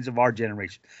comedians of our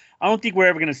generation. I don't think we're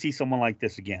ever going to see someone like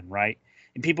this again, right?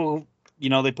 And people,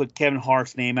 they put Kevin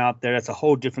Hart's name out there. That's a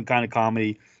whole different kind of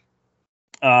comedy.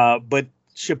 But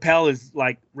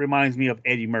Chappelle reminds me of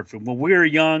Eddie Murphy.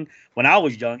 When I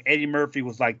was young, Eddie Murphy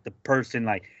was like the person,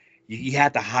 like, you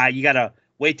had to hide. You got to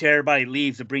wait till everybody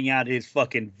leaves to bring out his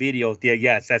fucking video. Yeah,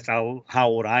 yes, that's how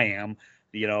old I am,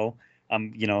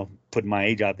 I'm, putting my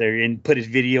age out there, and put his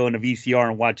video in a VCR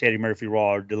and watch Eddie Murphy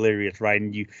Raw or Delirious, right?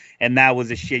 And that was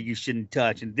the shit you shouldn't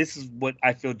touch. And this is what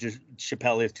I feel just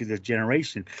Chappelle is to this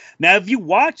generation. Now, if you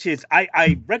watch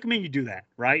I recommend you do that,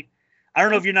 right? I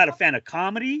don't know if you're not a fan of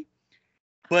comedy,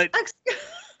 but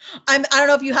I don't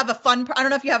know if you have I don't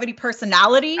know if you have any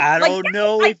personality. I don't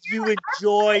know if you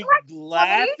enjoy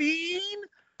laughing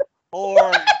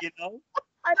or,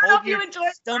 I don't know if you enjoy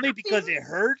stomach because it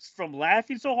hurts from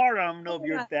laughing so hard. I don't know if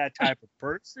you're that type of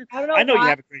person. I don't know. I know you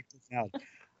have a great personality.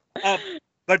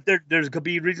 But there could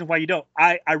be reasons why you don't.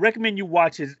 I recommend you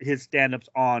watch his stand-ups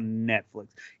on Netflix.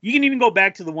 You can even go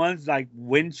back to the ones like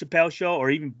When Chappelle Show or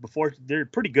even before. They're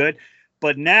pretty good.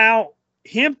 But now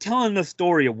him telling the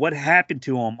story of what happened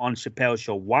to him on Chappelle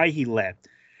Show, why he left.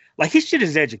 Like, his shit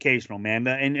is educational, man.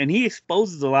 And he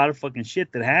exposes a lot of fucking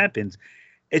shit that happens.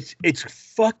 It's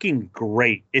fucking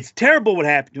great. It's terrible what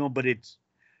happened to him, but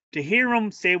to hear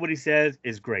him say what he says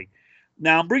is great.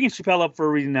 Now, I'm bringing Chappelle up for a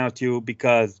reason now, too,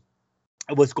 because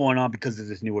of what's going on because of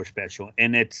this newer special.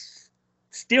 And it's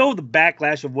still the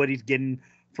backlash of what he's getting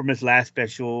from his last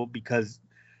special, because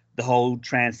the whole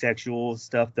transsexual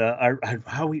stuff, what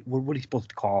are you supposed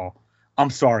to call? I'm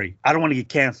sorry. I don't want to get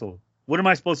canceled. What am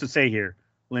I supposed to say here,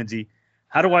 Lindsay?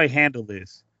 How do I handle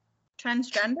this?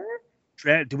 Transgender?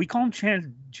 Do we call them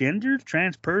transgender,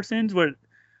 trans persons? What?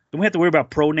 Don't we have to worry about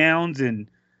pronouns and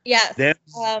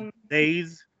them,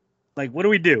 theys? Like, what do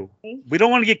we do? We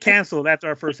don't want to get canceled after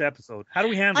our first episode. How do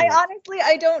we handle it? Honestly,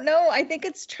 I don't know. I think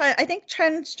I think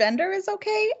transgender is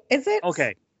okay. Is it?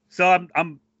 Okay. So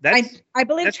I'm I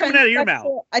believe that's coming out of your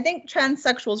mouth. I think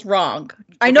transsexual's wrong.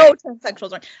 I know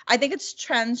transsexual's wrong. I think it's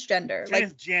transgender.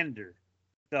 Transgender.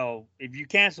 So if you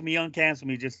cancel me, uncancel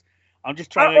me. I'm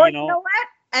just trying to, you know what?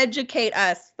 Educate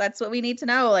us. That's what we need to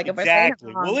know. Like, exactly.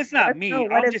 If we're saying well, it's not me.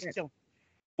 I'm just telling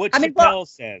what Chappelle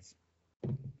says.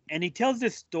 And he tells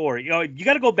this story. You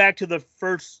got to go back to his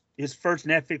first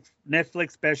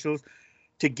Netflix specials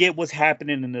to get what's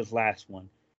happening in this last one.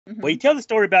 Mm-hmm. Well, he tells a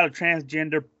story about a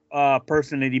transgender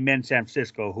person that he met in San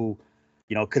Francisco who,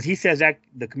 because he says that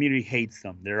the community hates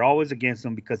him. They're always against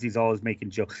him because he's always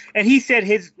making jokes. And he said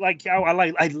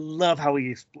I love how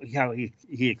he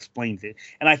explains it.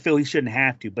 And I feel he shouldn't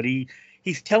have to, but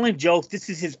he's telling jokes. This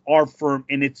is his art form,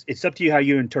 and it's up to you how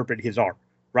you interpret his art,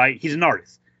 right? He's an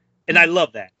artist. And I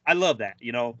love that.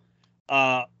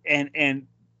 And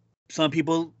some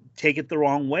people take it the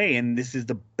wrong way, and this is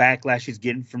the backlash he's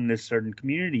getting from this certain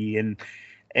community, and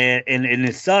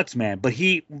it sucks, man. But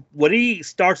what he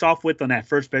starts off with on that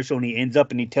first special, and he ends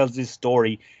up and he tells this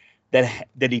story that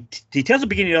he tells the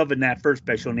beginning of in that first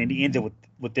special, and then he ends it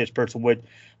with this person, which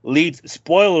leads,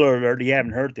 spoiler alert, you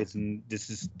haven't heard this, and this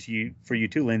is for you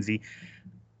too, Lindsay.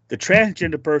 The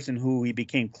transgender person who he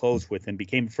became close with and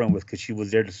became a friend with because she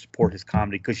was there to support his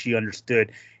comedy because she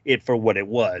understood it for what it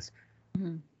was,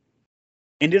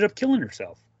 ended up killing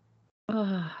herself.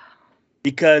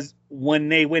 Because when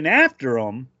they went after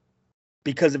him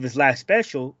because of his last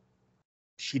special,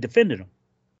 she defended him.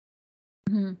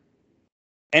 Mm-hmm.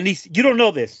 And you don't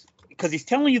know this because he's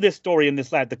telling you this story in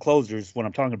this the closer is what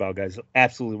I'm talking about, guys.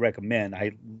 Absolutely recommend.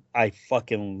 I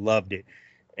fucking loved it.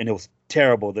 And it was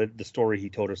terrible, the story he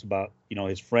told us about,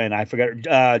 his friend. I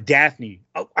forgot, Daphne.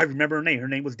 Oh, I remember her name. Her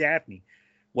name was Daphne.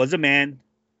 Was a man.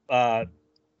 He,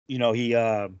 what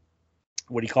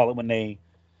do you call it when they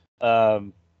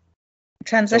transitioned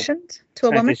to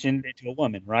a woman? Transitioned into a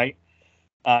woman, right?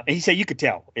 And he said you could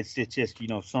tell. It's just,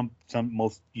 some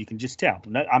most you can just tell.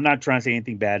 I'm not trying to say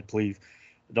anything bad. Please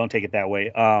don't take it that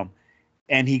way.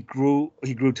 And he grew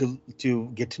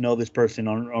to get to know this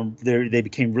person they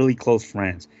became really close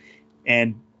friends.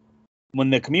 And when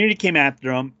the community came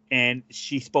after him and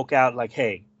she spoke out like,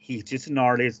 hey, he's just an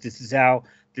artist. This is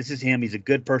him. He's a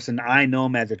good person. I know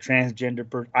him as a transgender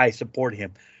person. I support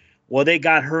him. Well, they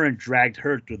got her and dragged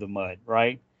her through the mud,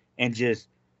 right? And just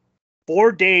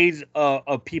 4 days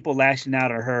of people lashing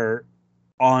out at her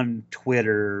on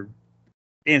Twitter,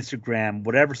 Instagram,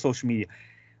 whatever social media.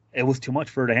 It was too much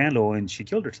for her to handle, and she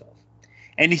killed herself.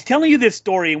 And he's telling you this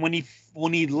story, and when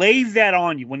he lays that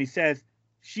on you, when he says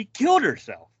she killed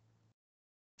herself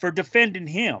for defending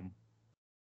him,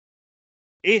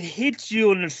 it hits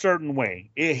you in a certain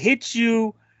way. It hits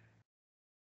you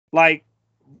like,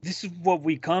 this is what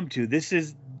we come to. This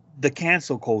is the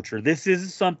cancel culture. This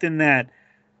is something that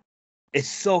is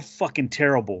so fucking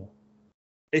terrible.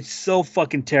 It's so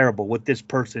fucking terrible with this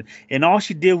person. And all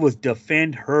she did was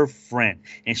defend her friend.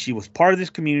 And she was part of this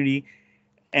community.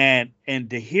 And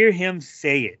to hear him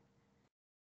say it,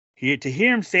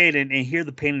 and hear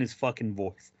the pain in his fucking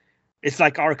voice. It's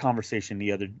like our conversation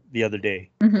the other day,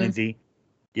 Lindsay.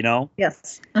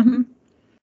 Yes. Mm-hmm.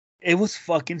 It was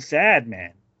fucking sad,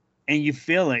 man. And you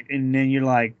feel it, and then you're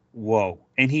like, whoa.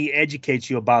 And he educates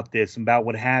you about this, about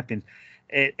what happened.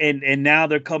 And now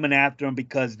they're coming after him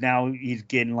because now he's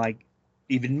getting like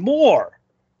even more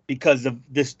because of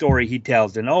this story he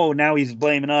tells. And now he's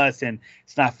blaming us and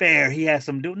it's not fair. He has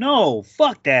some no,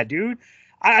 fuck that, dude.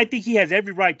 I think he has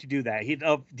every right to do that.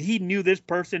 He knew this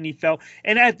person. He felt,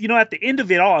 and at the end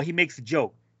of it all, he makes a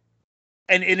joke,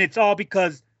 and it's all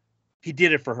because he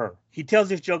did it for her. He tells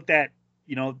this joke that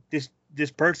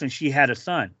this person, she had a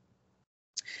son,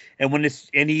 and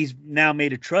he's now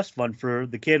made a trust fund for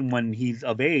the kid when he's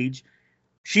of age.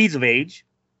 She's of age.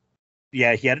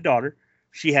 Yeah, he had a daughter.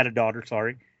 She had a daughter.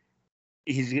 Sorry.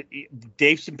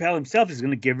 Dave Chappelle himself is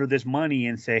going to give her this money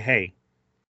and say, hey,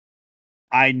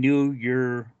 I knew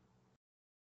your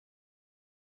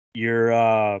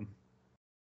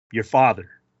father,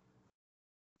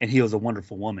 and he was a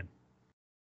wonderful woman.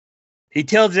 He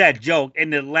tells that joke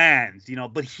and it lands,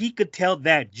 but he could tell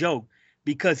that joke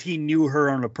because he knew her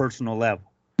on a personal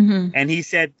level. Mm-hmm. And he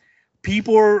said,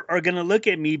 people are going to look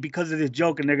at me because of this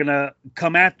joke and they're going to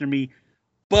come after me.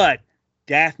 But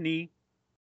Daphne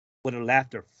would have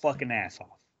laughed her fucking ass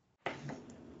off.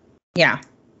 Yeah.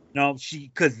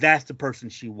 Because that's the person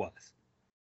she was.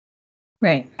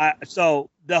 Right. So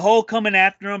the whole coming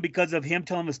after him because of him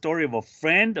telling the story of a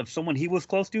friend, of someone he was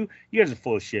close to, you guys are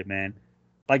full of shit, man.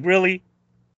 Like, really?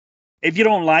 If you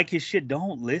don't like his shit,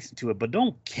 don't listen to it. But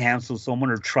don't cancel someone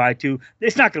or try to.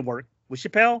 It's not going to work. With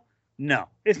Chappelle, no.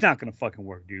 It's not going to fucking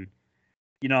work, dude.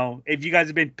 You know, if you guys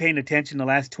have been paying attention the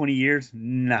last 20 years,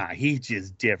 nah, he's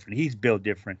just different. He's built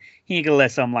different. He ain't gonna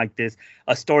let something like this,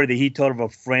 a story that he told of a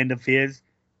friend of his,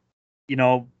 you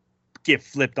know, get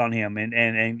flipped on him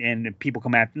and people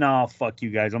come after, no, fuck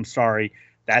you guys. I'm sorry.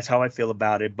 That's how I feel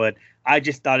about it. But I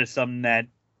just thought it's something that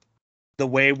the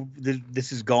way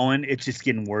this is going, it's just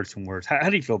getting worse and worse.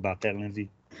 How do you feel about that, Lindsay?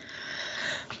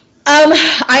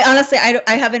 I honestly,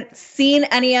 I haven't seen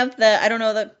any of I don't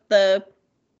know the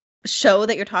show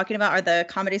that you're talking about or the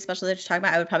comedy special that you're talking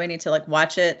about. I would probably need to like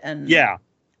watch it and yeah,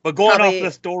 but going off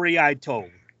the story I told,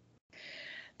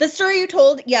 the story you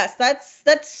told, yes,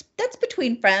 that's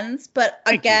between friends. But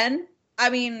again, I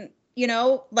mean, you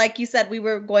know, like you said, we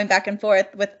were going back and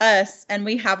forth with us, and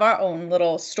we have our own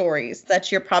little stories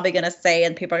that you're probably gonna say,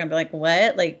 and people are gonna be like,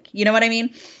 "What?" Like, you know what I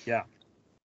mean? Yeah.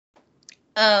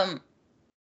 I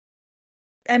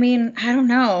mean, I don't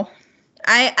know.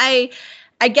 I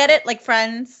get it, like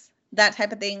friends. That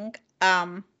type of thing.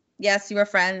 Yes, you were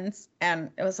friends, and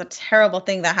it was a terrible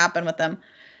thing that happened with them.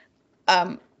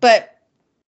 But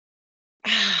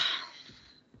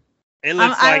it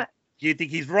looks like you think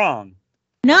he's wrong.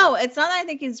 No, it's not that I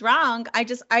think he's wrong. I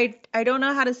don't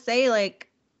know how to say, like,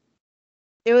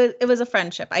 it was a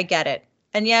friendship. I get it.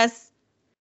 And yes,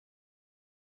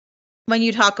 when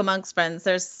you talk amongst friends,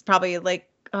 there's probably like,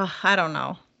 I don't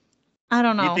know.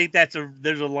 You think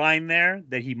there's a line there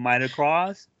that he might have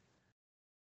crossed?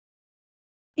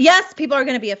 Yes, people are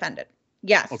going to be offended.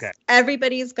 Yes. Okay.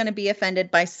 Everybody's going to be offended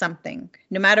by something,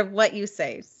 no matter what you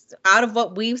say. Out of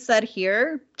what we've said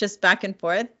here, just back and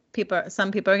forth,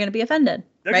 some people are going to be offended.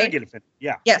 They're right? going to get offended.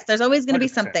 Yeah. Yes, there's always going to be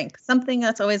something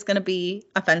that's always going to be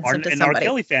offensive to somebody. Our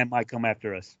Kelly fan might come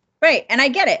after us. Right, and I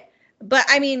get it. But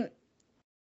I mean,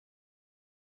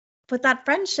 with that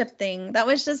friendship thing, that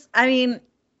was just, I mean,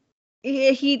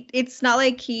 it's not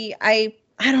like I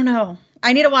don't know.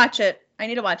 I need to watch it. I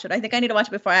think I need to watch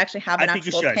it before I actually have an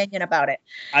actual opinion about it.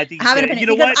 I think I have an opinion.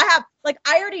 You know what?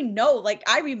 I already know, like,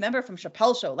 I remember from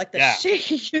Chappelle's show, like, the shit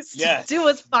he used to do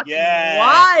was fucking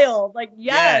wild. Like,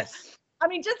 yes. I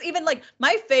mean, just even, like,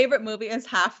 my favorite movie is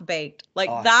Half Baked. Like,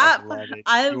 that, I love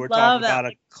that. You were talking about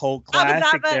a cult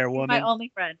classic there, woman. My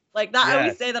only friend. Like, that, I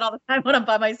always say that all the time when I'm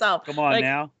by myself. Come on, like,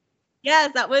 now.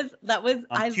 Yes, that was.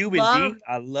 Cuban B.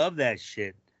 I love that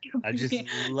shit. I just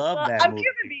love that movie.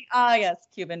 Cuban B. Ah, yes,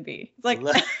 Cuban B. It's like,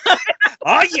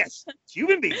 oh yes,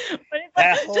 Cuban B. But it's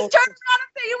like, just turn around and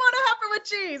say you want a heifer with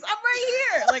cheese. I'm right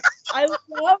here. Like, I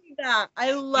love that.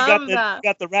 I love that. You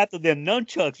got the wrath of them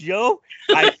nunchucks, yo.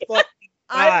 I love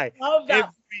that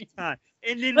every time.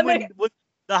 And then when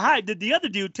the other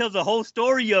dude tells a whole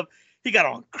story of he got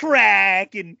on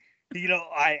crack, and you know,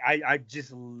 I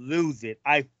just lose it.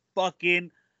 I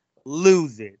fucking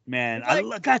lose it, man. Like, I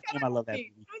love that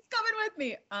movie. Who's coming with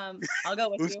me? I'll go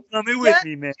with Who's you. Coming with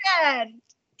me, man?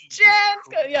 Yes,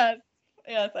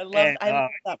 I love that.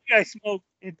 You guys smoke.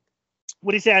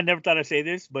 What do you say? I never thought I'd say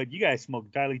this, but you guys smoke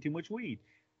entirely too much weed.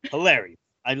 Hilarious.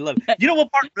 I love it. You know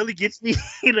what part really gets me?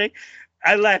 Like,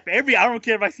 I laugh I don't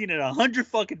care if I've seen it 100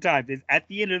 fucking times. It's at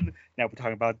the end of now we're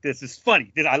talking about this. It's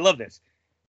funny. I love this.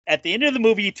 At the end of the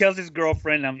movie, he tells his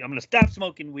girlfriend, I'm going to stop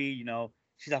smoking weed, you know.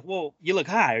 She's like, well, you look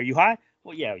high. Are you high?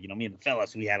 Well, yeah, you know, me and the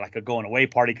fellas, we had like a going away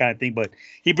party kind of thing. But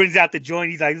he brings out the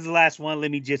joint. He's like, this is the last one. Let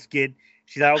me just get.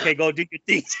 She's like, okay, go do your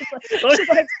thing. She's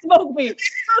like, smoke me.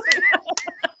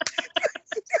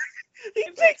 He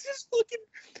takes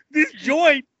this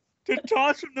joint to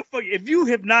toss from the fucking. If you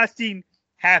have not seen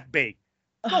Half Baked,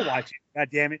 go watch it. God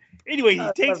damn it. Anyway,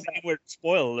 he takes it.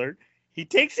 Spoiler alert. He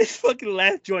takes his fucking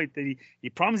last joint that he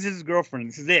promises his girlfriend.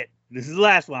 This is it. This is the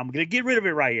last one. I'm gonna get rid of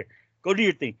it right here. Go do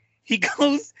your thing. He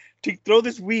goes to throw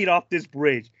this weed off this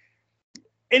bridge,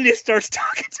 and it starts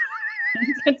talking to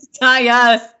him.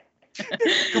 Yes.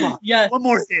 Come on. Yes. One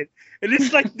more hit. And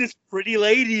it's like this pretty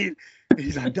lady. And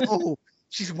he's like, no,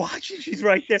 she's watching. She's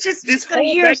right there. She's gonna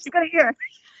hear. She's gonna hear.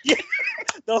 Yeah.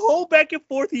 The whole back and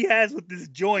forth he has with this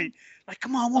joint. Like,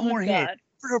 come on, one more hit.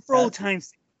 For old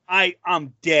times.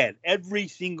 I'm dead. Every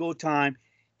single time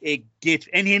it gets,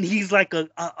 and then he's like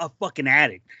a fucking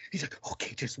addict. He's like,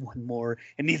 okay, just one more.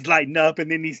 And he's lighting up, and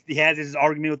then he has his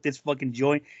argument with this fucking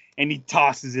joint, and he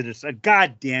tosses it aside.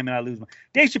 God damn it, I lose my.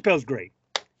 Dave Chappelle's great.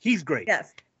 He's great.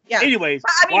 Yes. Yeah. Anyways,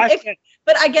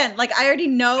 but again, like, I already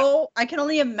know. I can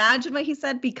only imagine what he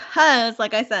said because,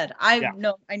 like I said, I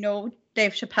know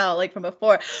Dave Chappelle, like, from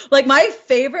before. Like, my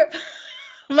favorite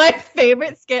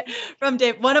skit from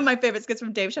Dave, one of my favorite skits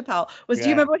from Dave Chappelle was, do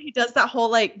you remember when he does that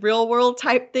whole, like, real world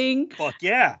type thing? Fuck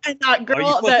yeah. And that girl. Are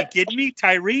you fucking kidding me?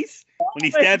 Tyrese? When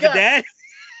he stabs the dad?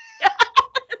 Yes.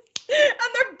 And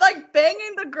they're, like,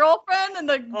 banging the girlfriend and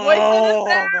the boyfriend is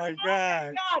there. Oh my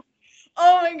God.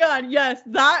 Oh my God, yes,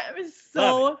 that was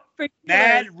so freaking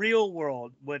Mad Real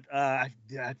World. What I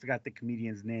forgot the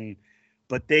comedian's name,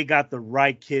 but they got the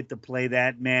right kid to play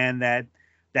that, man.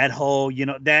 That whole,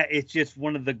 that it's just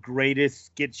one of the greatest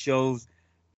skit shows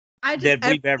that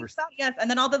we've ever seen. Yes, and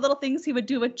then all the little things he would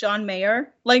do with John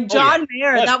Mayer, like John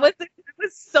Mayer. That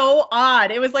was so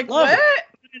odd. It was like what?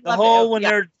 The whole when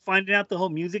they're finding out the whole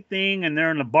music thing, and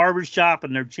they're in the barber shop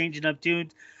and they're changing up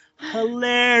tunes.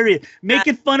 Hilarious,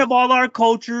 making fun of all our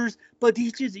cultures, but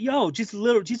he's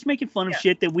just making fun of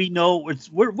shit that we know.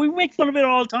 We make fun of it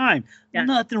all the time. Yeah.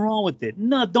 Nothing wrong with it.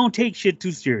 No, don't take shit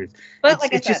too serious. But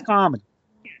it's just comedy.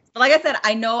 Like I said,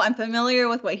 I know I'm familiar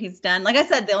with what he's done. Like I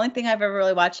said, the only thing I've ever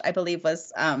really watched, I believe,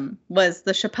 was the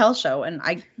Chappelle Show, and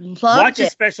I loved Watch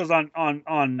his specials on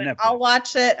Netflix. I'll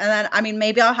watch it, and then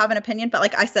maybe I'll have an opinion. But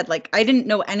like I said, I didn't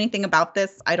know anything about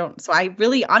this. So I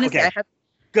really, honestly, I have.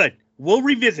 Good. We'll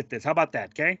revisit this. How about that?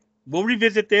 Okay. We'll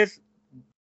revisit this.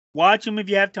 Watch them if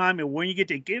you have time, and when you get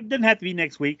to it, doesn't have to be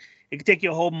next week. It could take you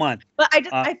a whole month. But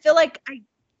I feel like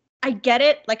I get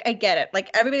it. Like I get it. Like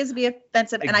everybody's be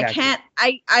offensive, exactly. And I can't.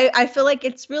 I feel like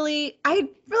it's really. I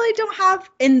really don't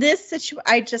have in this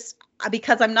situation.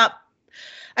 Because I'm not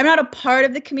a part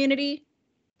of the community.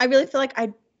 I really feel like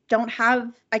I don't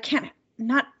have. I can't.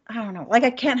 Not. I don't know. Like I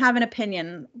can't have an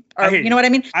opinion, or you know what I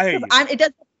mean. I hear you.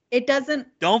 It doesn't.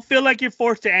 Don't feel like you're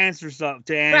forced to answer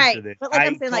something. Right. This. But like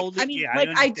I'm saying,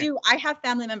 I do. I have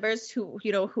family members who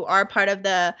are part of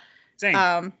the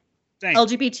Same.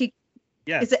 LGBT.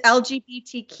 Yes. Is it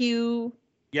LGBTQ?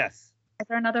 Yes. Is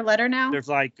there another letter now? There's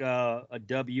like a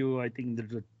W. I think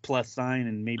there's a plus sign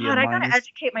and maybe God, a minus. I gotta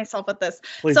educate myself with this.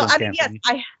 Please so don't yes,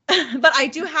 but I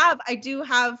do have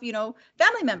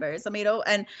family members.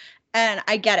 And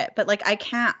I get it, but like I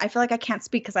feel like I can't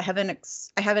speak because I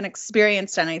haven't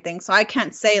experienced anything, so I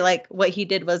can't say like what he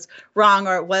did was wrong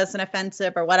or it wasn't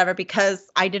offensive or whatever because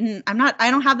I don't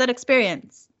have that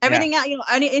experience. Everything else,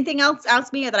 anything else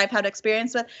ask me that I've had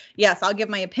experience with, yes, I'll give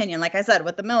my opinion. Like I said,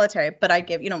 with the military, but I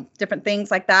give different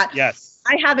things like that. Yes,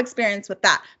 I have experience with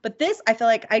that, but this I feel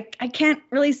like I can't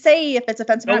really say if it's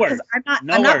offensive or not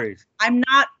because I'm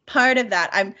not part of that.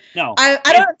 I don't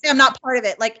say I'm not part of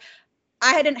it. Like.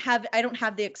 I don't have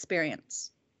the experience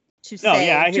to say. No,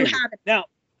 yeah, I hear you. Now,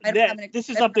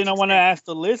 this is something I want to ask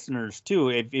the listeners too.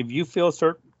 If you feel a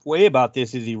certain way about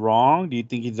this, is he wrong? Do you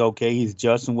think he's okay? He's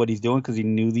just in what he's doing because he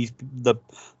knew the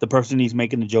person he's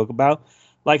making the joke about.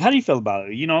 Like, how do you feel about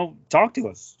it? Talk to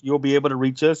us. You'll be able to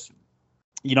reach us.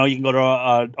 You can go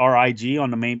to our IG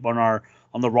on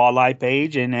the Raw Live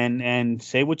page and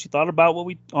say what you thought about what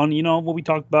we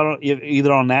talked about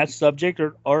either on that subject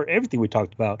or everything we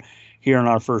talked about here on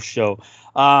our first show.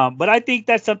 But I think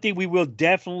that's something we will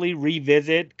definitely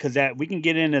revisit because we can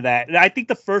get into that. And I think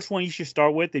the first one you should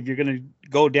start with, if you're going to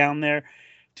go down there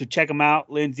to check them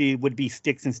out, Lindsay, would be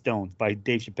Sticks and Stones by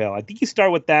Dave Chappelle. I think you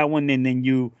start with that one and then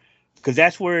because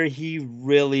that's where he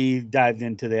really dives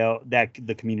into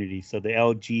the community. So the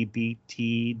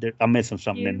LGBT, I'm missing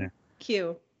something in there.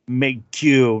 Q,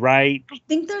 right? I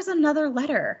think there's another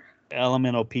letter.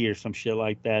 Elemental P or some shit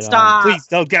like that. Stop. Please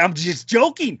don't. I'm just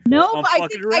joking. No, but I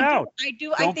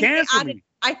do. Don't cancel me.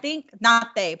 I think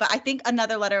not they, but I think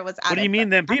another letter was added. What do you mean,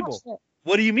 then people? Sure.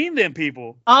 What do you mean, then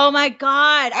people? Oh my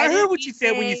God! I heard what you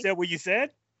said when you said what you said.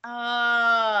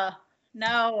 No.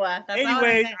 That's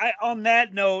anyway, on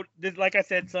that note, like I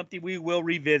said, something we will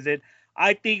revisit.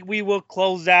 I think we will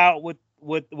close out with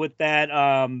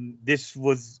that. This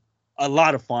was a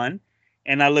lot of fun.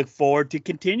 And I look forward to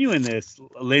continuing this.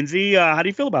 Lindsay, how do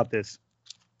you feel about this?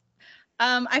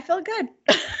 I feel good.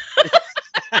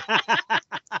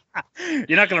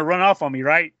 You're not gonna run off on me,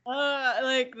 right?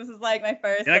 This is like my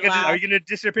first. Are you gonna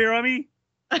disappear on me?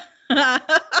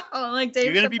 Like Dave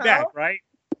You're gonna Chappelle? be back, right?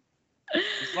 As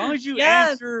long as you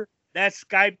answer that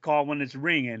Skype call when it's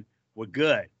ringing, we're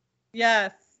good.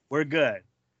 Yes. We're good.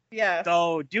 Yes.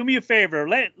 So do me a favor.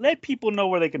 Let people know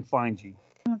where they can find you.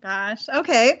 Oh gosh.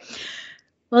 Okay.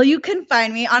 Well, you can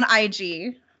find me on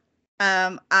IG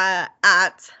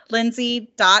at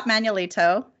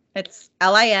Lindsay.Manuelito. It's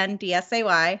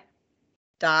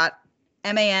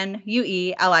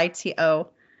LINDSAY.MANUELITO.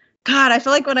 God, I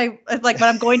feel like when I'm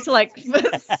going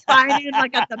to sign in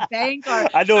at the bank or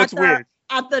I know it's weird.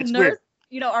 At the nurse,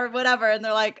 weird. Or whatever, and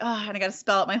they're like, oh, and I gotta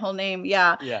spell out my whole name.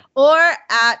 Yeah. Yeah. Or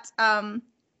at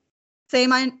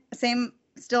same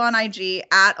still on IG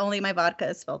at Only My Vodka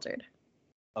Is Filtered.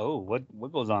 Oh,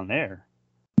 what goes on there?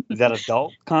 Is that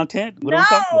adult content? What are we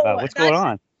talking about? What's going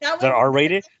on? Is that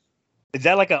R-rated? Is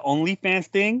that like an OnlyFans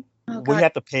thing? Oh, we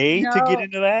have to pay to get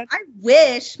into that? I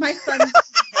wish. My son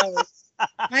knows.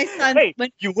 My son. Hey,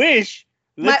 you wish.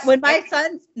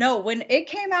 when it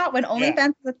came out, when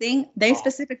OnlyFans was a thing, they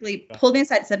specifically pulled me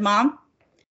aside and said, Mom,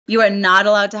 you are not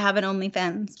allowed to have an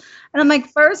OnlyFans. And I'm like,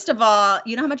 first of all,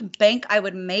 you know how much bank I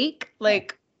would make?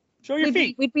 Like, show your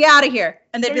feet. We'd be out of here.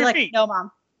 And they'd show be like, feet. No,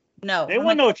 Mom. No. They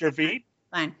won't know it's your feet.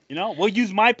 Fine. You know, we'll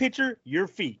use my picture, your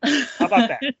feet. How about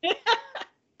that?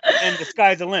 And the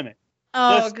sky's the limit.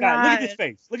 Oh, God. Look at this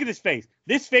face. Look at this face.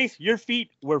 This face, your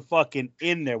feet, we're fucking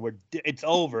in there. It's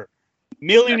over.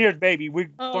 Millionaires, baby. We're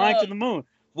flying to the moon.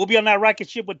 We'll be on that rocket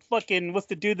ship with fucking, what's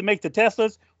the dude that makes the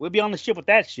Teslas? We'll be on the ship with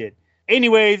that shit.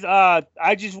 Anyways,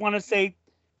 I just want to say,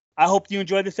 I hope you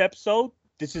enjoyed this episode.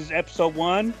 This is episode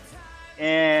 1.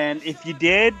 And if you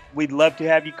did, we'd love to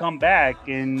have you come back.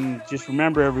 And just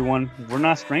remember, everyone, we're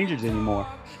not strangers anymore.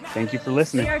 Thank you for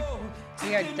listening.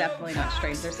 We are definitely not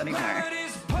strangers anymore.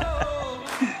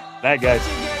 Bye, guys.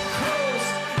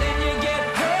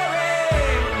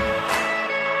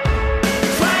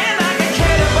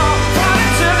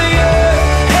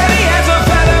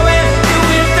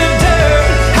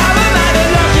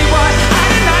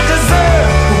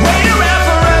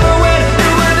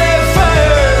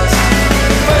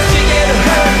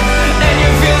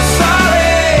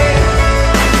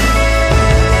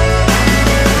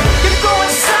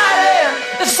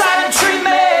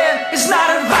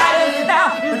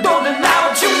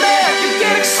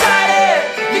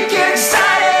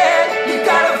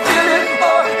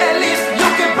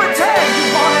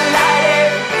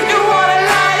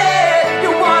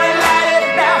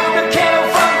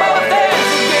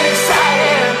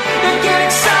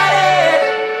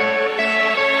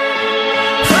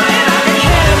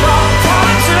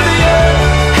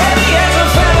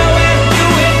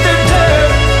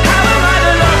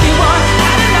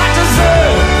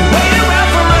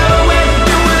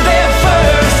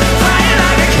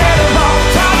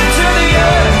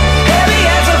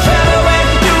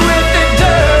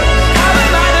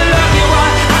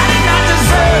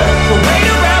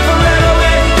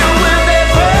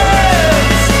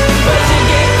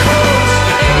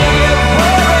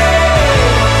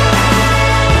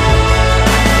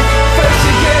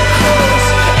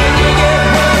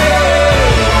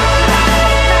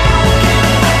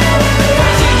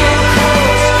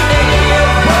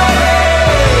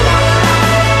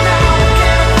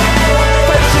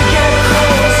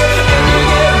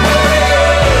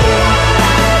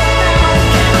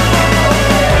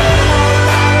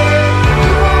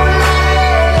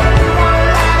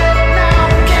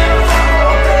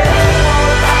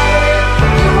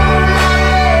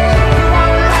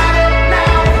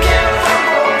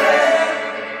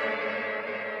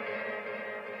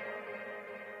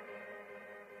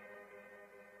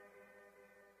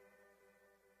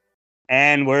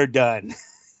 And we're done.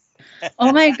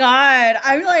 Oh my God.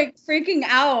 I'm like freaking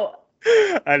out.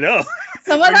 I know.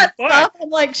 Some of that stuff, I'm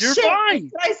like, You're shit. fine.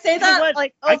 Did I say that?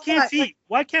 Like, I can't see. Like,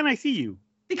 why can't I see you?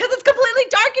 Because it's completely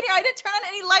dark in here. I didn't turn on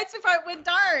any lights before it went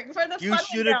dark. Before the You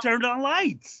should have turned on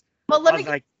lights. Well, let me.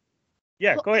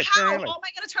 Yeah, go ahead. How am I going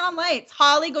to turn on lights?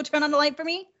 Holly, go turn on the light for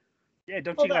me. Yeah,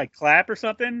 don't you like clap or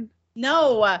something?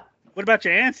 No. What about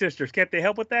your ancestors? Can't they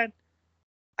help with that?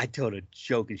 I told a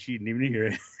joke and she didn't even hear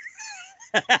it.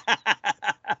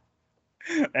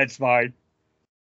 That's fine.